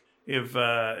 strike, if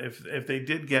they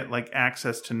did get like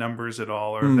access to numbers at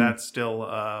all, or if that's still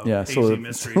hazy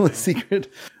mystery. Still a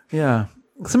secret. Yeah,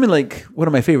 something like one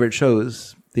of my favorite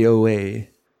shows, The OA.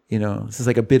 This is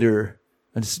like a bitter.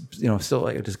 I just still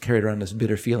like I just carried around this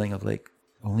bitter feeling of like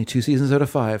only 2 seasons out of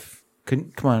 5.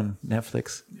 Come on,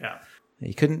 Netflix. Yeah.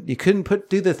 You couldn't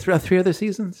do the 3 other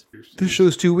seasons? This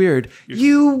show's too weird.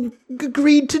 You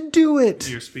agreed to do it.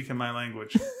 You're speaking my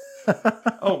language.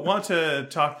 Want to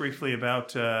talk briefly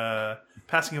about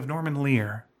passing of Norman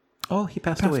Lear. Oh, he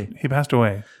passed away. He passed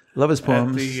away. Love his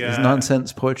poems. His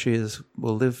nonsense poetry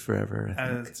will live forever.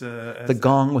 I think. The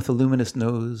Gong with the Luminous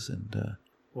Nose and.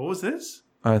 What was this?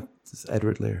 It's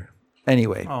Edward Lear.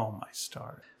 Anyway. Oh my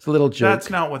stars. It's a little joke.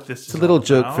 That's not what this is. It's a little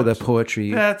joke for the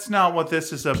poetry. That's not what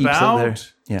this is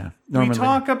about. Yeah. We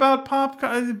talk about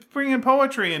bringing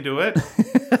poetry into it.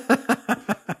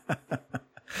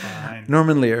 Fine.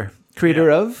 Norman Lear,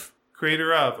 creator of.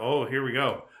 Oh, here we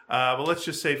go. Well, let's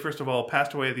just say, first of all,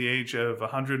 passed away at the age of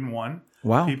 101.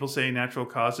 Wow. People say natural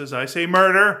causes. I say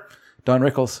murder. Don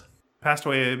Rickles. Passed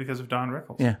away because of Don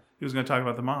Rickles. Yeah. He was going to talk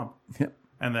about the mob. Yeah.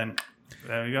 And then,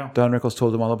 there you go. Don Rickles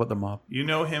told him all about the mob. You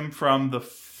know him from the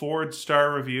Ford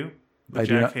Star Review with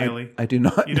Jack Haley. I do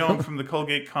not. You know him from the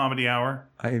Colgate Comedy Hour.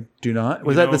 I do not.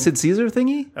 Was that the Sid Caesar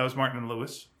thingy? That was Martin and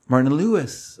Lewis. Martin and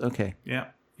Lewis. Okay. Yeah.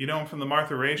 You know him from the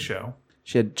Martha Ray Show.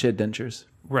 She had dentures.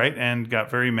 Right, and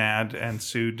got very mad and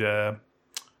sued David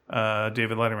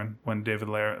Letterman when David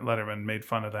Letterman made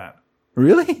fun of that.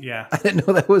 Really? Yeah. I didn't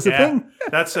know that was a thing.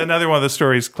 That's another one of the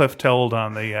stories Cliff told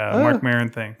on the Mark Maron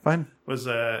thing. Fine. Was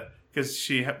because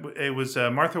it was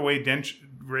Martha Ray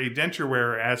denture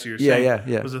wearer, as you're saying.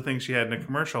 Yeah. Was the thing she had in a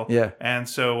commercial. Yeah. And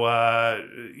so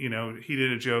he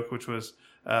did a joke which was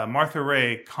Martha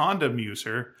Ray condom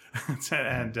user,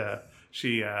 and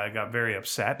she got very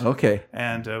upset. Okay.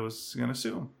 And was going to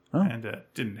sue him. and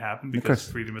it didn't happen because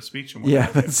of freedom of speech. And what Yeah,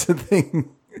 have you. that's the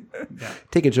thing. Yeah.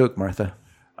 Take a joke, Martha.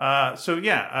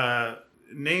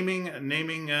 Naming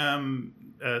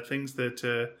things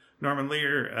that Norman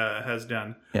Lear has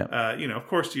done. Yeah. Of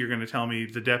course, you're going to tell me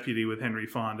The Deputy with Henry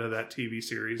Fonda, that TV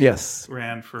series. Yes.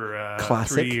 Ran for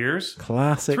Classic. 3 years.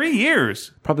 Classic. 3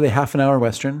 years. Probably a half-an-hour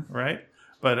Western. Right?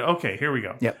 But okay, here we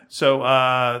go. Yep. So,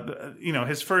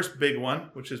 his first big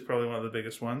one, which is probably one of the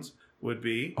biggest ones, would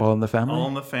be All in the Family? All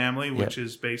in the Family, which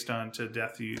is based on To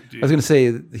Death You Do. I was going to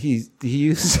say, he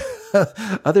used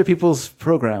other people's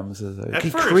programs.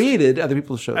 He created other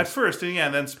people's shows. At first,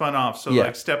 and then spun off. So,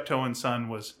 like Steptoe and Son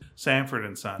was Sanford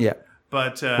and Son. Yeah.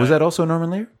 But was that also Norman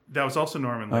Lear? That was also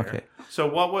Norman Lear. Okay. So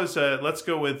what was, let's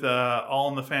go with All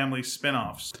in the Family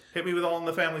spinoffs. Hit me with All in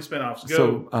the Family spinoffs.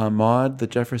 Go. So Maude, The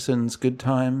Jeffersons, Good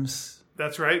Times.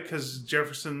 That's right, because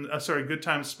Good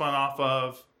Times spun off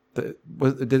of...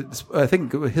 I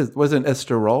think wasn't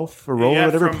Esther Rolfe or Roll or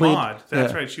whatever from played? Maude.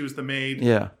 That's right, she was the maid.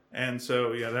 Yeah. And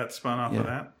so, that spun off of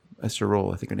that. Esther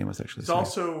Roll, I think her name was actually. It's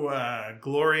also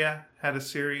Gloria had a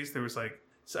series. There was I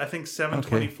think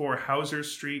 724 Hauser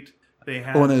Street. They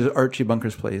had and there's Archie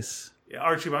Bunker's Place.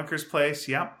 Archie Bunker's Place,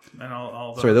 yep. And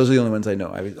all those. Sorry, those are the only ones I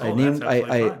know.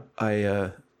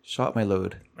 I shot my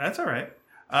load. That's all right.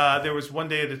 There was One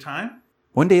Day at a Time.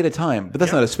 One Day at a Time, but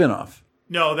that's not a spin-off.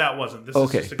 No, that wasn't. This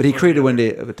Okay, is just but he created One Day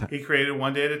at a Time. He created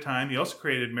One Day at a Time. He also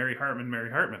created Mary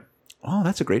Hartman. Oh,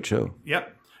 that's a great show.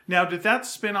 Yep. Now, did that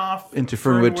spin off into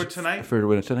Fernwood Tonight?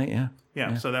 Fernwood Tonight,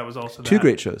 yeah. So that was also two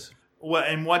great shows. Well,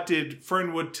 and what did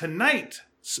Fernwood Tonight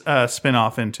spin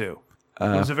off into?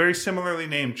 It was a very similarly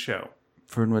named show.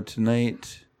 Fernwood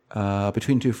Tonight,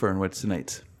 Between Two Fernwoods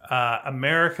Tonights.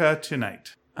 America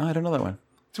Tonight. Oh, I don't know that one.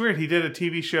 It's weird. He did a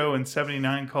TV show in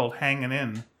 '79 called Hangin'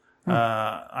 In.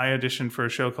 I auditioned for a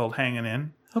show called Hangin'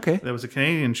 In. Okay. That was a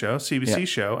Canadian show, CBC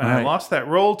show, and I lost that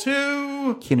role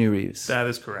to Keanu Reeves. That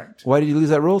is correct. Why did you lose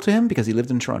that role to him? Because he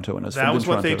lived in Toronto and was That was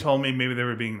what they told me. Maybe they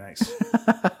were being nice.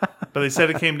 But they said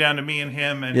it came down to me and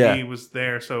him, and he was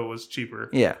there, so it was cheaper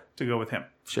to go with him.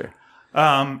 Sure.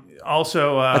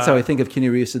 Also... that's how I think of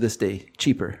Keanu Reeves to this day.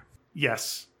 Cheaper.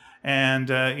 Yes. And,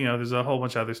 there's a whole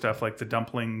bunch of other stuff like The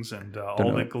Dumplings and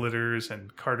All That Glitters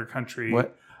and Carter Country.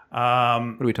 What? What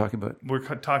are we talking about? We're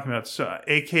talking about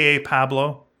A.K.A.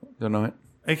 Pablo. Don't know it.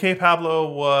 A.K.A.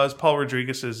 Pablo was Paul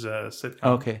Rodriguez's sitcom.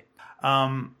 Okay.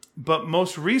 But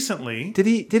most recently... Did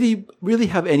he really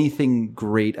have anything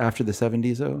great after the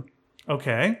 70s, though?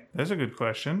 Okay. That's a good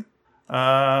question.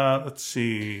 Let's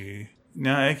see...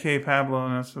 No, A.K.A.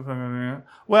 Pablo.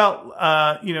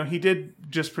 Well, he did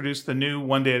just produce the new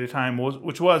One Day at a Time,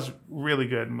 which was really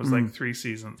good and was like 3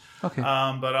 seasons. Okay.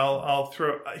 But I'll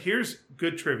throw... Here's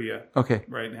good trivia. Okay.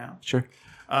 Right now. Sure.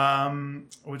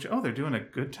 They're doing a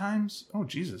Good Times? Oh,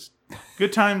 Jesus.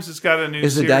 Good Times has got a new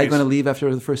Is the series. dad going to leave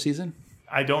after the first season?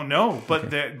 I don't know. But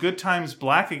the Good Times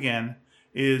Black Again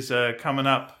is coming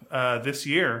up this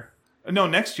year. No,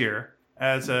 next year.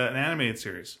 As an animated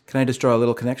series. Can I just draw a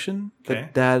little connection? Okay.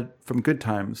 That dad from Good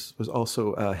Times was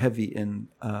also heavy in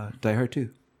Die Hard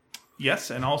 2. Yes,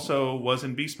 and also was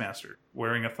in Beastmaster,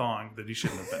 wearing a thong that he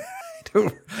shouldn't have been.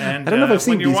 I don't know if I've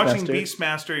seen when you're Beastmaster. watching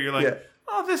Beastmaster, you're like,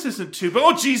 oh, this isn't too bad.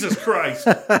 Oh, Jesus Christ.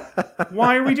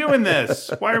 Why are we doing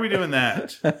this? Why are we doing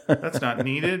that? That's not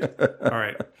needed. All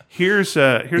right. Here's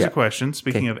a question.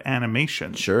 Speaking of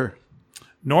animation. Sure.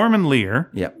 Norman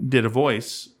Lear Yep. did a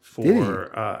voice for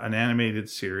an animated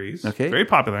series. Okay. Very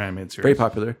popular animated series. Very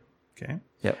popular. Okay.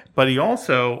 Yep. But he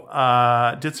also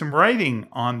did some writing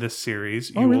on this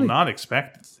series. You will not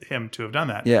expect him to have done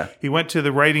that. Yeah. He went to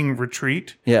the writing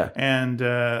retreat. Yeah. And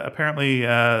apparently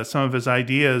some of his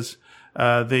ideas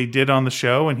they did on the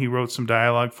show, and he wrote some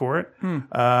dialogue for it.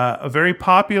 A very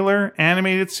popular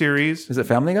animated series. Is it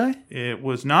Family Guy? It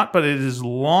was not, but it is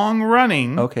long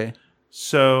running. Okay.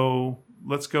 So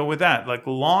let's go with that. Like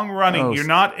long running. Oh, you're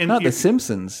not in The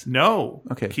Simpsons. No.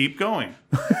 Okay. Keep going.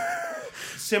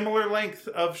 Similar length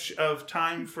of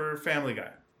time for Family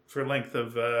Guy. For length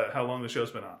of how long the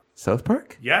show's been on. South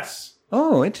Park? Yes.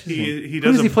 Oh, interesting. He Who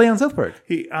does he play on South Park?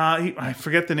 I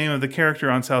forget the name of the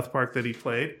character on South Park that he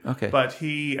played. Okay. But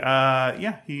he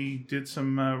did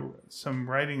some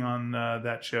writing on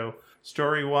that show.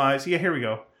 Story wise, here we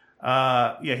go.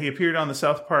 He appeared on the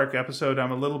South Park episode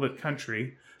I'm a Little Bit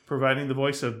Country, providing the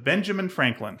voice of Benjamin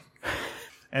Franklin.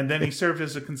 And then he served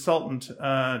as a consultant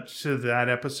to that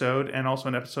episode, and also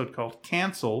an episode called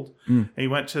Canceled. He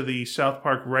went to the South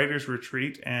Park Writers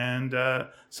Retreat, and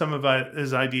some of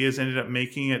his ideas ended up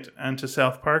making it onto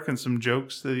South Park, and some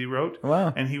jokes that he wrote.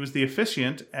 Wow. And he was the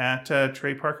officiant at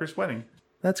Trey Parker's wedding.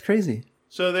 That's crazy.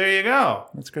 So there you go.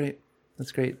 That's great.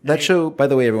 That show, by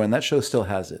the way, everyone, that show still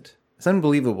has it. It's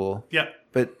unbelievable. Yeah.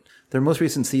 But their most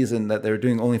recent season that they're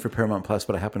doing only for Paramount Plus,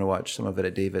 but I happened to watch some of it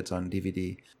at David's on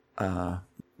DVD.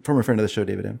 Former friend of the show,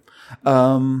 David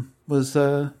M. Was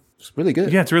really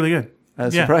good. Yeah, it's really good. I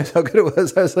was surprised how good it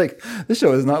was. I was like, this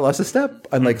show has not lost a step,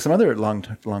 unlike some other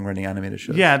long-running animated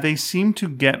shows. Yeah, they seem to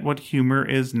get what humor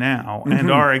is now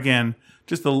and are, again,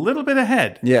 just a little bit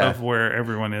ahead of where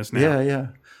everyone is now. Yeah.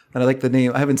 And I like the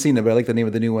name. I haven't seen it, but I like the name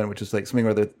of the new one, which is like something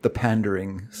or the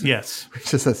Pandering. Yes.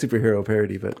 Which is a superhero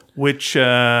parody. But which,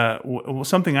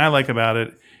 something I like about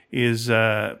it is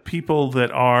people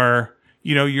that are,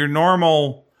 your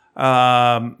normal...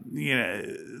 okay,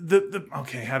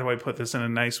 how do I put this in a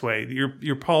nice way?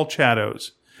 Your Paul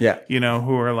Chados,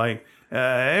 who are like,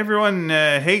 everyone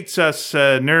hates us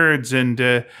nerds,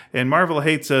 and Marvel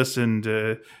hates us, and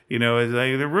they're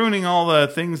ruining all the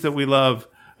things that we love.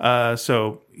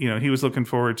 So he was looking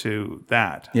forward to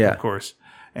that, of course.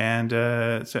 And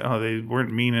they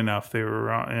weren't mean enough. They were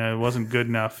it wasn't good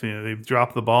enough. They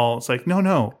dropped the ball. It's like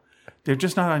no. They're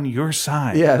just not on your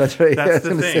side. Yeah, that's right. That's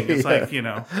the thing. It's like,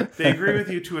 they agree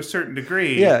with you to a certain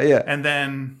degree. Yeah. And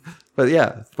then... But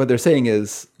what they're saying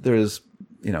is this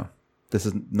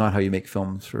is not how you make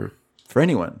films for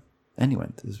anyone.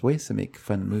 There's ways to make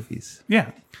fun movies. Yeah.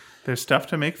 There's stuff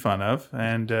to make fun of.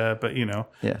 And, but,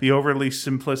 the overly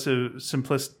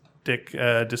simplistic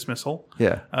dismissal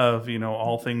of,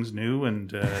 all things new and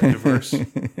diverse.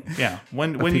 Yeah.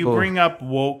 When you bring up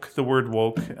the word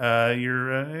woke,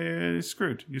 you're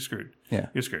screwed. You're screwed. Yeah.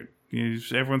 You're screwed.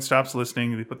 Everyone stops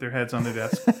listening. They put their heads on their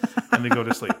desk and they go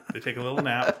to sleep. They take a little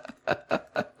nap.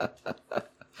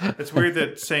 It's weird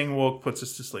that saying woke puts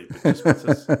us to sleep. It just puts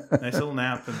us a nice little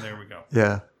nap and there we go.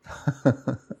 Yeah.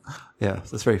 Yeah,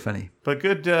 that's very funny. But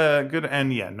good,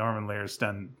 and Norman Lear's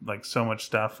done like so much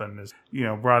stuff and has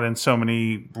brought in so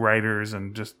many writers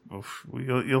and just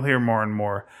you'll hear more and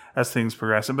more as things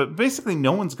progress. But basically,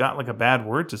 no one's got like a bad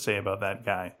word to say about that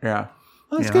guy. Yeah,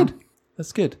 that's good.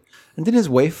 That's good. And didn't his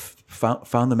wife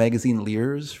found the magazine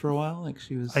Lears for a while? Like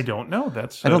she was. I don't know.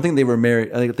 I don't think they were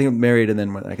married. I think they were married, and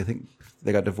then I think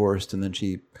they got divorced, and then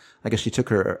I guess she took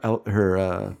her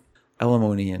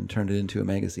alimony and turned it into a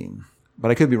magazine. But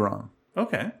I could be wrong.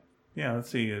 Okay. Yeah, let's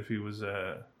see if he was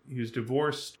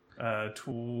divorced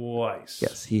twice.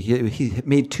 Yes, he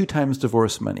made 2 times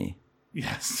divorce money.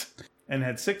 Yes. And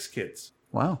had 6 kids.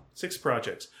 Wow. 6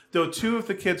 projects. Though 2 of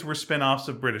the kids were spin-offs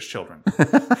of British children.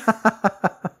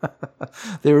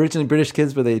 They were originally British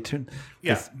kids, but they turned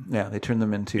they turned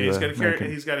them into he's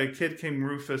got a kid named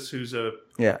Rufus who's a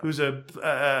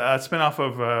spin-off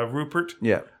of Rupert.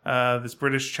 Yeah. This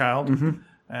British child. Mm-hmm.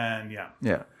 And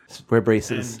wear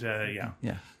braces.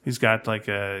 And he's got like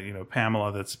a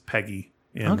Pamela that's Peggy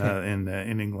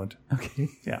in England. Okay.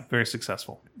 Yeah, very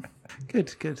successful.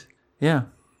 Good. Yeah.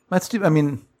 I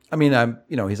mean I'm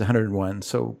he's 101,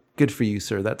 so good for you,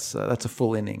 sir. That's a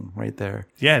full inning right there.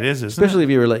 Yeah, it is, especially if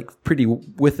you were like pretty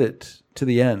with it to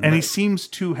the end. And he seems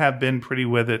to have been pretty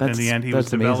with it in the end. He was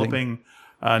developing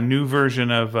a new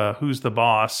version of Who's the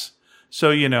Boss.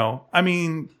 So,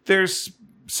 there's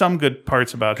some good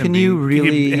parts about him. Can you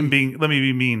really? Him being, let me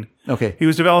be mean. Okay. He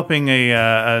was developing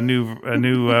a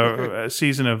new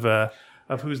season of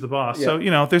Who's the Boss. Yeah.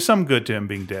 So, there's some good to him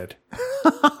being dead.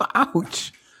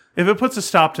 Ouch. If it puts a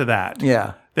stop to that,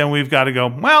 then we've got to go,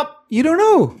 well... You don't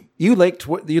know. You liked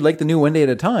the new One Day at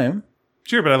a Time.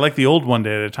 Sure, but I like the old One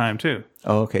Day at a Time, too.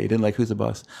 Oh, okay. You didn't like Who's the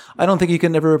Boss. I don't think you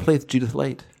can ever replace Judith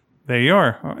Light. There you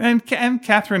are. And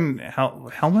Catherine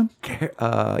Hellman?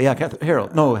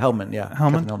 Harold. No, Hellman, yeah.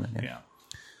 Hellman, yeah.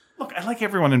 Look, I like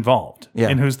everyone involved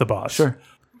in Who's the Boss. Sure.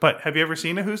 But have you ever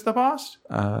seen a Who's the Boss?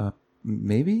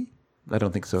 Maybe? I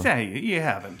don't think so. Yeah, you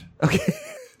haven't. Okay.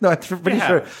 No, I'm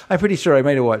pretty sure I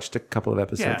might have watched a couple of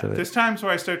episodes of it. There's times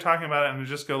where I start talking about it and I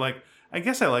just go like, I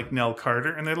guess I like Nell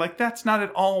Carter. And they're like, that's not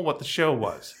at all what the show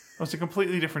was. It was a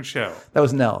completely different show. That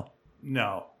was Nell.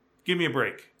 No. Give Me a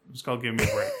Break. It's called Give Me a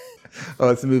Break. Oh,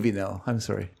 it's the movie Nell. I'm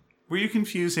sorry. Were you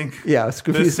confusing? Yeah, I was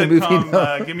confusing the movie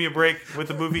Nell. Give Me a Break with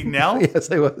the movie Nell?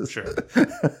 Yes, I was. Sure.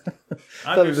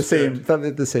 Thought it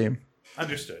the same.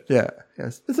 Understood. Yeah.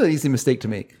 Yes. It's an easy mistake to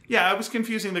make. Yeah, I was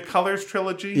confusing the Colors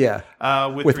trilogy. Yeah.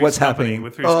 With What's Happening.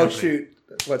 With Three's Company. Shoot!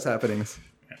 What's Happening?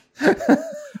 Yeah.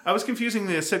 I was confusing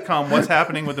the sitcom What's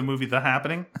Happening with the movie The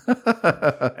Happening,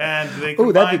 and they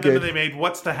combined them and they made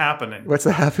What's the Happening. What's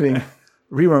the Happening?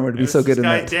 Rerun would be so good in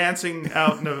that. This guy dancing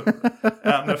out in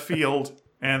a field,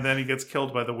 and then he gets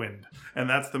killed by the wind, and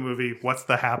that's the movie What's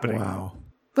the Happening. Wow,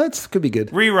 that could be good.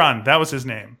 Rerun. That was his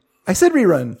name. I said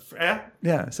Rerun.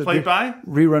 Yeah. I said played by?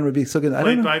 Rerun would be so good.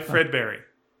 Played by Fred Berry.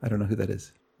 I don't know who that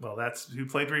is. Well, that's who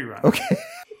played Rerun. Okay.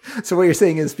 So what you're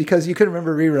saying is because you couldn't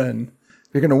remember Rerun,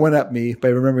 You're going to one-up me by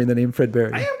remembering the name Fred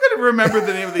Berry. I am going to remember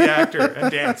the name of the actor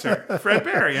and dancer, Fred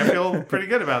Berry. I feel pretty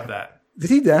good about that. Did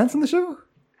he dance on the show?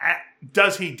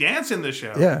 Does he dance in the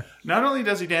show? Yeah. Not only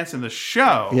does he dance in the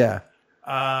show. Yeah.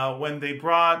 When they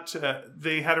brought,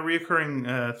 they had a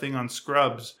reoccurring thing on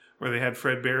Scrubs where they had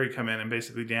Fred Berry come in and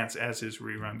basically dance as his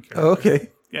rerun character. Oh, okay.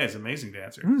 Yeah, he's an amazing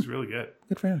dancer. He's really good.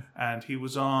 Good for him. And he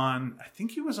was on, I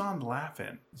think he was on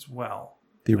Laugh-In as well.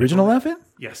 The original Laugh-In?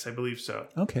 Yes, I believe so.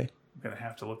 Okay. I'm going to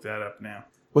have to look that up now.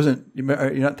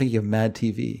 You're not thinking of Mad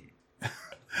TV?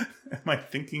 Am I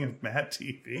thinking of Mad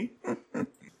TV? All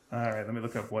right, let me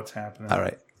look up what's happening. All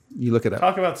right. You look it up.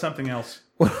 Talk about something else.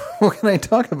 What can I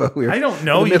talk about? I don't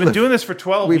know. You've been doing this for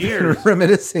 12 years. We've been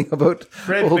reminiscing about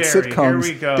Fred old Berry, sitcoms.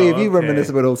 here we go. Dave, you Okay. reminisce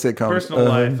about old sitcoms. Personal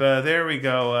life. There we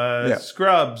go. Yeah.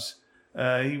 Scrubs.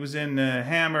 He was in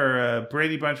Hammer,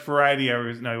 Brady Bunch Variety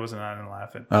Hour. No, he wasn't on in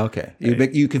Laughing. Okay.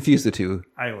 You confused the two.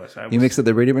 I was. You mixed up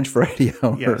the Brady Bunch Variety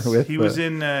Hour Yes, with... he was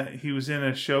in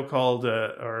a show called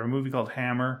or a movie called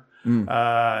Hammer, and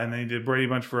then he did Brady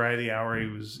Bunch Variety Hour. He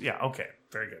was okay,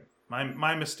 very good.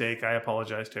 My mistake. I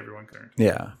apologize to everyone concerned.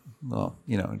 Yeah. Well,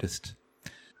 just...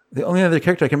 The only other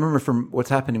character I can remember from What's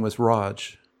Happening was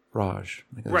Raj. I think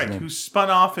that's his Right, name. who spun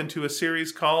off into a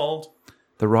series called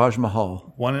The Raj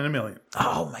Mahal. 1 in a Million.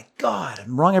 Oh my God.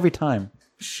 I'm wrong every time.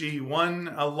 She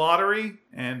won a lottery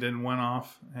and then went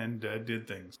off and did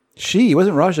things.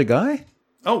 Wasn't Raj a guy?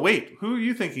 Oh, wait. Who are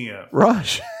you thinking of?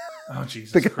 Raj. Oh,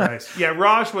 Jesus Christ. Yeah,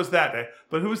 Raj was that day.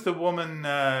 But who was the woman?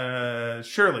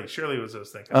 Shirley. Shirley was I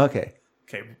was thinking. Okay.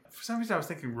 Okay. For some reason, I was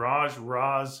thinking Roz. I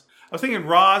was thinking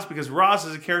Roz because Roz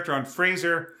is a character on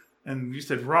Frasier. And you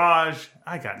said Raj.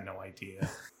 I got no idea.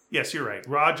 Yes, you're right.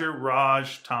 Roger,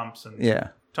 Raj, Thompson. Yeah.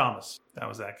 Thomas. That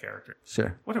was that character.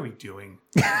 Sure. What are we doing?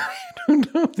 I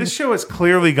don't know. This show has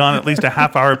clearly gone at least a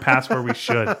half hour past where we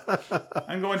should.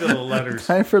 I'm going to the letters.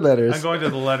 Time for letters. I'm going to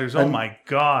the letters. Oh my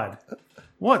God.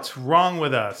 What's wrong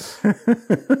with us?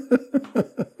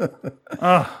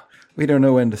 We don't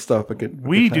know when to stop.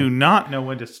 We do not know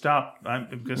when to stop. I'm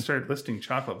going to start listing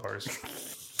chocolate bars.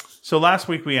 So last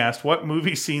week we asked, what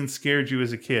movie scene scared you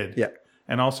as a kid? Yeah.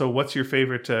 And also, what's your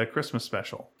favorite Christmas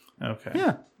special? Okay.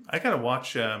 Yeah. I gotta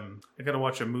watch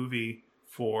a movie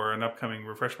for an upcoming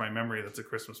refresh my memory. That's a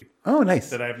Christmas movie Oh, nice.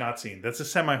 that I have not seen. That's a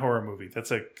semi-horror movie.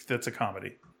 That's a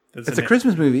comedy. It's a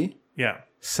Christmas movie. Yeah,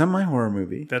 Semi-horror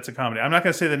movie. that's a comedy. I'm not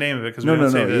going to say the name of it because No, we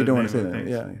don't say you don't name want to say of that. things.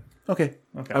 Yeah. Okay.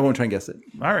 Okay. I won't try and guess it.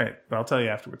 All right, but I'll tell you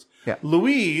afterwards. Yeah.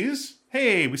 Louise,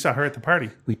 hey, we saw her at the party.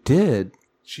 We did.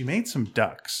 She made some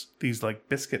ducks. These like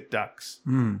biscuit ducks.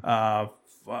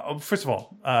 First of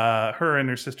all, her and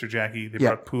her sister Jackie, they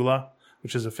brought Pula,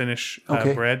 which is a Finnish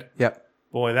Okay. bread. Yep.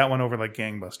 Boy, that went over like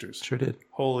gangbusters. Sure did.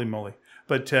 Holy moly.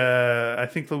 But I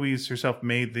think Louise herself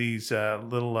made these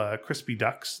little crispy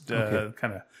ducks,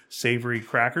 kind of savory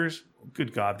crackers.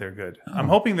 Good God, they're good. I'm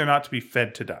hoping they're not to be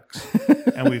fed to ducks.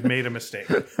 And we've made a mistake.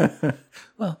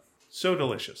 Well, so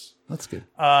delicious. that's good.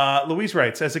 Louise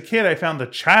writes, as a kid, I found the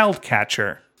child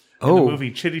catcher in the movie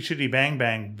Chitty Chitty Bang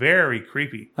Bang very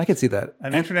creepy. I can see that.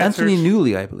 An internet Anthony search-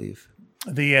 Newley, I believe,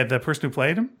 The person who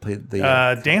played him? played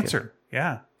the Dancer.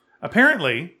 Yeah.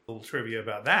 Apparently, a little trivia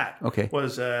about that. Okay.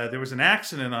 Was there was an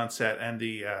accident on set, and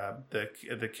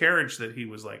the carriage that he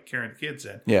was like carrying the kids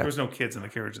in. Yeah. There was no kids in the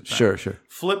carriage at the time. Sure.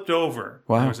 Flipped over.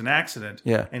 Wow. There was an accident.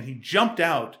 Yeah. And he jumped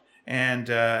out, and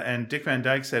Dick Van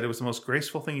Dyke said it was the most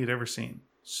graceful thing he'd ever seen.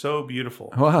 So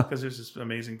beautiful. Wow. Because there's this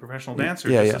amazing professional dancer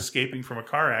Yeah, just yeah. escaping from a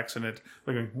car accident,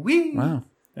 going wee. Wow.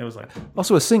 It was like,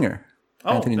 Also a singer,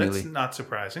 oh, Anthony that's Newley, not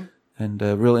surprising. and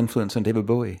a real influence on David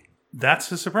Bowie.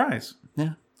 That's a surprise.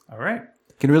 Yeah. All right.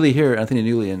 You can really hear Anthony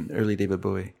Newley in early David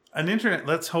Bowie.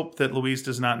 Let's hope that Louise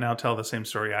does not now tell the same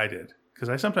story I did. Because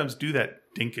I sometimes do that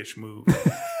dinkish move.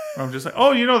 Where I'm just like,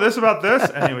 oh, you know this about this?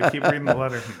 Anyway, keep reading the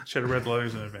letter. Should have read the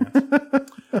letters in advance.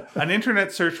 An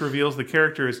internet search reveals the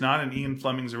character is not in Ian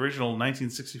Fleming's original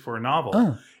 1964 novel.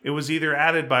 Oh. It was either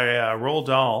added by Roald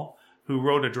Dahl, who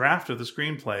wrote a draft of the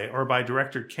screenplay, or by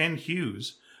director Ken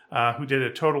Hughes, who did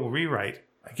a total rewrite.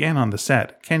 Again, on the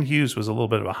set, Ken Hughes was a little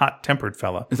bit of a hot-tempered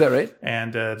fella. Is that right?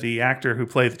 And the actor who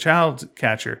played the child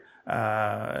catcher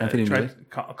Anthony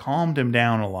calmed him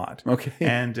down a lot. Okay.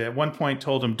 And at one point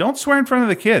told him, don't swear in front of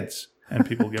the kids. And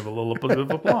people give a little bit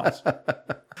of applause.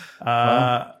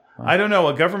 I don't know.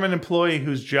 A government employee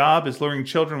whose job is luring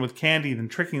children with candy and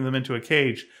tricking them into a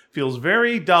cage feels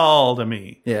very dull to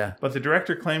me. Yeah. But the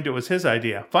director claimed it was his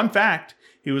idea. Fun fact,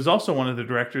 he was also one of the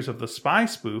directors of the spy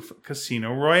spoof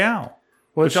Casino Royale,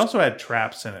 which also had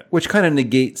traps in it. Which kind of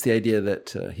negates the idea that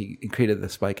he created the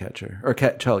spy catcher, or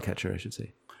child catcher, I should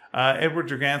say. Edward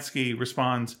Dragansky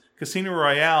responds, Casino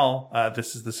Royale,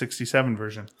 this is the 67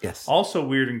 version. Yes. Also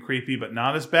weird and creepy, but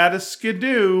not as bad as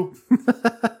Skidoo.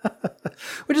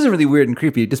 Which isn't really weird and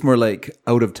creepy, just more like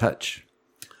out of touch.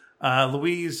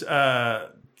 Louise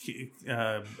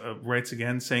writes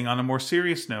again, saying, on a more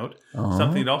serious note,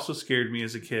 something that also scared me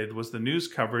as a kid was the news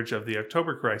coverage of the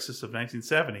October Crisis of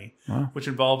 1970, which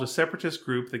involved a separatist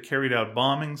group that carried out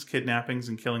bombings, kidnappings,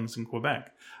 and killings in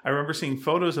Quebec. I remember seeing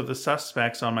photos of the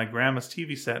suspects on my grandma's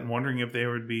TV set and wondering if they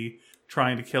would be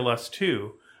trying to kill us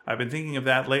too. I've been thinking of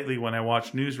that lately when I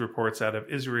watch news reports out of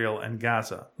Israel and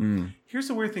Gaza. Here's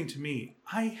the weird thing to me.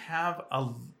 I have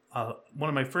one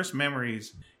of my first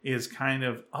memories is kind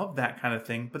of that kind of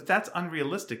thing, but that's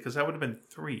unrealistic because I would have been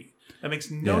 3. That makes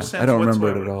no sense. I don't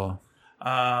whatsoever. remember it at all.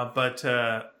 But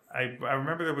I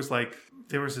remember there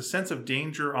was a sense of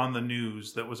danger on the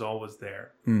news that was always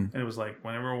there, and it was like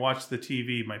whenever I watched the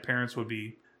TV, my parents would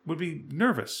be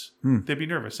nervous. They'd be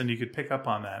nervous, and you could pick up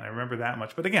on that. And I remember that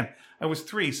much. But again, I was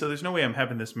 3, so there's no way I'm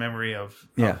having this memory of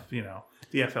the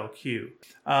FLQ.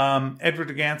 Edward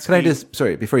Dragansky. Can I just,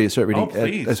 sorry, before you start reading,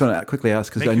 please. I just want to quickly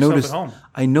ask, because I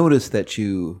noticed that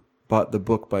you bought the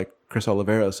book by Chris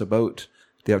Oliveros about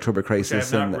the October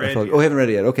Crisis. I have not read yet. Oh, I haven't read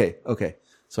it yet. Okay.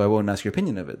 So I won't ask your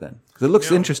opinion of it then. Because it looks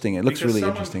interesting. It looks really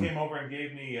interesting. Someone came over and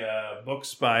gave me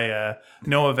books by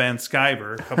Noah Van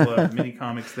Sciver, a couple of mini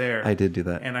comics there. I did do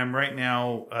that. And I'm right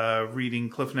now reading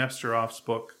Cliff Nesteroff's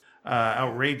book,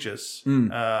 Outrageous,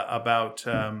 about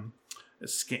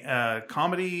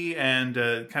comedy and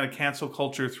kind of cancel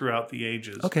culture throughout the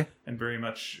ages. Okay. And very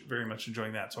much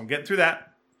enjoying that. So I'm getting through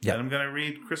that. Yeah. Then I'm going to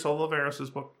read Chris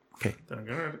Oliveros' book. Okay. Then I'm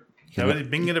going to You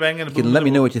can let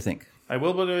me know what you think. I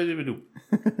will. Edward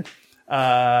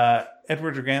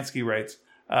Dragansky writes,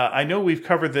 I know we've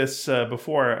covered this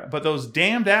before, but those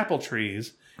damned apple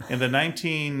trees in the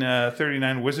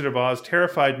 1939 Wizard of Oz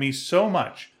terrified me so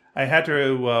much. I had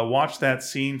to watch that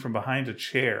scene from behind a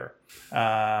chair.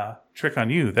 Trick on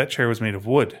you. That chair was made of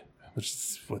wood, which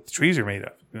is what the trees are made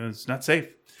of. It's not safe.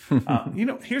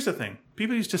 Here's the thing.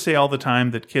 People used to say all the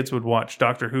time that kids would watch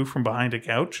Doctor Who from behind a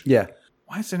couch. Yeah.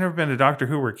 Why has there never been a Doctor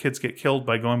Who where kids get killed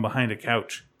by going behind a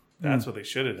couch? That's what they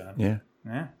should have done.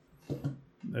 Yeah.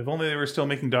 If only they were still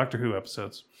making Doctor Who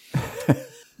episodes.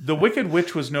 The Wicked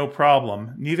Witch was no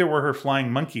problem. Neither were her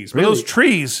flying monkeys. But Really? those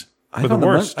trees were the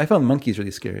worst. I found monkeys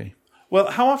really scary.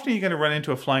 Well, how often are you going to run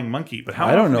into a flying monkey? But how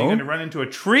I don't often are you know. going to run into a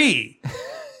tree?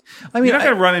 I mean, You're not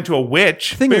going to run into a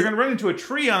witch, but you're going to run into a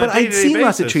tree on a but day-to-day I'd seen basis.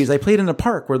 lots of trees. I played in a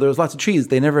park where there was lots of trees.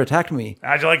 They never attacked me.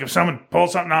 How'd you like if someone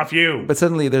pulled something off you? But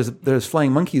suddenly there's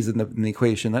flying monkeys in the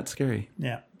equation. That's scary.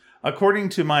 Yeah. According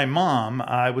to my mom,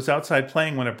 I was outside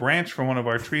playing when a branch from one of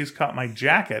our trees caught my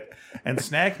jacket and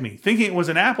snagged me. Thinking it was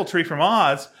an apple tree from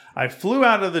Oz, I flew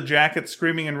out of the jacket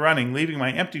screaming and running, leaving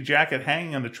my empty jacket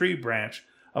hanging on the tree branch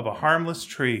of a harmless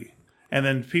tree. And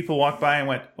then people walked by and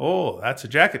went, "Oh, that's a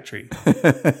jacket tree."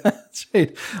 That's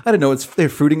right. I don't know. They're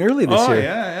fruiting early this year.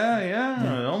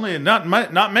 Yeah. Only not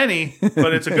many,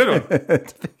 but it's a good one.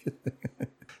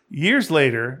 Years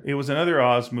later, it was another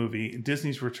Oz movie,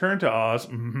 Disney's Return to Oz,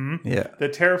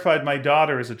 that terrified my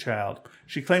daughter as a child.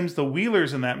 She claims the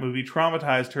Wheelers in that movie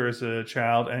traumatized her as a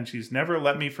child, and she's never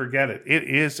let me forget it. It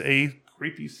is a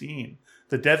creepy scene.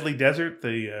 The Deadly Desert,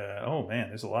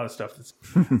 there's a lot of stuff. That's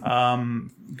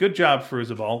good job,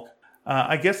 Fairuza Balk.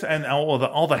 I guess, and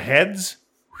all the heads,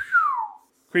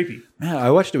 creepy. Man,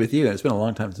 I watched it with you, and it's been a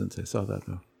long time since I saw that,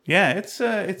 though. Yeah,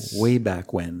 it's way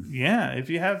back when. Yeah, if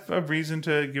you have a reason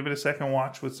to give it a second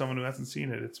watch with someone who hasn't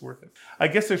seen it, it's worth it. I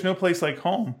guess there's no place like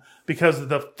home because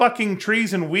the fucking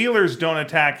trees and Wheelers don't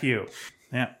attack you.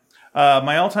 Yeah.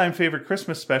 My all-time favorite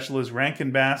Christmas special is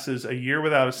Rankin Bass's A Year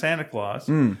Without a Santa Claus.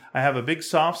 I have a big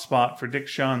soft spot for Dick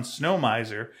Shawn's Snow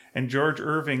Miser and George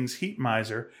Irving's Heat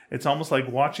Miser. It's almost like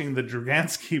watching the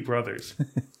Dragansky brothers.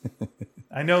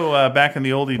 I know back in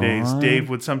the oldie days, Dave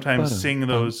would sometimes sing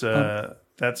those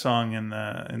that song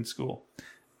in school.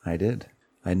 I did.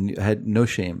 I had no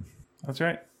shame. That's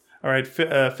right. All right,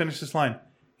 finish this line.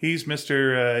 He's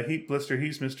Mr. Heat Blister.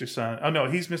 He's Mr. Sun. Oh, no,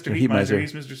 he's Mr. Heat Miser.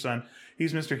 He's Mr. Sun.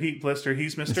 He's Mr. Heat Blister.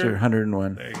 He's Mr.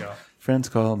 101. There you go. Friends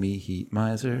call me Heat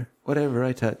Miser. Whatever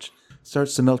I touch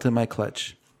starts to melt in my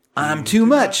clutch. I'm too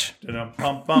much.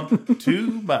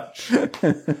 Too much.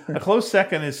 A close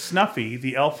second is Snuffy,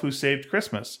 the elf who saved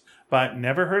Christmas. But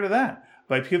never heard of that.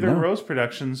 By Peter Rose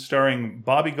Productions, starring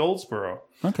Bobby Goldsboro.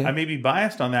 Okay. I may be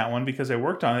biased on that one because I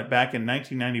worked on it back in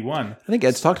 1991. I think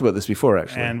Ed's talked about this before,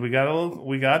 actually. And we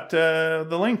got the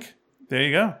link. There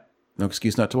you go. No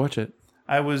excuse not to watch it.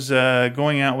 I was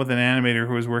going out with an animator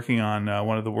who was working on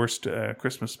one of the worst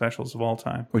Christmas specials of all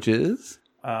time. Which is?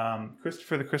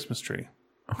 Christopher the Christmas Tree.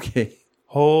 Okay.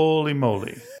 Holy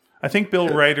moly. I think Bill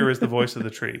Ryder is the voice of the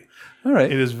tree. All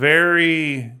right. It is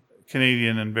very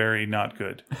Canadian and very not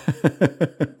good.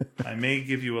 I may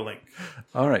give you a link.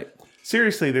 All right.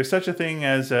 Seriously, is there such a thing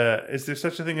as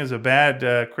a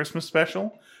bad Christmas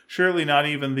special? Surely not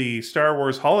even the Star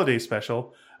Wars Holiday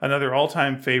Special, another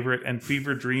all-time favorite and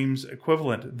fever dreams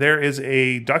equivalent. There is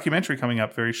a documentary coming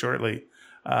up very shortly.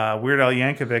 Weird Al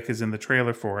Yankovic is in the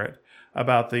trailer for it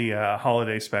about the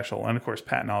holiday special, and of course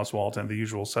Patton Oswalt and the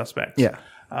usual suspects. Yeah.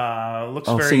 Looks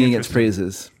All very singing its interesting.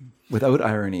 praises without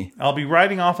irony. I'll be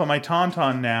riding off on my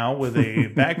Tauntaun now with a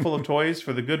bag full of toys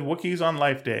for the good Wookiees on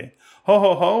Life Day. Ho,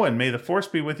 ho, ho, and may the force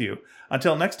be with you.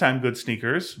 Until next time, good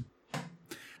sneakers.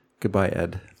 Goodbye,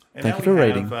 Ed. And Thank now you for we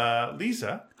writing. have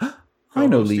Lisa. I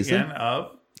know co-host Lisa. Again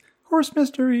of Horse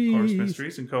Mysteries. Horse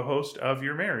Mysteries and co-host of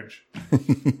Your Marriage.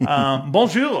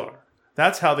 Bonjour.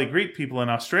 That's how they greet people in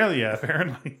Australia,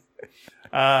 apparently.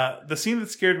 The scene that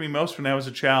scared me most when I was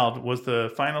a child was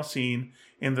the final scene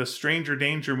in the Stranger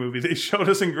Danger movie they showed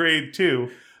us in grade 2.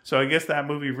 So I guess that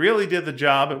movie really did the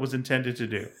job it was intended to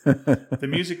do. The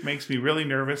music makes me really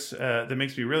nervous. That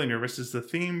makes me really nervous is the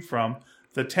theme from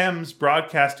the Thames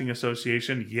Broadcasting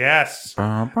Association. Yes,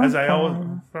 as I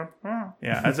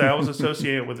always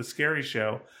associate it with a scary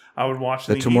show. I would watch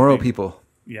The the Tomorrow evening. People.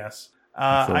 Yes,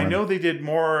 I know they did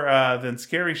more than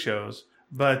scary shows,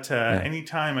 but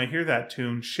anytime I hear that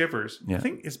tune, shivers. Yeah. I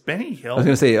think it's Benny Hill. I was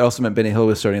going to say, it also meant Benny Hill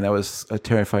was starting. That was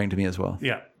terrifying to me as well.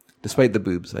 Yeah. Despite the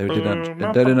boobs. I did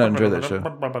not enjoy that show.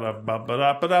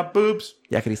 Boobs.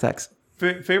 Yakety sax.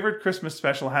 Favorite Christmas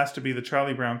special has to be the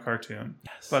Charlie Brown cartoon.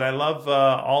 Yes. But I love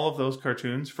all of those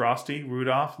cartoons. Frosty,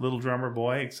 Rudolph, Little Drummer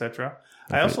Boy, etc.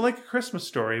 I also like A Christmas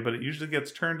Story, but it usually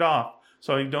gets turned off,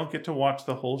 so you don't get to watch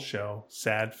the whole show.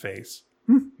 Sad face.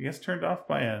 He gets turned off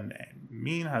by a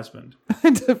mean husband. I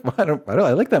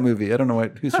like that movie. I don't know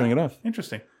who's turning it off.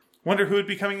 Interesting. Wonder who would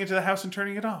be coming into the house and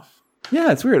turning it off.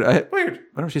 Yeah, it's weird. Weird. I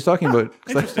don't know what she's talking about.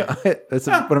 Interesting. It's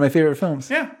one of my favorite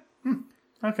films. Yeah.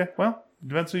 Okay. Well,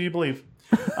 depends who you believe.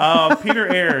 Peter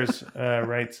Ayers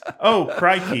writes, "Oh,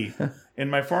 crikey. In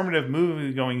my formative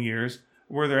movie-going years,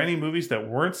 were there any movies that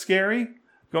weren't scary?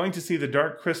 Going to see The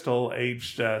Dark Crystal,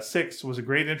 aged 6, was a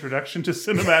great introduction to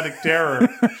cinematic terror.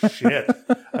 Shit.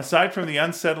 Aside from the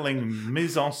unsettling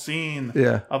mise-en-scene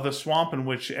of the swamp in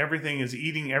which everything is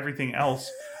eating everything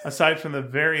else, aside from the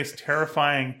various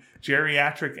terrifying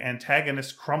geriatric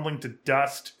antagonists crumbling to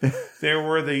dust, there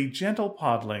were the gentle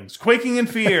podlings, quaking in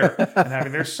fear and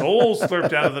having their souls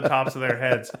slurped out of the tops of their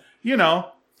heads. You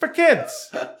know, for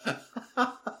kids."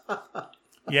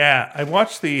 Yeah, I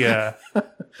watched the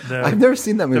I've never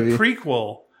seen that movie. the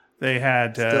prequel they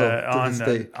had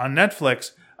Still, on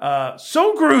Netflix.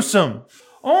 So gruesome.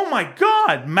 Oh my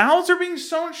God. Mouths are being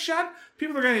sewn shut.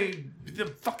 People are going to be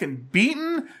fucking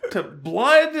beaten to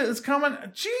blood is coming.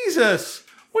 Jesus.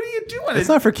 What are you doing? It's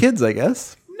not for kids, I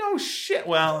guess. No shit.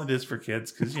 Well, it is for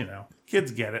kids because,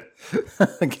 kids get it.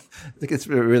 It's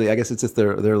really, I guess it's just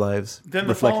their lives Then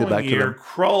the reflected following back to year, them.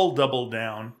 Krull doubled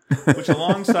down, which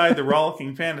alongside the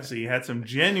rollicking fantasy had some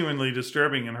genuinely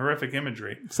disturbing and horrific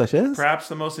imagery. Such as? Perhaps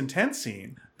the most intense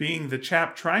scene being the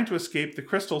chap trying to escape the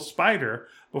crystal spider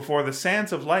before the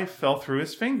sands of life fell through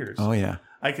his fingers. Oh, yeah.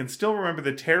 I can still remember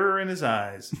the terror in his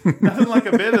eyes. Nothing like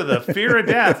a bit of the fear of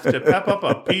death to pep up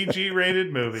a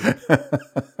PG-rated movie.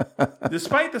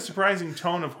 Despite the surprising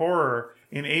tone of horror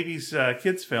in 80s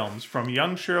kids films, from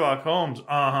young Sherlock Holmes,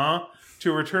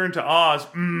 to Return to Oz,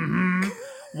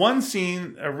 one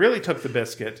scene really took the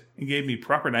biscuit and gave me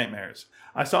proper nightmares.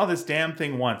 I saw this damn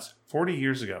thing once, 40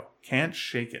 years ago. Can't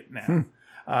shake it now.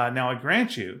 Now, I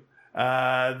grant you,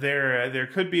 there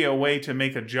could be a way to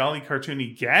make a jolly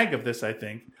cartoony gag of this, I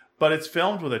think, but it's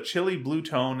filmed with a chilly blue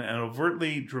tone and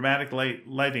overtly dramatic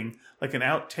lighting like an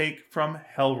outtake from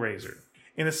Hellraiser.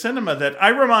 In a cinema that, I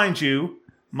remind you,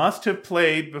 must have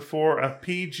played before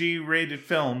PG-rated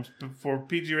films,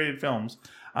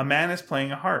 a man is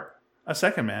playing a harp. A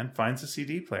second man finds a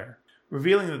CD player,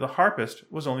 revealing that the harpist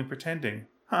was only pretending.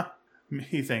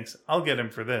 He thinks, I'll get him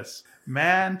for this.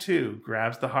 Man, too,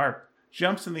 grabs the harp,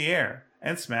 jumps in the air,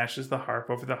 and smashes the harp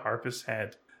over the harpist's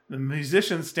head. The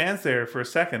musician stands there for a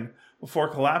second before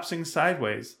collapsing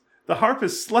sideways. The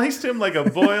harpist sliced him like a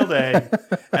boiled egg,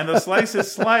 and the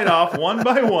slices slide off one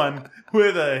by one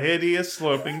with a hideous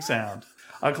slurping sound.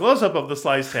 A close-up of the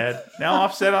sliced head, now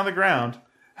offset on the ground,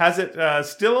 has it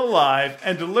still alive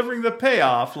and delivering the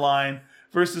payoff line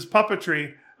versus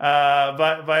puppetry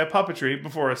via puppetry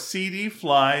before a CD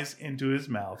flies into his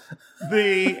mouth.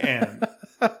 The end.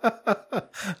 I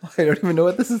don't even know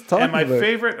what this is talking And my about.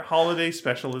 favorite holiday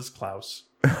special is Klaus.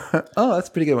 Oh, that's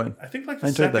a pretty good one. I think like I the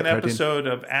enjoyed that second cartoon. episode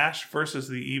of Ash versus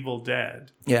the Evil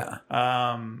Dead Yeah.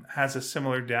 has a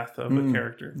similar death of a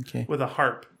character okay. with a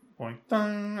harp going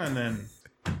dong, and then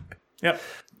yep.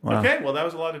 Wow. Okay, well that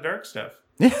was a lot of dark stuff.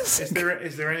 Yes. Is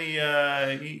there any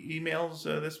emails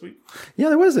this week? Yeah,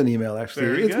 there was an email actually.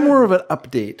 Very It's good. more of an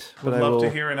update, but Would I love will to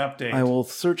hear an update. I will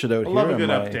search it out I here. love a on good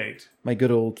my, update. My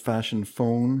good old fashioned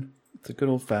phone. It's a good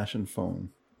old fashioned phone.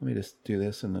 Let me just do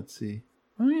this and let's see.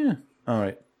 Oh yeah. All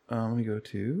right. Let me go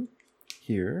to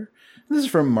here. This is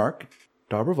from Mark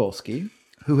Dobrovolsky,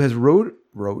 who has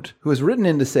written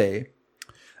in to say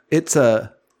its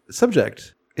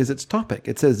subject is its topic.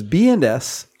 It says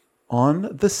B&S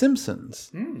on The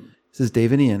Simpsons. This is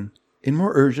Dave and Ian. In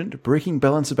more urgent Breaking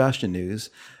Bell and Sebastian news,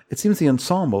 it seems the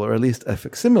ensemble, or at least a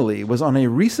facsimile, was on a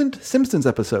recent Simpsons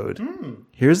episode.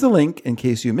 Here's the link in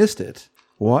case you missed it.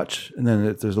 Watch, and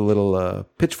then there's a little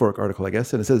Pitchfork article, I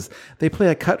guess, and it says they play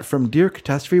a cut from Dear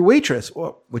Catastrophe Waitress,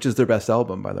 which is their best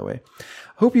album, by the way.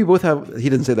 Hope you both have... He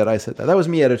didn't say that, I said that. That was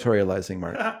me editorializing,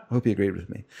 Mark. Hope you agreed with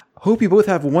me. Hope you both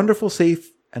have wonderful,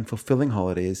 safe, and fulfilling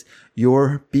holidays.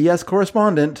 Your BS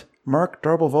correspondent, Mark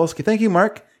Dobrovolsky. Thank you,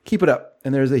 Mark. Keep it up.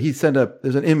 And there's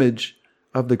an image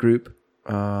of the group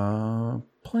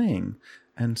playing.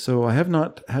 And so I have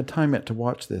not had time yet to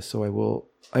watch this, so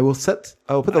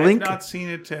I'll put the link. I've not seen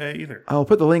it either. I'll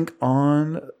put the link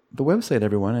on the website,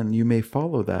 everyone, and you may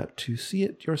follow that to see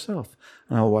it yourself.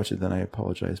 And I'll watch it then. I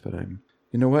apologize, but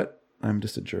you know what? I'm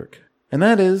just a jerk. And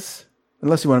that is,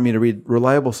 unless you wanted me to read,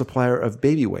 reliable supplier of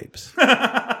baby wipes.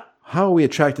 How we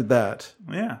attracted that.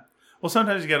 Yeah. Well,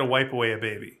 sometimes you got to wipe away a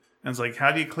baby. And it's like,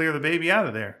 how do you clear the baby out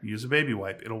of there? Use a baby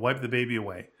wipe. It'll wipe the baby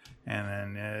away.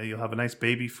 And then you'll have a nice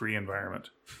baby-free environment.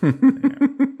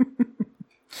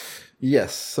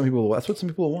 Yes, that's what some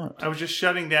people want. I was just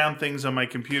shutting down things on my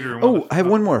computer. I have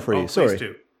one more for you. Sorry. Please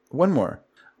do. One more.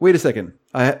 Wait a second.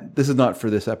 This is not for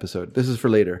this episode. This is for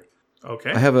later.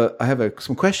 Okay. I have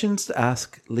some questions to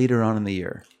ask later on in the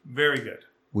year. Very good.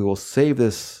 We will save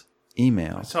this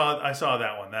email. I saw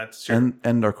that one. That's sure.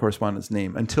 And our correspondent's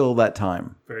name until that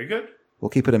time. Very good. We'll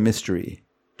keep it a mystery,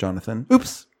 Jonathan.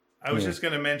 Oops. I was just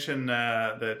going to mention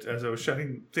that as I was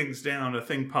shutting things down, a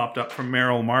thing popped up from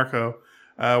Meryl Marco,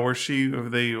 where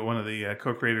one of the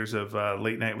co-creators of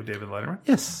Late Night with David Letterman.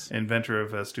 Yes. Inventor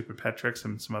of Stupid Pet Tricks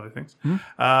and some other things.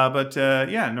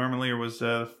 Mm-hmm. Norman Lear was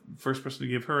the first person to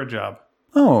give her a job.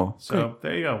 Oh, so great.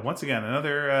 There you go. Once again,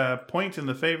 another point in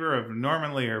the favor of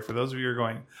Norman Lear. For those of you who are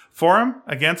going for him,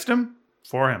 against him,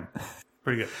 for him.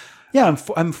 Pretty good. Yeah,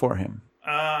 I'm for him.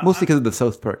 Mostly because of the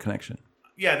South Park connection.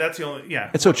 Yeah, that's the only... Yeah.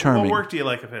 It's so charming. What work do you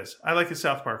like of his? I like his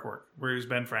South Park work, where he was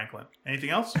Ben Franklin. Anything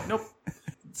else? Nope.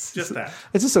 Just that.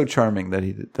 It's just so charming that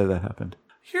that happened.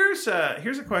 Here's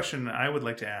a question I would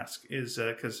like to ask, is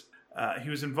because he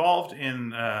was involved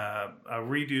in a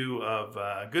redo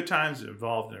of Good Times,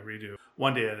 involved in a redo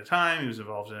One Day at a Time. He was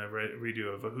involved in a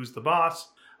redo of Who's the Boss?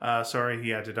 Sorry, he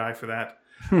had to die for that.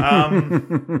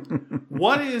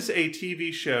 What is a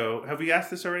TV show? Have we asked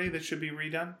this already? That should be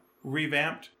redone,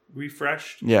 revamped,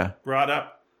 refreshed, brought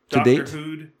up, to Doctor date?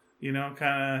 Who,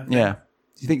 kind of. Yeah.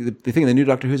 Do you think the new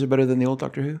Doctor Who's are better than the old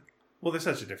Doctor Who? Well, they're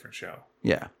such a different show.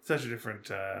 Yeah. Such a different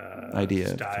idea.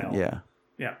 style. Yeah.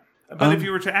 Yeah. But if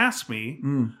you were to ask me,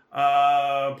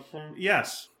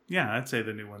 yes. Yeah, I'd say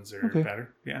the new ones are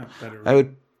better. Yeah, better. I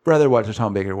would rather watch the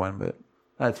Tom Baker one, but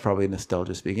that's probably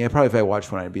nostalgia speaking. Probably if I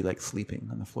watched one, I'd be like sleeping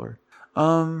on the floor.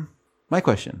 My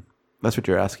question. That's what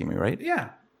you're asking me, right? Yeah.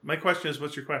 My question is,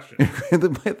 what's your question?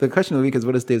 The question of the week is,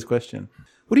 what is Dave's question?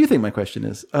 What do you think my question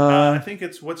is? I think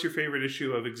it's, what's your favorite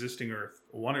issue of Existing Earth?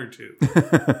 1 or 2?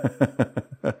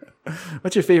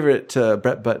 What's your favorite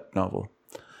Brett Butt novel?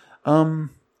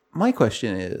 My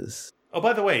question is... Oh,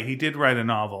 by the way, he did write a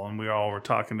novel, and we all were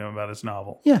talking to him about his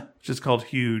novel. Yeah. Which is called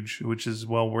Huge, which is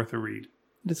well worth a read.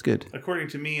 It's good. According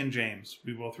to me and James,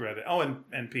 we both read it. Oh,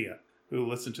 and Pia, who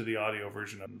listened to the audio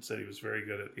version of it and said he was very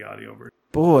good at the audio version.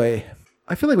 Boy,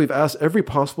 I feel like we've asked every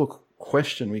possible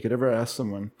question we could ever ask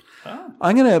someone. Oh.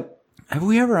 Have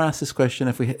we ever asked this question?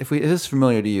 If it is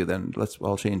familiar to you, then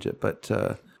I'll change it. But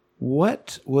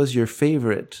what was your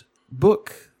favorite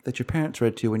book that your parents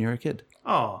read to you when you were a kid?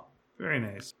 Oh, very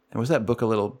nice. And was that book a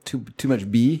little too much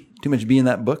bee? Too much bee in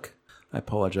that book? I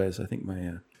apologize. I think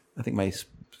my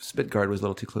spit guard was a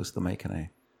little too close to the mic, and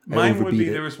Mine would be,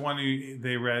 there was one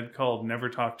they read called Never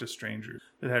Talk to Strangers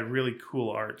that had really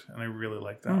cool art, and I really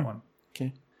liked that one.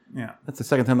 Okay. Yeah. That's the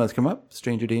second time that's come up.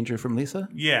 Stranger Danger from Lisa.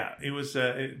 Yeah, it was,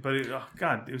 it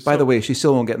was. By the way, she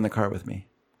still won't get in the car with me.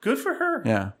 Good for her.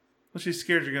 Yeah. Well, she's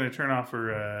scared you're going to turn off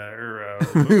her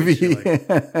Movie. She's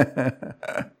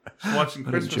watching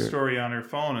Christmas Story on her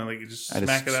phone, and you just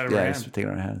smack it out of her hand. I just take it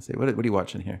out of her hand and say, what are you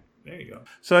watching here? There you go.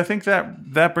 So I think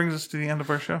that brings us to the end of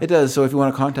our show. It does. So if you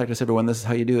want to contact us, everyone, this is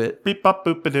how you do it. Beep bop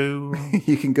boop a doo.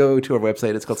 You can go to our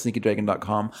website. It's called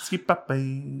sneakydragon.com. Skip bop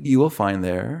bee. You will find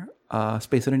there a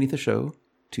space underneath the show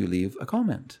to leave a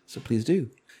comment. So please do.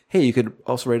 Hey, you could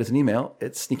also write us an email.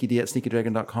 It's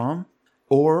sneakyd@sneakydragon.com.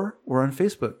 Or we're on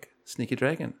Facebook, Sneaky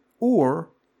Dragon.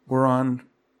 Or we're on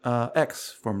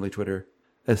X, formerly Twitter,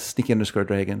 as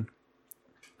Sneaky_Dragon.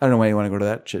 I don't know why you want to go to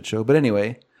that shit show. But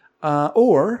anyway,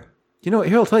 or, you know what?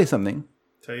 Here, I'll tell you something.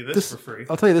 Tell you this for free.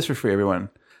 I'll tell you this for free, everyone.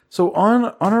 So on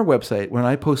our website, when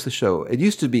I post the show, it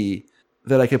used to be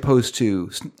that I could post to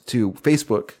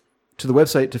Facebook, to the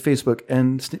website, to Facebook,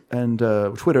 and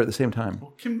Twitter at the same time.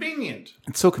 Well, convenient.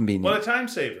 It's so convenient. What a time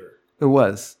saver. It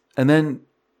was. And then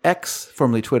X,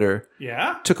 formerly Twitter,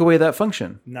 took away that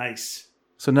function. Nice.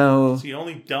 So now... It's the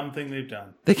only dumb thing they've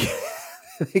done.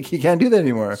 You can't do that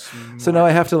anymore. Smart. So now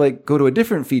I have to go to a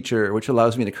different feature, which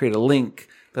allows me to create a link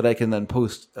that I can then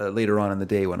post later on in the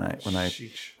day when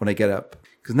I get up.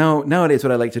 Because nowadays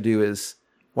what I like to do is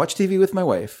watch TV with my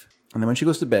wife, and then when she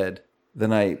goes to bed,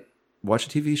 then I watch a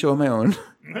TV show on my own.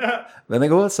 Then I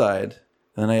go outside,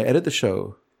 and then I edit the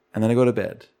show, and then I go to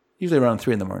bed. Usually around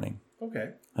 3 a.m.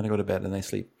 Okay. And I go to bed, and I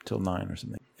sleep till 9 or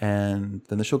something. And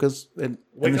then the show goes...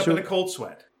 Wake up in a cold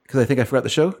sweat. Because I think I forgot the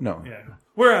show? No. Yeah.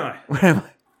 Where am I?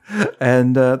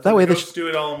 And that way... Let's do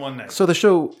it all in one night. So the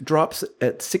show drops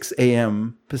at 6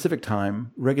 a.m. Pacific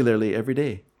time regularly every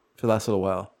day for the last little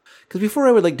while. Because before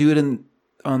I would do it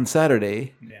on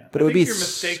Saturday. Yeah. But it would be... your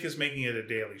mistake is making it a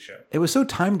daily show. It was so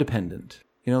time dependent.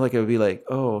 You know, it would be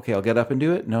oh, okay, I'll get up and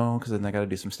do it. No, because then I got to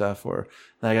do some stuff. Or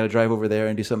then I got to drive over there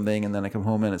and do something. And then I come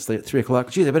home and it's late at 3 o'clock.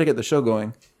 Geez, I better get the show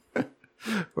going.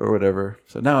 Or whatever.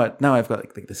 So now I've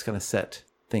got this kind of set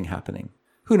thing happening.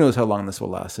 Who knows how long this will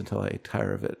last until I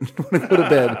tire of it and want to go to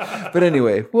bed. But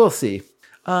anyway, we'll see.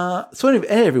 So anyway,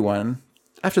 everyone,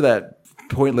 after that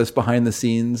pointless behind the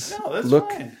scenes look,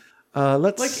 fine.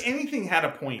 Let's anything had a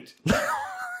point.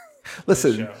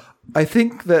 Listen, I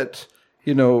think that,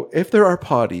 if there are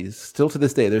potties, still to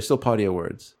this day, there's still potty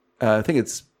awards. I think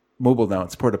it's mobile now.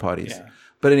 It's porta potties. Yeah.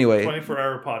 But anyway,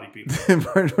 24-hour potty people.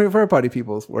 24-hour potty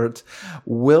people's words.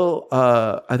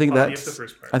 I think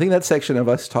that section of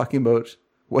us talking about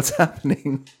what's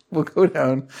happening will go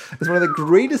down as one of the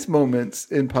greatest moments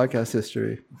in podcast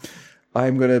history.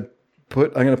 I'm gonna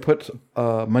put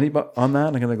money on that.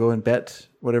 I'm gonna go and bet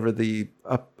whatever the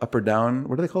up or down.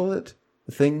 What do they call it?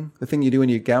 The thing you do when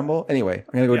you gamble. Anyway,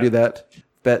 I'm gonna go do that.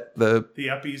 Bet the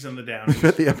uppies and the downies.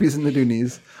 Bet the uppies and the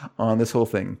doonies on this whole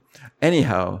thing.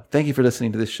 Anyhow, thank you for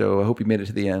listening to this show. I hope you made it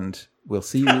to the end. We'll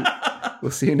see you. We'll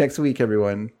see you next week,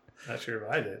 everyone. Not sure if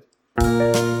I did.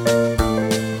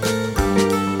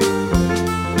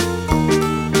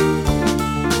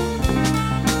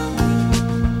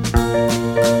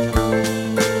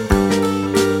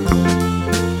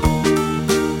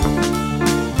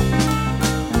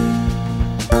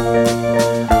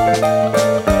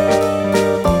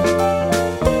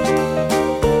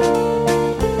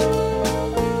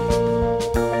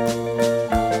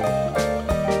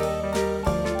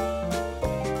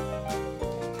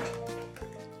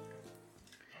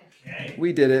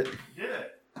 We did it.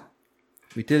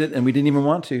 We did it, and we didn't even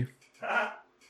want to.